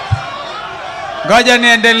 Ngoja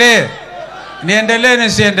niendelee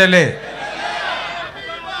nisiendelee.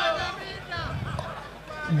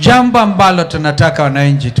 Jambo ambalo tunataka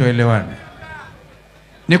wananchi tuelewane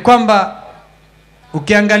ni kwamba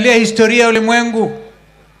ukiangalia historia ya ulimwengu,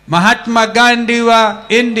 Mahatma Gandhi wa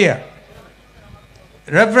India,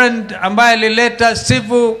 Reverend ambaye alileta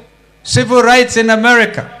civil rights in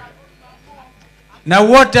America, na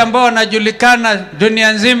wote ambao wanajulikana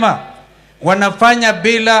dunia nzima wanafanya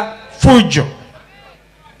bila fujo.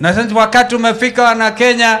 Na sasa wakati umefika wana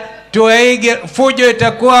Kenya tuwaige. Fujo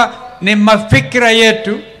itakuwa ni mafikira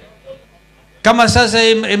yetu, kama sasa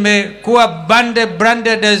imekuwa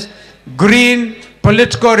branded as green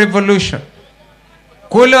political revolution.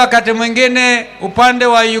 Kule wakati mwingine upande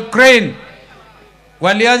wa Ukraine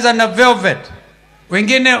walianza na velvet,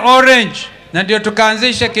 wengine orange, na ndio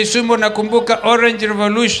tukaanzisha Kisumu, nakumbuka orange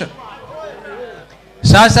revolution.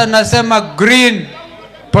 Sasa nasema green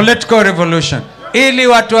political revolution, ili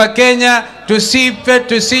watu wa Kenya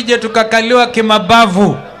tusije tukakaliwa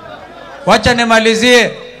kimabavu. Wacha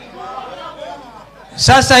nimalizie.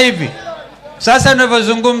 Sasa hivi, sasa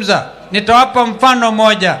ninavyozungumza, nitawapa mfano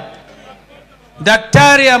moja.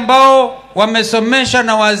 Daktari ambao wamesomesha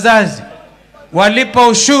na wazazi walipa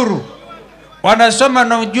ushuru, wanasoma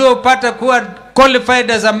na ujua upata kuwa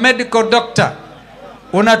qualified as a medical doctor,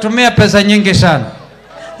 unatumia pesa nyingi sana.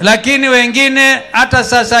 Lakini wengine hata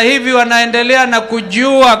sasa hivi wanaendelea na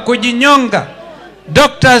kujinyonga.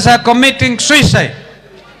 Doctors are committing suicide.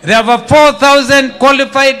 There are 4,000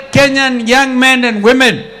 qualified Kenyan young men and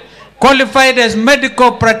women qualified as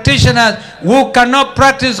medical practitioners who cannot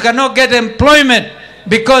practice, cannot get employment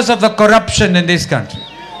because of the corruption in this country.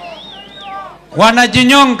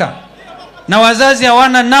 Wanajinyonga na wazazi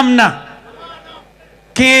hawana namna.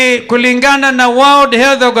 Kulingana na World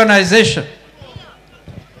Health Organization,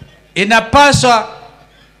 inapaswa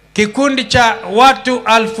kikundi cha watu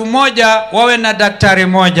 1,000 wawe na daktari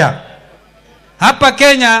moja. Hapa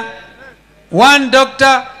Kenya 1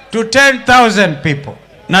 doctor to 10,000 people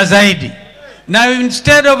na zaidi. Now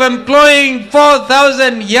instead of employing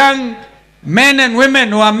 4,000 young men and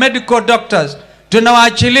women who are medical doctors,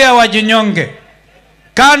 tunawaachilia wajinyonge.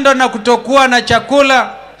 Kando na kutokuwa na chakula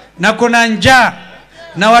na kuna njaa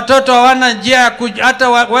na watoto hawana njia, hata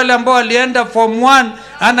wale ambao walienda form 1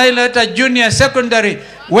 ana ile hata junior secondary,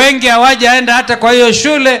 wengi hawajaenda hata kwa hiyo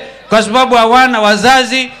shule kwa sababu hawana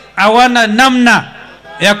wazazi, hawana namna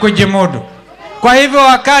ya kujimudu. Kwa hivyo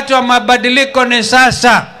wakati wa mabadiliko ni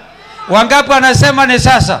sasa. Wangapi wanasema ni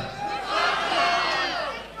sasa?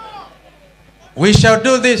 We shall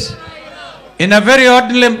do this in a very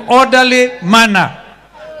orderly manner.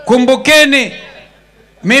 Kumbukeni,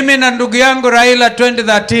 mimi na ndugu yangu Raila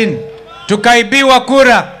 2013 tukaibiwa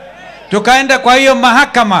kura, tukaenda kwa hiyo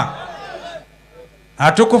mahakama,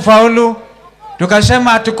 hatukufaulu.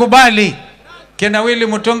 Tukasema hatukubali, kina Willy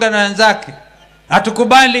Mutunga na wenzake,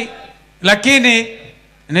 hatukubali, lakini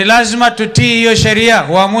ni lazima tutii hiyo sheria,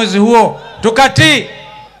 uamuzi huo. Tukatii.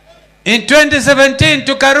 In 2017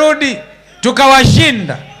 tukarudi,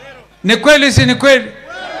 tukawashinda. Ni kweli si ni kweli?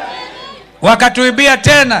 Wakatuibia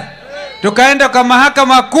tena, tukaenda kwa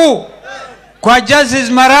mahakama kuu kwa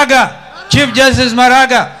Justice Maraga, Chief Justice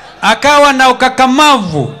Maraga, akawa na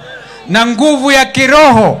ukakamavu na nguvu ya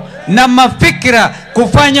kiroho na mafikira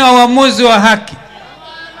kufanya uamuzi wa haki.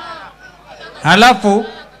 Halafu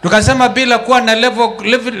tukasema bila kuwa na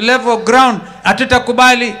level ground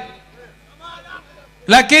hatutakubali.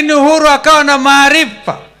 Lakini Uhuru akawa na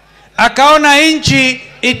maarifa, akaona nchi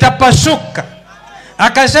itapasuka,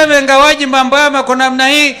 akasema ingawaji mambo yako namna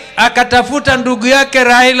hii, akatafuta ndugu yake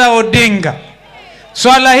Raila Odinga.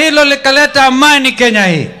 Swala hilo likaleta amani Kenya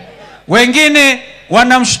hii. Wengine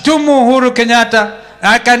wanamshutumu Uhuru Kenyatta.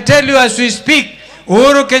 I can tell you as we speak,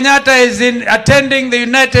 Uhuru Kenyatta is attending the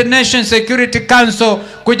United Nations Security Council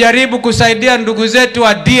kujaribu kusaidia ndugu zetu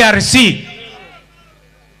wa DRC.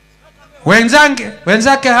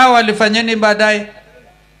 Wenzake hawa walifanyeni baadaye?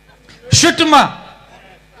 Shutuma,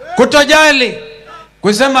 kutojali,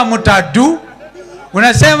 kusema mutadu.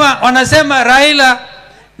 Wanasema Raila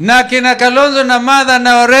na kina Kalonzo na Martha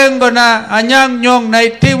na Orengo na Anyang' Nyong'o na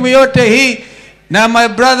timu yote hii na my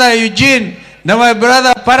brother Eugene na my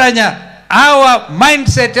brother Paranya, our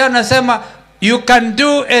mindset wanasema you can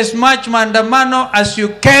do as much maandamano as you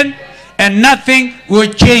can and nothing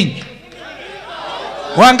will change.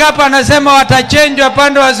 Wangapi anasema watachange,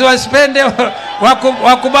 wapande wasiwasipende,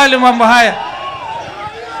 wakubali mambo haya?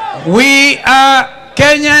 We are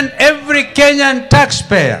Kenyan, every Kenyan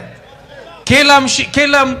taxpayer,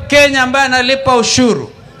 kila Mkenya ambaye analipa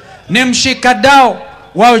ushuru ni mshikadau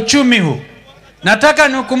wa uchumi huu. Nataka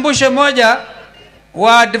nikumbushe moja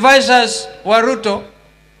wa advisors wa Ruto,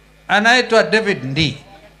 anaitwa David Ndii.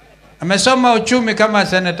 Amesoma uchumi kama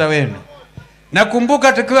senator wenu.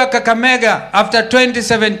 Nakumbuka tukiwa Kakamega after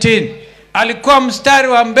 2017, alikuwa mstari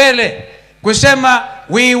wa mbele kusema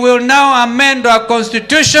we will now amend our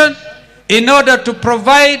constitution in order to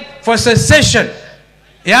provide for secession.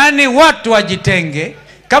 Yani watu wajitenge.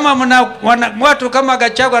 Kama watu kama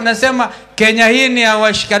Gachagua anasema Kenya hii ni ya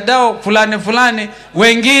washikadau fulani fulani,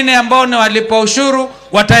 wengine ambao ni walipa ushuru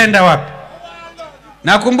wataenda wapi?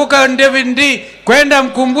 Nakumbuka David Ndii, kwenda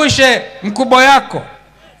mkumbushe mkubwa yako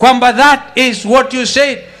kwamba that is what you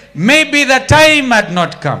said. Maybe the time had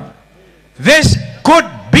not come. This could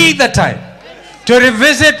be the time to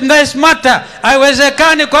revisit this matter.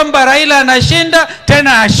 Haiwezekani kwamba Raila anashinda tena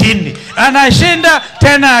hashindi, anashinda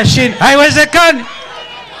tena hashindi. Haiwezekani.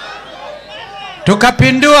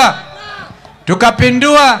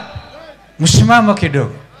 Tukapindua msimamo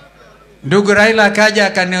kidogo. Ndugu Raila akaja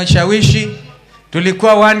akanishawishi.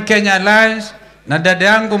 Tulikuwa One Kenya Alliance na dada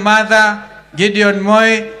yangu Martha, Gideon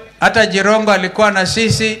Moi, hata Jirongo alikuwa na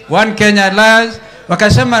sisi One Kenya Alliance.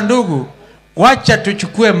 Wakasema ndugu, wacha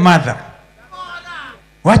tuchukue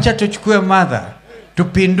Martha,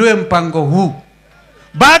 tupindue mpango huu.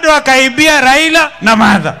 Bado akaibia Raila na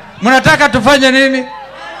Martha. Mnataka tufanye nini?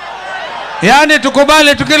 Yani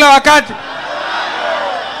tukubali tukila wakati?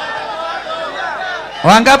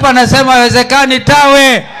 Wangapi anasema haiwezekani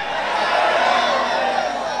tawe?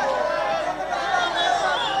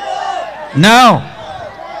 Now,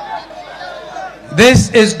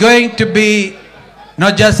 this is going to be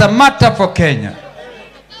not just a matter for Kenya,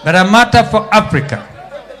 but a matter for Africa.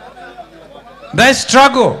 The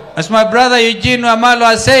struggle, as my brother Eugene Wamalo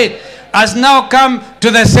has said, has now come to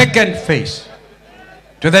the second phase.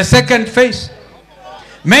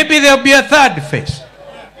 Maybe there will be a third phase.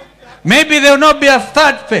 Maybe there will not be a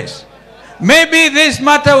third phase. Maybe this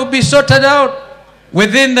matter will be sorted out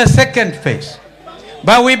within the second phase.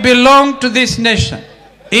 But we belong to this nation.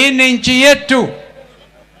 Hii ni nchi yetu.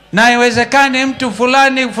 Na haiwezekani mtu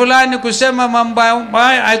fulani kusema mambo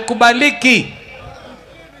haya haikubaliki.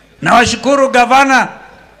 Na washukuru gavana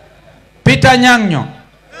Peter Nyang'o.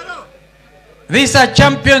 These are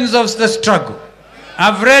champions of the struggle.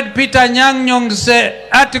 I've read Peter Nyang'o's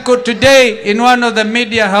article today in one of the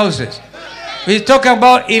media houses. He's talking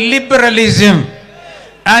about illiberalism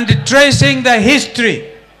and tracing the history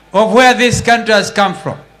of where this country has come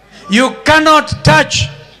from. You cannot touch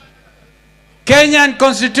Kenyan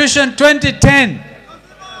Constitution 2010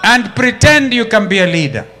 and pretend you can be a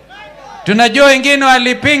leader. Tunajua wengine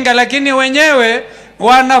walipinga, lakini wenyewe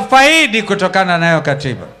wanafaidi kutokana nayo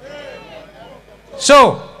katiba.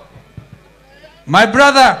 So, my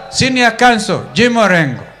brother, senior counsel, Jim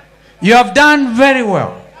Orengo, You have done very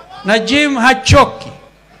well. Na Jim hachoki.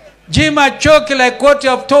 Jim hachoki like what you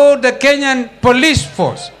have told the Kenyan police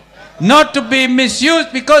force. Not to be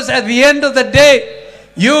misused, because at the end of the day,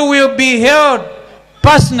 you will be held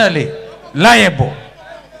personally liable.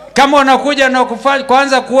 Kama unakuja na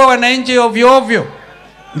kuanza kuwa wananchi ovyo ovyo,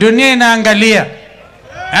 dunia inaangalia.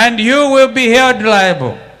 And you will be held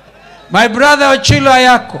liable. My brother Ochilo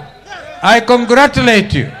Ayako, I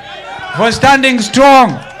congratulate you for standing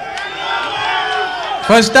strong.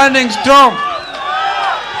 For standing strong.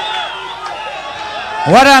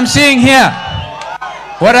 What I'm seeing here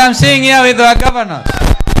with our governors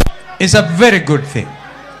is a very good thing.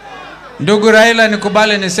 Ndugu Raila,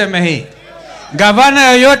 nikubali niseme hii. Gavana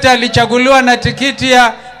yoyote alichaguliwa na tikiti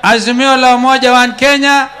ya Azimio la Umoja wa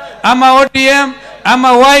Kenya ama ODM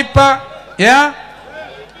ama Wiper, yeah?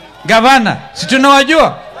 Gavana, si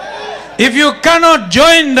tunawajua? If you cannot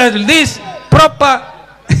join this proper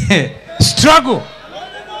struggle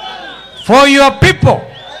for your people,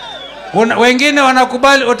 wengine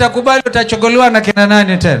wanakubali, utakubali utachaguliwa na kina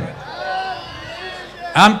nani tena?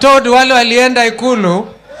 I'm told wale walienda Ikulu,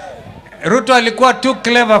 Ruto alikuwa too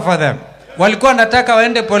clever for them. Walikuwa nataka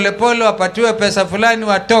waende polepole wapatiwe pesa fulani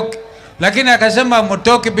watoke, lakini akasema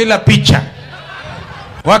mtoki bila picha.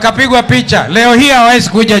 Wakapigwa picha. Leo hii hawezi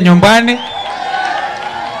kuja nyumbani.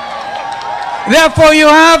 Therefore you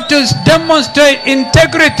have to demonstrate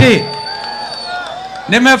integrity.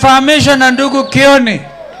 Nimefahamishwa na ndugu Kioni.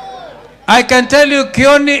 I can tell you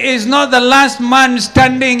Kioni is not the last man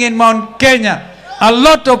standing in Mount Kenya. A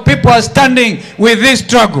lot of people are standing with this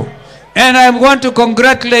struggle. And I want to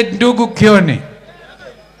congratulate ndugu Kioni.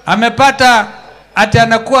 Amepata ati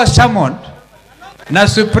anakuwa summoned na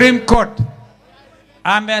Supreme Court.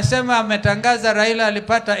 Amesema ametangaza Raila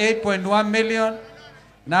alipata 8.1 million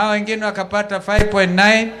na wengine wakapata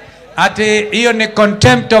 5.9. Ati hiyo ni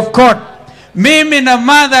contempt of court. Mimi na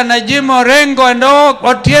Martha na Jimo Rengo and all,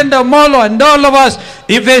 Otiendo Molo and all of us,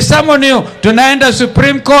 if they summon you, tunaenda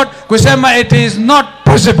Supreme Court kusema it is not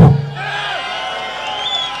possible.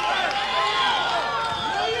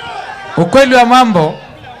 Ukweli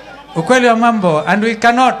wa mambo, and we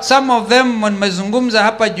cannot, some of them wamezungumza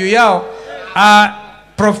hapa juu yao are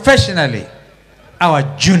professionally our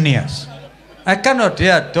juniors. I cannot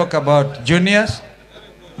here talk about juniors.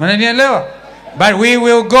 Mnanielewa? But we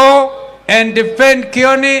will go and defend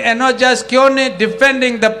Kioni, and not just Kioni,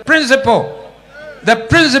 defending the principle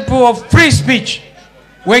of free speech.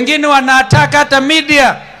 Wengine wanataka hata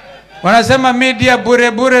media. Wanasema media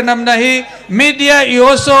bure bure namna hii. Media, you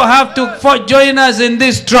also have to join us in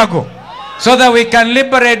this struggle so that we can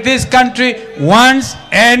liberate this country once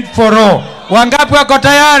and for all. Wangapi wako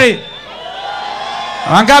tayari?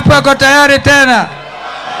 Wangapi wako tayari tena?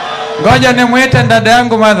 Ngoja nimuite dada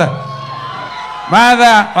yangu Martha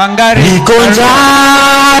Wangari. Nikonja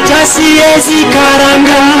tasiezi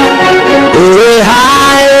karanga, uwe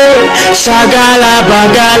hae shagala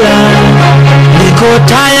bagala. Niko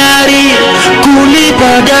tayari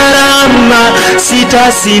kulipa gharama,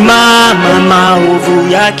 sitasimama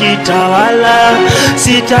maovu ya kitawala,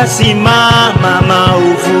 sitasimama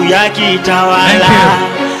maovu ya kitawala.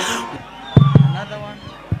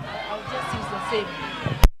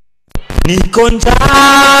 Nikonja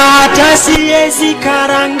tasiezi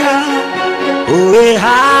karanga, uwe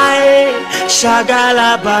hae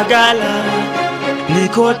shagala bagala.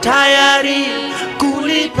 Niko tayari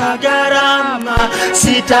kulipa gharama,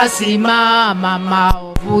 sitasimama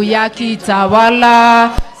maovu ya kitawala,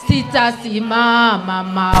 sitasimama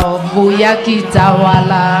maovu ya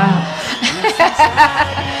kitawala.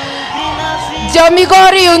 Jo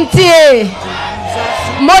Migori untie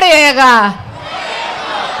Morega.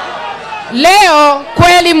 Leo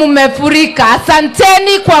kweli mumefurika.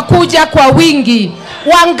 Asanteni kwa kuja kwa wingi.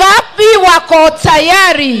 Wangapi wako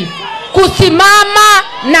tayari kusimama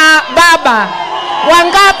na baba?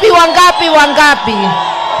 Wangapi?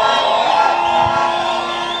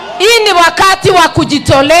 Hii ni wakati wa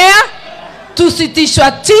kujitolea.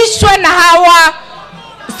 Tusitishwe na hawa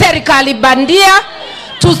serikali bandia.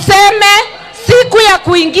 Tuseme siku ya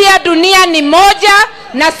kuingia dunia ni moja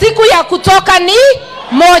na siku ya kutoka ni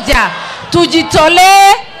moja.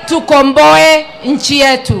 Tujitolee, tukomboe nchi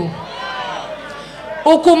yetu.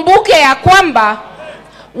 Ukumbuke ya kwamba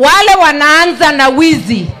wale wanaanza na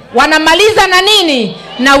wizi wanamaliza na nini?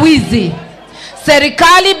 Na wizi.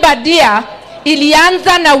 Serikali badia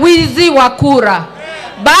ilianza na wizi wa kura.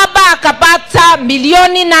 Baba akapata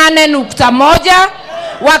milioni 8.1,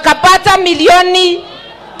 wakapata milioni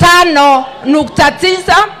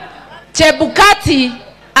 5.9. Chebukati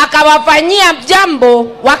akawafanyia jambo,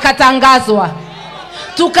 wakatangazwa.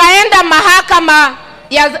 Tukaenda mahakama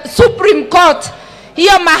ya Supreme Court,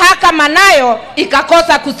 hiyo mahakama nayo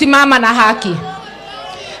ikakosa kusimama na haki.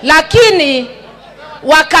 Lakini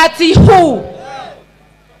wakati huu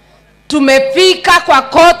tumefika kwa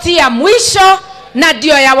koti ya mwisho na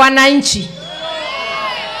ndio ya wananchi.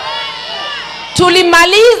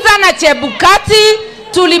 Tulimaliza na Chebukati,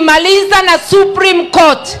 tulimaliza na Supreme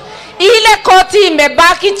Court. Ile koti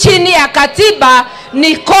imebaki chini ya katiba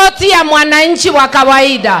ni koti ya mwananchi wa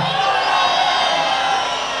kawaida.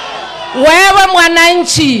 Wewe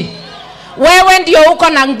mwananchi, wewe ndio uko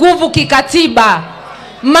na nguvu kikatiba.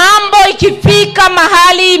 Mambo ikifika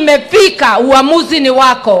mahali imefika, uamuzi ni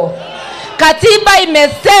wako. Katiba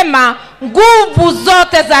imesema nguvu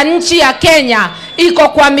zote za nchi ya Kenya iko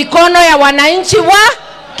kwa mikono ya wananchi wa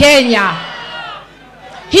Kenya.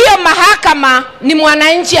 Hiyo mahakama ni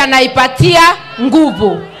mwananchi anaipatia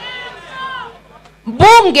nguvu.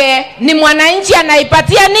 Bunge ni mwananchi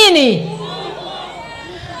anaipatia nini?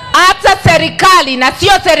 Hata serikali, na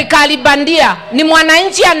sio serikali bandia, ni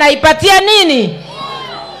mwananchi anaipatia nini?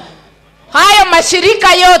 Hayo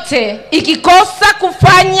mashirika yote ikikosa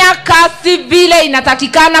kufanya kazi vile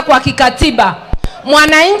inatakikana kwa kikatiba,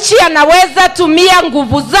 mwananchi anaweza tumia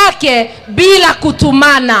nguvu zake bila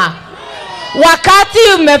kutumana. Wakati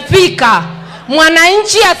umefika,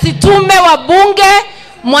 mwananchi asitume wabunge,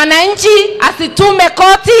 mwananchi asitume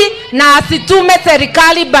koti na asitume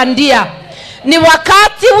serikali bandia. Ni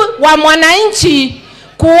wakati wa mwananchi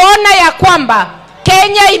kuona ya kwamba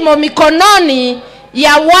Kenya imo mikononi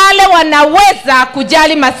ya wale wanaweza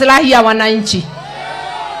kujali maslahi ya wananchi.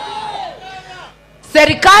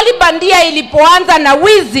 Serikali bandia ilipoanza na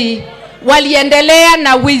wizi, waliendelea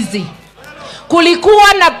na wizi.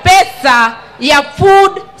 Kulikuwa na pesa ya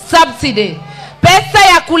food subsidy, pesa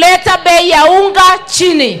ya kuleta bei ya unga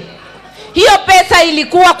chini. Hiyo pesa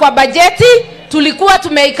ilikuwa kwa bajeti, tulikuwa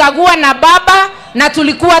tumeikagua na baba na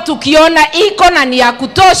tulikuwa tukiona iko na ni ya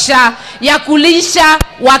kutosha ya kulisha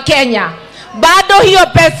wa Kenya. Bado hiyo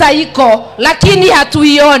pesa iko, lakini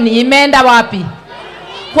hatuioni imeenda wapi?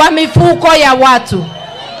 Kwa mifuko ya watu.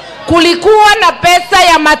 Kulikuwa na pesa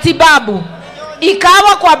ya matibabu,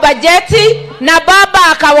 ikawa kwa bajeti na baba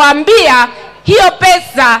akawaambia hiyo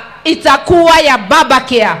pesa itakuwa ya baba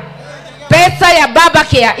care. Pesa ya baba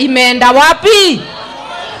care imeenda wapi?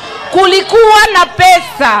 Kulikuwa na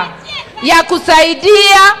pesa ya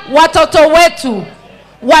kusaidia watoto wetu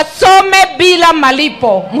wasome bila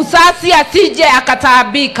malipo, msasi asije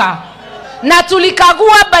akataabika. Na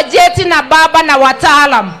tulikagua bajeti na baba na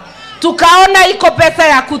wataalam, tukaona iko pesa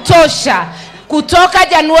ya kutosha. Kutoka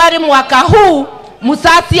Januari mwaka huu,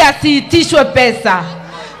 msasi asiitishwe pesa.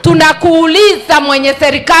 Tunakuuliza mwenye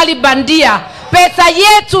serikali bandia, pesa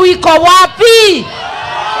yetu iko wapi?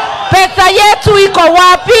 Pesa yetu iko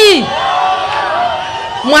wapi?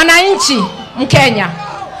 Mwananchi Mkenya,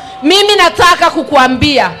 mimi nataka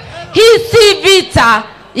kukuambia, hii si vita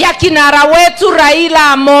ya kinara wetu Raila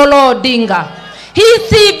Amolo Odinga. Hii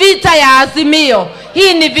si vita ya Azimio.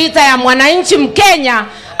 Hii ni vita ya mwananchi Mkenya.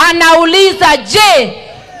 Anauliza, je,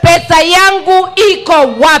 pesa yangu iko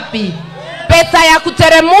wapi? Pesa ya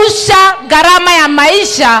kuteremusha gharama ya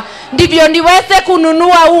maisha ndivyo niweze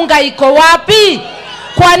kununua unga iko wapi?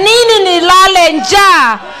 Kwa nini nilale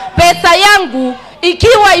njaa pesa yangu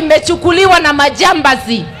ikiwa imechukuliwa na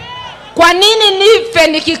majambazi? Kwa nini nife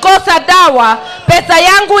nikikosa dawa pesa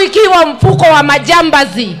yangu ikiwa mfuko wa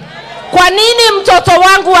majambazi? Kwa nini mtoto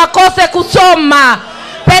wangu akose kusoma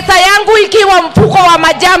pesa yangu ikiwa mfuko wa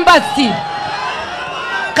majambazi?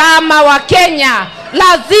 Kama Wakenya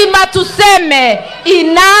lazima tuseme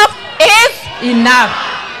enough is enough.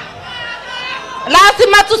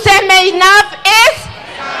 Lazima tuseme enough is.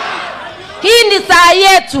 Hii ni saa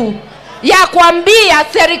yetu ya kuambia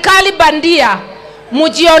serikali bandia,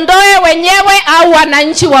 mjiondoe wenyewe au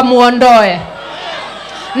wananchi wamuondoe.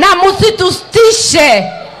 Na msitustishe.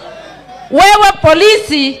 Wewe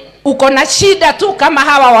polisi uko na shida tu kama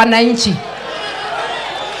hawa wananchi.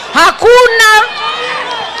 Hakuna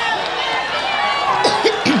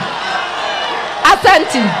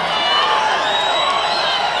Asante.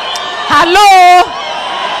 Halo.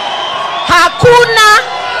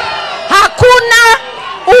 Hakuna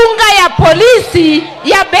unga ya polisi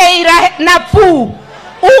ya bei nafuu.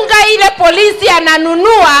 Unga ile polisi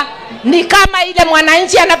ananunua ni kama ile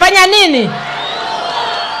mwananchi anafanya nini?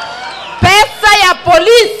 Pesa ya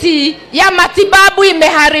polisi ya matibabu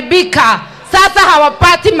imeharibika. Sasa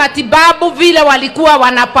hawapati matibabu vile walikuwa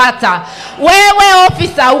wanapata. Wewe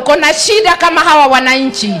ofisa uko na shida kama hawa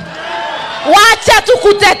wananchi. Wacha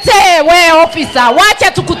tukutetee wewe ofisa,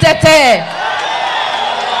 wacha tukutetee.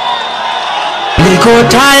 Niko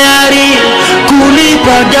tayari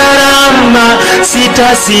kulipa gharama,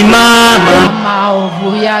 sitasimama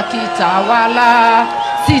maovu ya kitawala,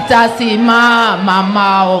 sitasimama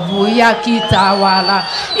maovu ya kitawala.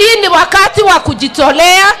 Hii ni wakati wa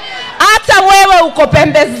kujitolea. Hata wewe uko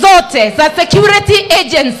pembe zote za security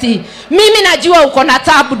agency, mimi najua uko na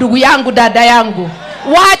tabu, ndugu yangu, dada yangu.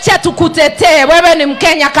 Wacha tukutetee, wewe ni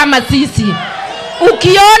Mkenya kama sisi.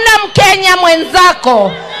 Ukiona Mkenya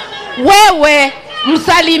mwenzako, wewe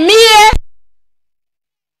msalimie.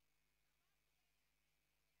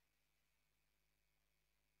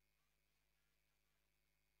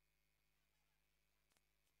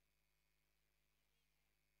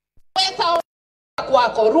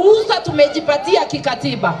 Kwako ruhusa tumejipatia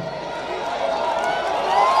kikatiba.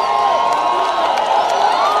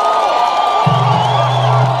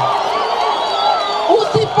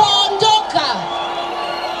 Usipoondoka,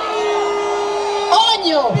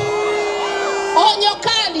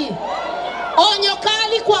 onyo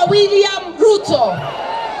kali kwa William Ruto.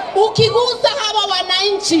 Ukigusa hawa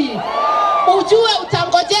wananchi, ujue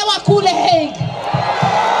utangojewa kule Hague.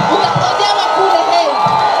 Utangojewa kule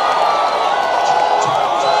Hague.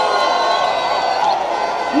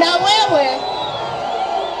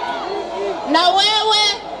 Na wewe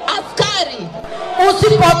askari,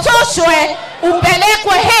 usipotoshwe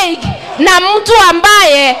upelekwe Hague na mtu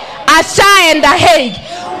ambaye ashaenda Hague.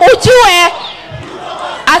 Ujue,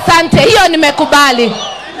 asante, hiyo nimekubali.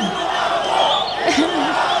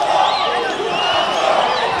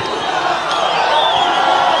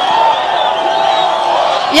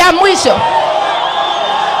 Ya mwisho,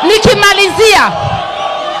 nikimalizia,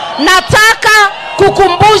 nataka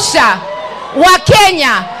kukumbusha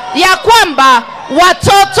Wakenya ya kwamba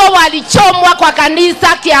watoto walichomwa kwa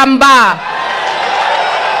kanisa Kiambaa.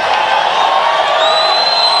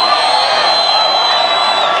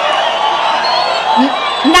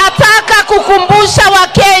 Nataka kukumbusha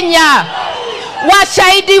Wakenya,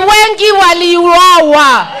 washahidi wengi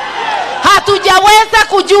waliuawa. Hatujaweza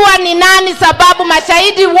kujua ni nani sababu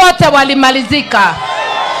mashahidi wote walimalizika.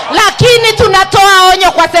 Lakini tunatoa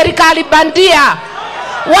onyo kwa serikali bandia.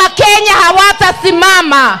 Wakenya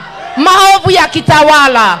hawatasimama maovu ya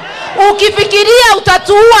kitawala. Ukifikiria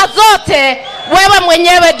utatuua zote, wewe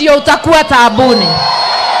mwenyewe ndio utakuwa taabuni.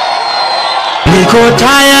 Niko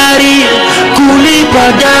tayari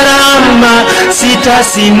kulipa gharama,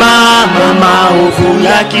 sitasimama maovu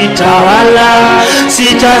ya kitawala,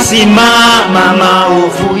 sitasimama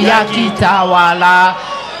maovu ya kitawala.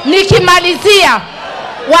 Nikimalizia,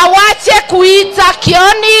 wawache kuita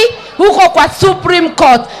Kioni huko kwa Supreme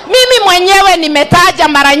Court. Mimi mwenyewe nimetaja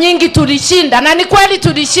mara nyingi tulishinda, na ni kweli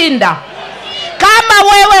tulishinda.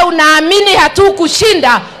 Kama wewe unaamini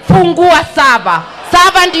hatukushinda, fungua Sava.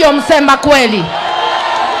 Sava ndio msema kweli.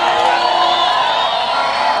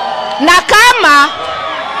 Na kama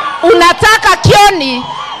unataka Kioni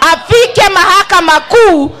afike mahakama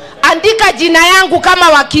kuu, andika jina yangu kama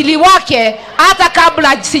wakili wake hata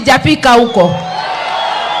kabla sijafika huko.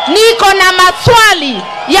 Niko na maswali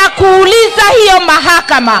ya kuuliza hiyo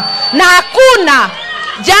mahakama, na hakuna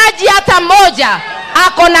jaji hata moja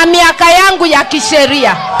ako na miaka yangu ya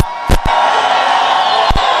kisheria.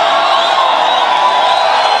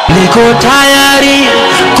 Niko tayari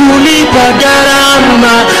kulipa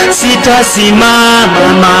gharama, sitasimama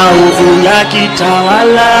maovu ya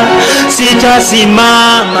kitawala,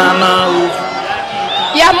 sitasimama maovu.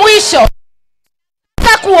 Ya mwisho,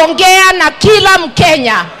 nataka kuongea na kila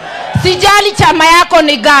Mkenya, sijali chama yako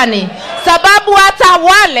ni gani, sababu hata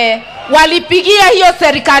wale walipigia hiyo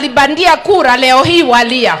serikali bandia kura leo hii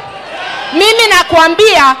walia. Mimi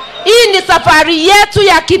nakwambia, hii ni safari yetu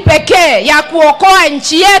ya kipekee ya kuokoa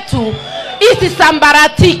nchi yetu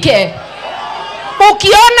isisambaratike.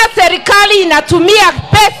 Ukiona serikali inatumia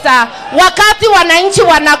pesa wakati wananchi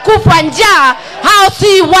wanakufa njaa, hao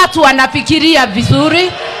si watu wanafikiria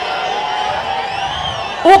vizuri.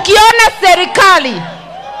 Ukiona serikali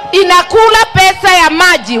inakula pesa ya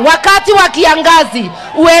maji wakati wa kiangazi,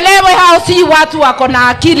 uelewe hao si watu wako na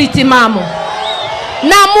akili timamu.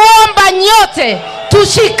 Na muomba nyote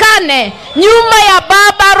tushikane nyuma ya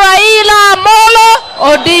baba Raila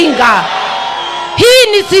Amolo Odinga.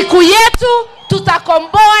 Hii ni siku yetu,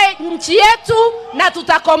 tutakomboa nchi yetu na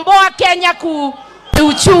tutakomboa Kenya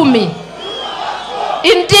kiuchumi.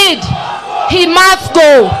 Indeed, he must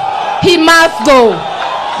go. He must go.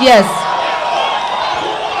 Yes.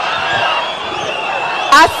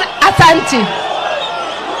 Asanti.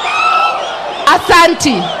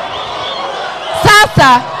 Asanti.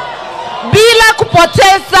 Sasa, bila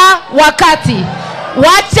kupoteza wakati,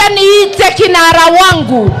 wacha niite kinara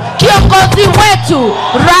wangu, kiongozi wetu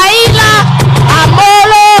Raila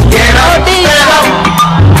Amolo Odinga.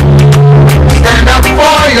 Stand up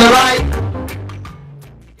for your right.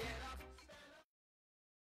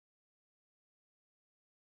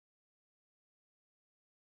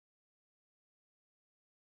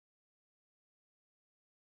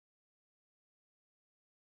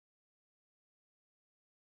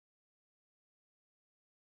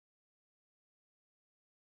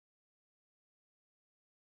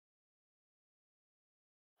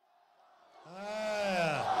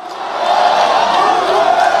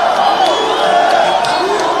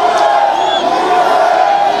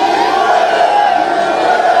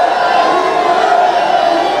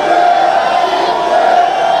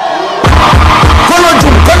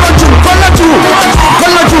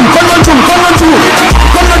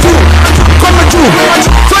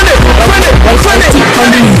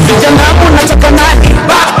 Vijana mnataka nani?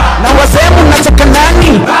 Na wazee mnataka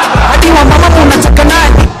nani? Hadi wa mama mnataka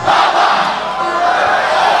nani?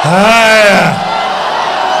 Haya.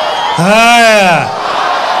 Haya.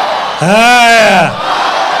 Haya.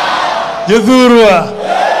 Jethurwa.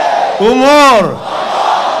 Umor.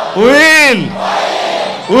 Will.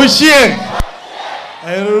 Uchiek.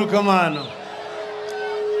 Ero kamano.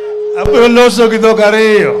 Abiro loso gi dhok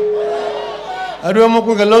ariyo. Adwa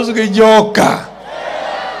mokwongo loso gi joka.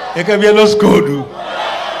 Eka bia los kodu.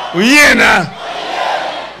 Uyiena.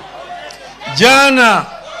 Jana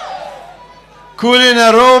kule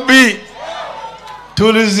Nairobi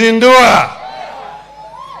tulizindua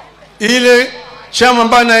ile chama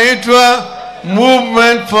ambayo inaitwa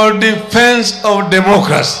Movement for Defense of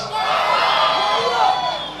Democracy.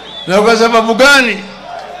 Na kwa sababu gani?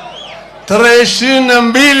 Tarehe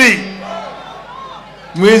 22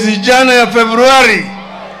 mwezi jana ya Februari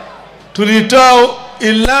tulitoa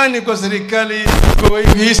ilani kwa serikali, kwa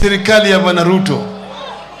hii serikali ya Bwana Ruto.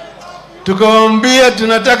 Tukawaambia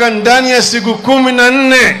tunataka ndani ya siku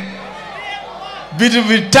 14 vitu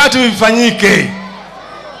vitatu vifanyike.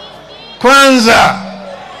 Kwanza,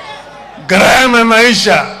 gharama ya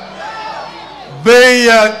maisha, bei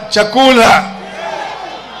ya chakula,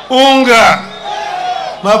 unga,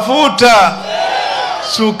 mafuta,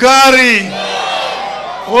 sukari,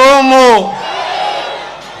 omo,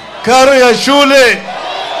 karo ya shule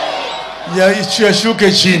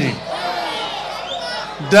yashuke chini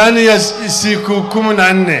ndani ya siku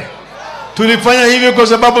 14. Tulifanya hivyo kwa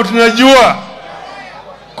sababu tunajua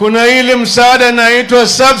kuna ile msaada inaitwa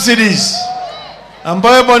subsidies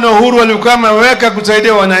ambayo Bwana Uhuru alikuwa ameweka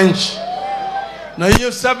kusaidia wananchi, na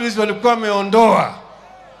hiyo subsidies walikuwa wameondoa.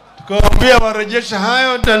 Tukawaambia warejesha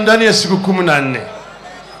hayo ndani ya siku 14.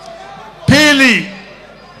 Pili,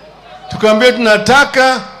 tukaambia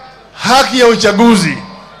tunataka haki ya uchaguzi,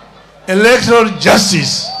 electoral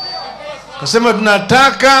justice. Kasema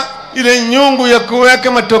tunataka ile nyungu ya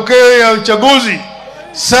kuweka matokeo ya uchaguzi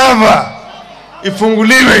sava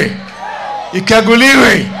ifunguliwe,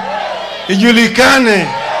 ikaguliwe, ijulikane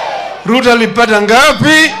Ruto alipata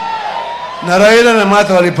ngapi na Raila na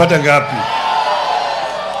Martha walipata ngapi.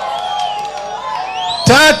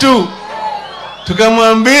 Tatu,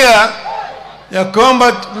 tukamwambia ya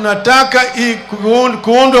kwamba tunataka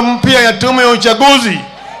kuundwa mpya ya tume ya uchaguzi,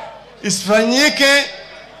 isifanyike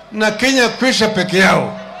na Kenya kwisha peke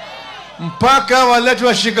yao, mpaka walete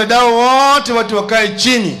washikadau wote, watu wakae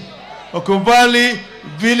chini wakubali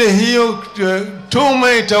vile hiyo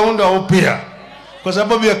tume itaundwa upya, kwa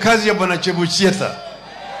sababu ya kazi ya Bwana Chebuchetha.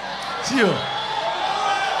 Sio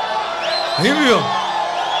hivyo?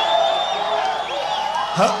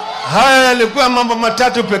 Haya yalikuwa mambo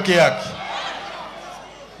matatu peke yake.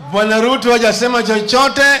 Bwana Ruto hajasema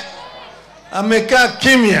chochote, amekaa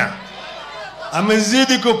kimya,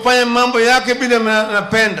 amezidi kufanya mambo yake bila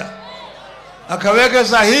anapenda. Akaweka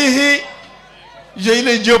sahihi ya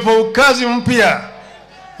ile jopo kazi mpya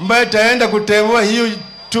ambayo itaenda kutembea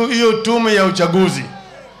hiyo tume ya uchaguzi.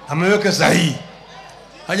 Ameweka sahihi,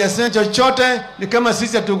 hajasema chochote, ni kama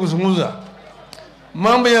sisi hatukuzungumza.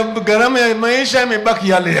 Mambo ya gharama ya maisha yamebaki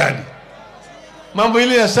yale yale. Mambo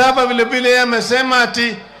ile ya saba vile vile yeye amesema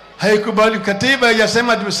ati haikubali, katiba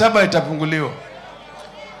haijasema ati saba itapunguliwa.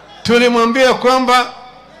 Tulimwambia kwamba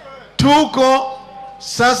tuko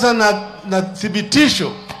sasa na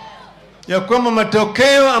thibitisho ya kwamba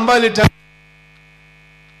matokeo ambayo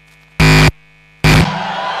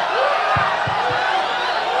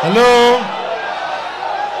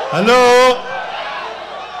Halo,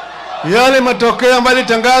 yale matokeo ambayo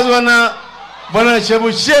yalitangazwa na Bwana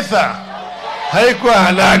Chebuchetha haikuwa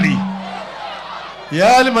halali.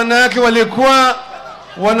 Yale maana yake walikuwa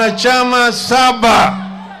wanachama 7.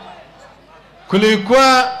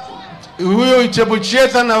 Kulikuwa huyo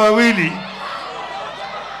Chebuchetha na wawili,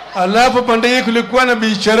 alafu pande hii kulikuwa na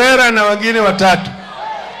Bicherera na wengine watatu,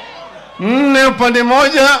 4 upande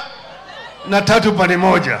moja na 3 upande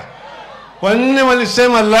moja. Wanne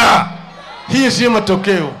walisema la, hii sio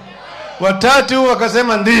matokeo. Watatu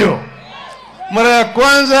wakasema ndio. Mara ya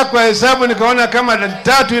kwanza kwa hesabu nikaona kama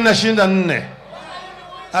 3 inashinda 4.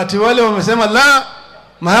 Ati wale wamesema la,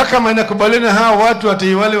 mahakama inakubaliana hao watu,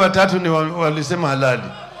 ati wale watatu ni walisema halali.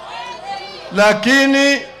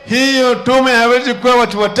 Lakini hiyo tume hawezi kuwa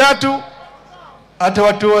watu watatu, hata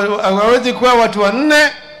hawezi kuwa watu 4,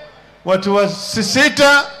 watu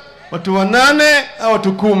 6, watu 8 au watu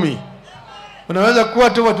 10. Unaweza kuwa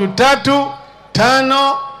tu watu 3,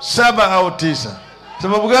 5, 7 au 9.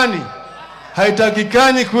 Sababu gani?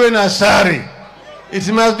 Haitakikani kuwe na asari. It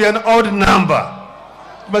must be an odd number.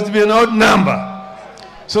 It must be an odd number.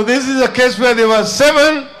 So this is a case where there were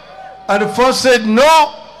 7 and 4 said no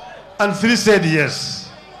and 3 said yes.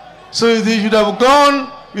 So they should have gone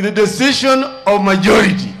with the decision of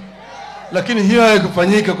majority. Lakini hiyo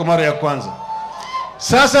haikufanyika kwa mara ya kwanza.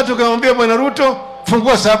 Sasa tukamwambia Bwana Ruto,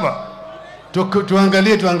 fungua 7.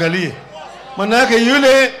 Tuangalie. Maana yake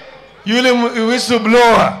yule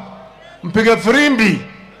whistleblower, mpiga firimbi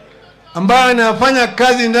ambaye anafanya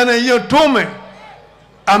kazi ndani ya hiyo tume,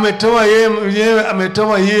 ametoa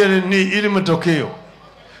yeye ni ili matokeo.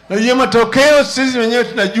 Na hiyo matokeo sisi wenyewe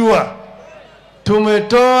tunajua.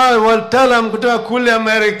 Tumetoa wataalamu kutoka kule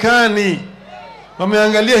Marekani,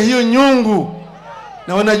 wameangalia hiyo nyungu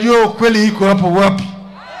na wanajua ukweli iko hapo wapi.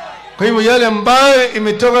 Kwa hivyo yale ambayo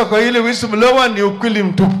imetoka kwa ile whistleblower ni ukweli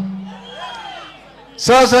mtupu.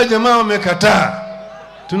 Sasa jamaa wamekataa.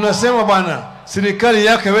 Tunasema bwana, serikali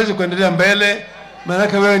yake haiwezi kuendelea mbele,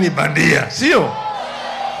 maana wewe ni bandia, sio?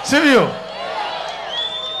 Sivyo?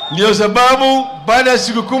 Ndio sababu baada ya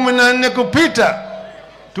siku 14 kupita,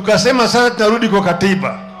 tukasema sasa tunarudi kwa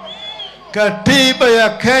katiba. Katiba ya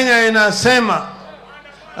Kenya inasema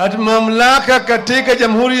ati mamlaka katika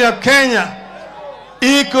Jamhuri ya Kenya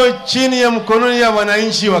iko chini ya mkononi ya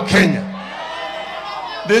wananchi wa Kenya.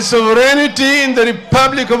 The sovereignty in the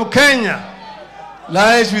Republic of Kenya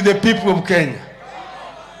lies with the people of Kenya.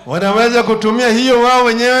 Wanaweza kutumia hiyo wao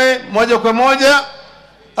wenyewe moja kwa moja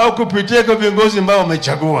au kupitia kwa viongozi ambao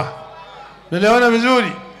wamechagua. Niliona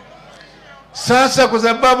vizuri. Sasa kwa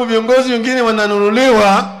sababu viongozi wengine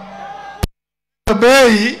wananunuliwa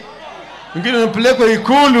bei, wengine wanapelekwa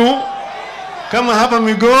Ikulu kama hapa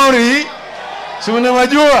Migori, si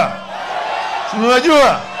unawajua?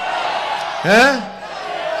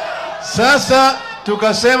 Sasa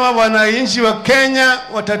tukasema wananchi wa Kenya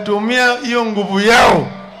watatumia hiyo nguvu yao.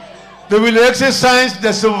 They will exercise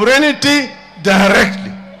the sovereignty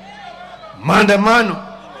directly. Maandamano,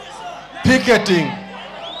 picketing,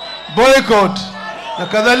 boycott na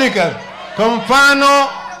kadhalika. Kwa mfano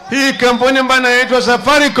hii kampuni ambayo inaitwa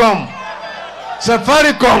Safaricom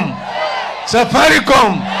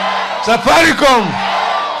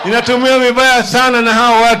inatumia vibaya sana na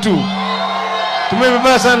hao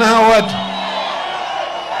watu.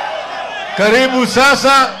 Karibu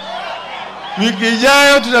sasa wiki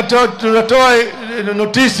ijayo tutatoa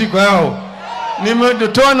notisi kwa hao.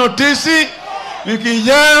 Nimetoa notisi, wiki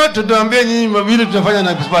ijayo tutaambia nyinyi mabili tutafanya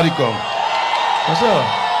na Safaricom.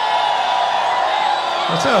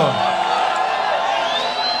 Sawa.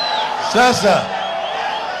 Sasa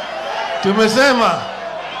tumesema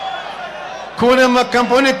kuna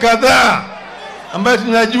makampuni kadhaa ambayo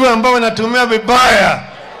tunajua ambao wanatumia vibaya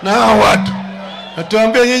na hao watu.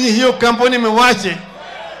 Natuambia nyinyi hiyo kampuni mwache.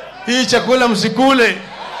 Hii chakula msikule.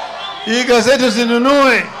 Hii gazeti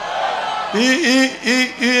usinunue. Hii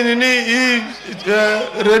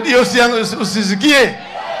radio usisikie.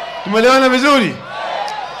 Tumeelewana vizuri?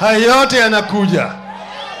 Haya yote yanakuja.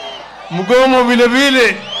 Mgomo vile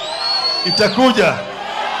vile itakuja.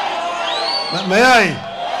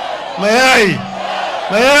 Mayai.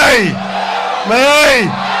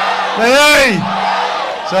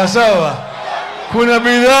 Sawa. Kuna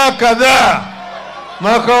bidhaa kadhaa.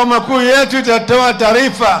 Makao makuu yetu itatoa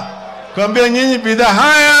taarifa kuambia nyinyi bidhaa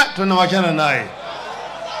haya tunawachana naye.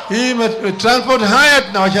 Hii transport haya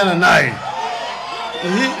tunawachana naye.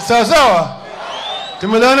 Sawa.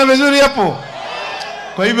 Tumeelewana vizuri hapo?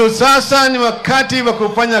 Kwa hivyo sasa ni wakati wa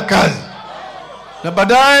kufanya kazi. Na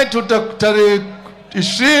baadaye tarehe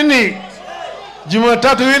 20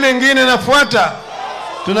 Jumatatu ile nyingine inafuata.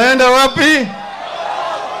 Tunaenda wapi?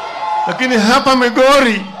 Lakini hapa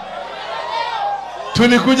Migori,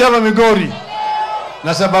 tulikuja hapa Migori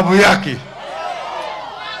na sababu yake.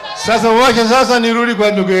 Sasa nirudi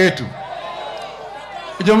kwa ndugu yetu.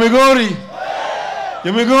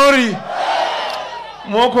 Migori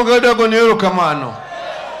moko gada gonero kamano.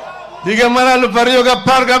 higa mar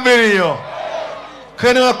 2017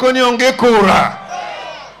 kane wakoni onge kura,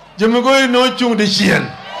 jo-Migori nochung' dichiel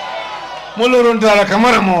moloro ndara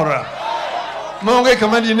kamoro amora maonge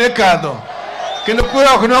kama dine kadho, kendo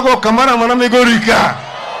kura ok nogo kamoro amora Migori ka.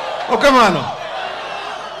 Ok kamano.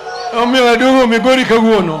 Omiyo aduogo Migori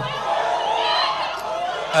kawuono.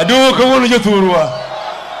 Aduogo kawuono jothurwa.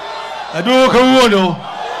 Aduogo kawuono.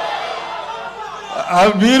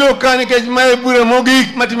 Abiro ka nikech mae bura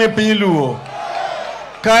mogik matime piny Luo.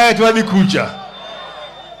 Kae to wadhi kucha.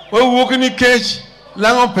 Wawuok nikech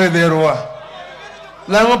lang'o pedherwa.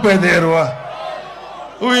 Lang'o pedherwa.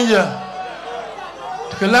 Uwinja?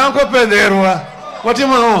 To lang'o kopedherwa.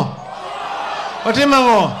 Watimo ang'o? Watimo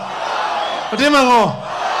ang'o? Watimo ang'o?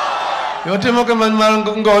 Watimo kamano mar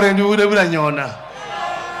ngore ndi bura nyona.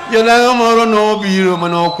 Jalang'o moro nobiro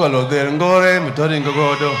manokwalo dher ngore mitoringo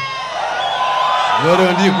godo.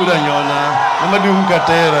 Ngore ndi kuda nyona. Namadung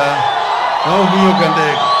katera. Nobuyo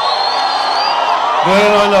kandege. Ngore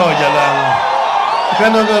nolawo jalang'o.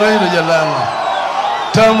 Kano ngore yudo jalang'o.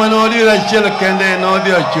 Tama nodira achiel kende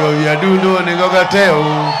nodhi ochowi adundo ningo gateu.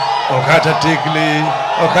 Okata tikli.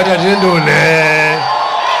 Okata tindule.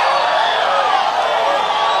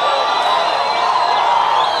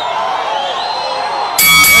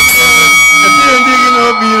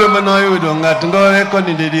 Biro manoyudo ng'at ngore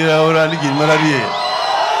koninde dira ora ligin mararie.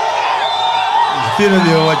 Thino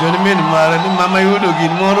dio wacho ni min mara ni mama yudo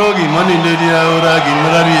gin moro gin moninde dira ora gin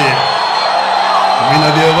mararie. Min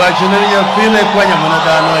dio wacho ni nyathine kwanya mana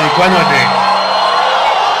dhano ikwanyo dek.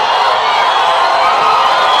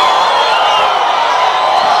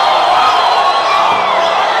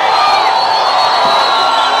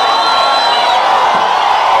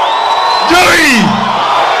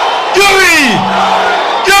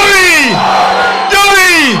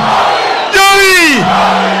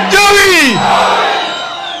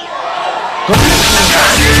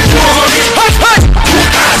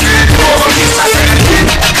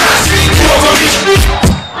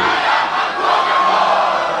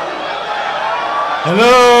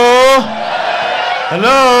 Hello?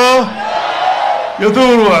 Hello?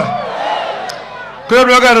 Yothurwa. Kaya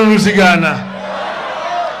dwagaro nusigana.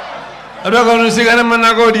 Adwagaro nusigana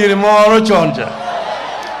manago dire moro choncha.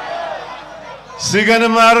 Sigana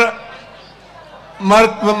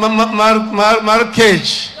mar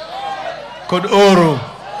kech kod oro.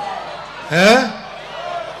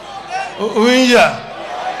 Uwinja?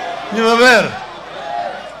 Ni maber?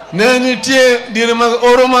 Ne nitie dire mag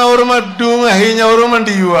oro ma dung ahinya, oro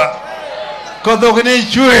mandiwa. Koth ok ni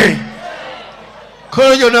chwe.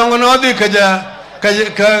 Koro jodongo nodhi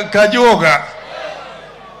ka juoga.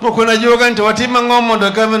 Moko na juoga nito watim ang'o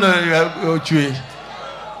mondo kameno ochwe.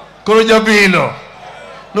 Koro jabilo.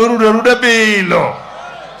 Noruda bilo.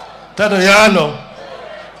 Tato yalo.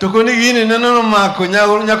 To koni gini neno mako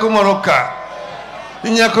nyako moro ka.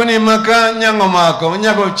 Nyako ni maka nyango mako,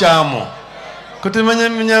 nyako chamo. Kote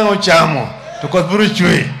nyango chamo. To koth biro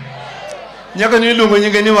chwe. Nyako ni iluongo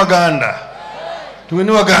nyinge ni Waganda. Tunge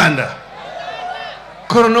ni Waganda.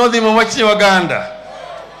 Koro nodhi mawachi Waganda.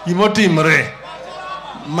 Gimotimre.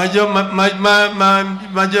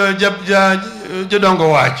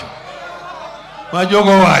 Jodongo wacho.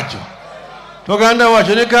 Majogo wacho. To Waganda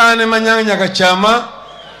wacho ni kane manyang nyaka chama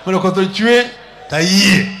mondo koth ochwe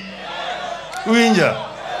tayie. Uwinja?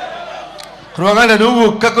 Koro Waganda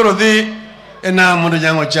nowuok ka koro dhi e nam mondo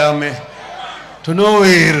nyang ochame. To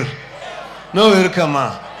nower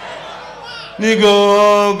kama. Ni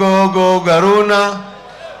go Garuna.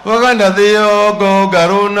 Waganda dhiyo go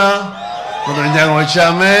Garuna. Mondo nyang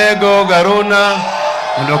ochame go Garuna.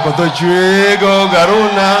 Mondo koth ochwe go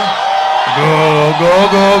Garuna. Go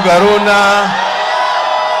Garuna.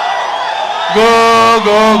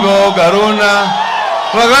 Go Garuna.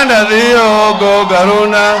 Waganda dhiyo go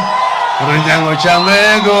Garuna. Mondo nyang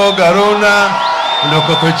ochame go Garuna. Mondo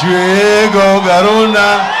koth ochwe go Garuna.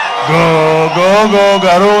 Go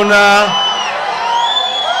Garuna.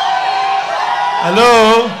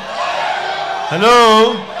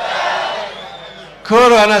 Hello?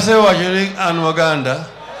 Koro anasewacho ni an Waganda.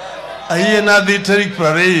 Ayie nadhi tarik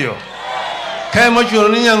 20. Kae mochuno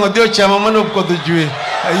ni nyang odhi ochama mondo koth ochwe.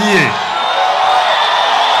 Ayie.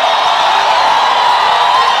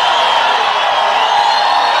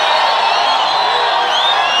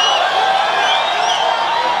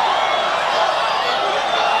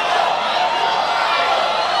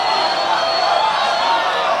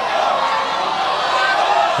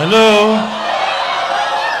 Hello?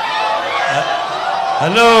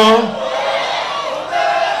 Hello?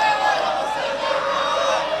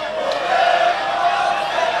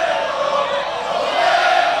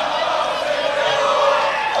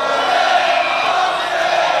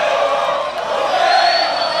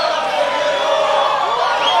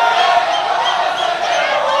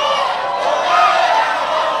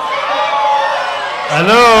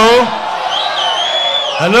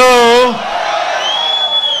 Hello?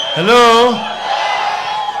 Hello?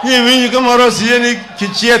 Ni winyi kama rosi ni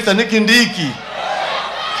kichietha ni kindiki.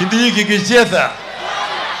 Kindiki kichietha.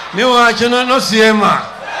 Ni wachana no siema.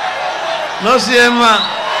 No siema.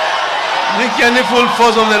 Ni any full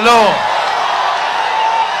force of the law.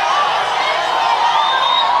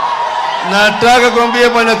 Nataka kuambia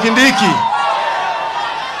bwana Kindiki.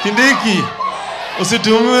 Kindiki,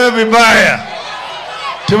 usitumiwe vibaya.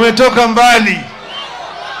 Tumetoka mbali.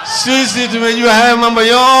 Sisi tumejua haya mambo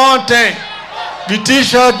yote.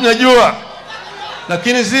 Vitisho tunajua.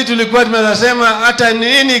 Lakini sisi tulikuwa tunasema hata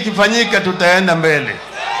nini ikifanyika tutaenda mbele.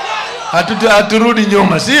 Haturudi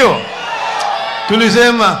nyuma, sio?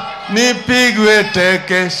 Tulisema nipigwe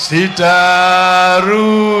teke sitarudi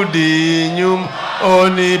nyuma. O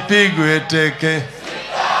nipigwe teke.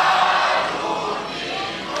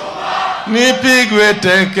 Nipigwe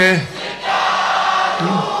teke.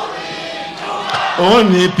 O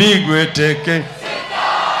nipigwe teke.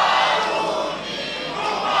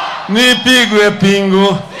 Nipigwe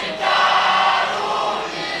pingu.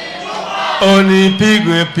 O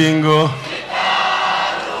nipigwe pingu.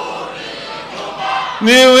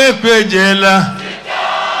 Niwekwe jela.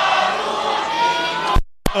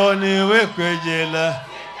 O niwekwe jela.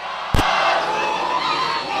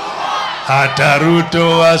 Hata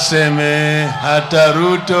Ruto waseme, hata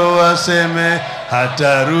Ruto waseme,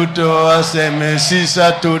 hata Ruto waseme,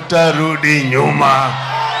 sisa tutarudi nyuma.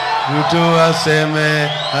 Ruto waseme,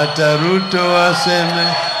 hata Ruto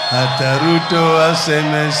waseme, hata Ruto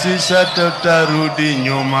waseme, sisa tutarudi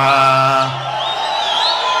nyuma.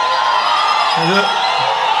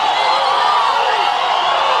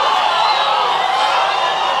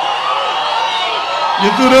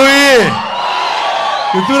 Yuturuye.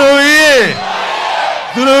 Yuturuye.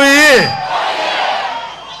 Yuturuye.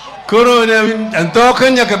 Koro ne antoka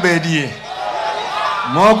nyaka bedie.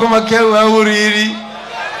 Moko makewa uriri.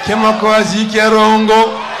 Kema kwa ziki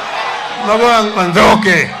rongo. Mago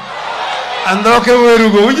andoke. Andoke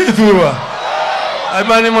werugo uje turwa.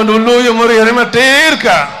 Abani monduluyo mori harema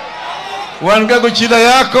terka. Wanga kuchida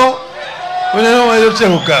yako. Uneno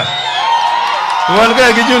wayotehuka.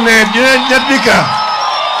 Wanga kijune jatbika.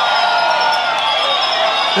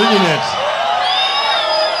 Junet.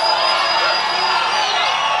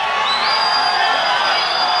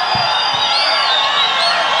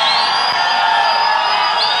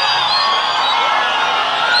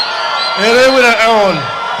 Ere wuna awol.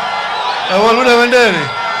 Awol wuna wendere.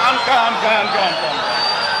 Am.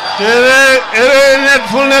 Ere net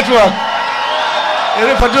full network.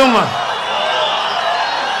 Ere Fatuma.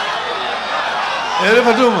 Ere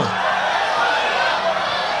Fatuma.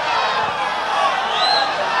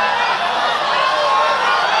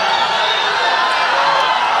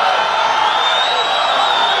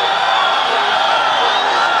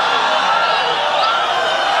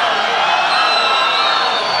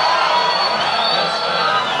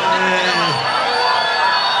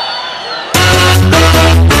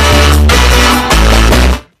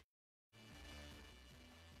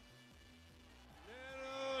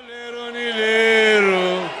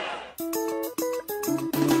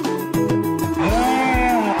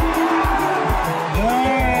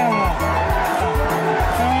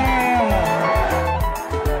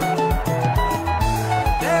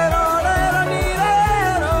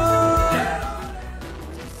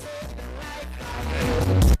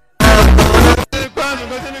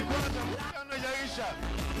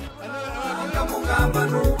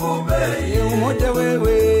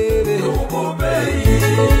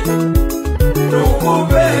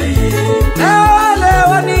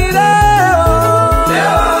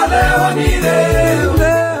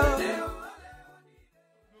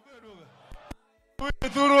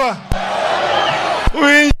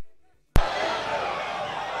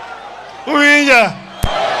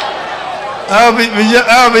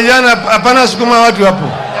 Vijana hapana sukuma watu hapo.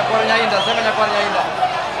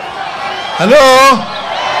 Hello?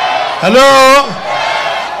 Hello?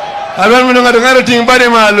 Alwan minonga dongaro tingbade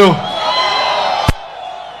malo.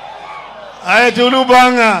 Ayete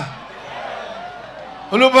Ulubanga.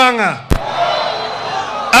 Ulubanga.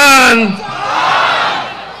 And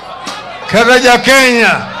Kagaja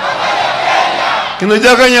Kenya.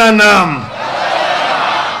 Kinojaga Nyanam.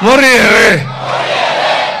 Moriere.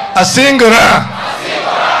 Asingura.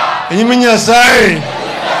 Enyiminya sai.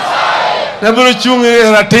 Naburo chungi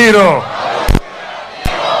ratiro.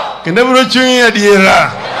 Naburo chungi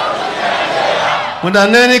adiera. Munda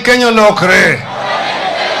neni Kenya lokre.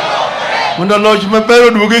 Munda loch mabero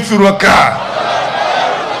dugi thurwaka.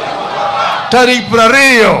 Tarik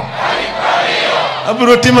prario.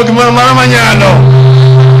 Aburo timo gimana mana manyalo.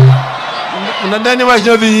 unadani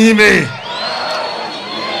wachno viime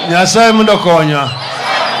Nyasaye mundo konya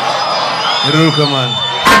Erokamano.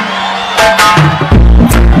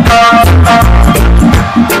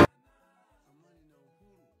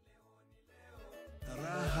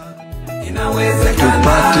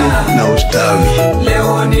 Tupate na ustawi.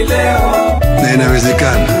 Leo ni leo. Na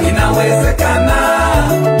inawezekana. Inawezekana.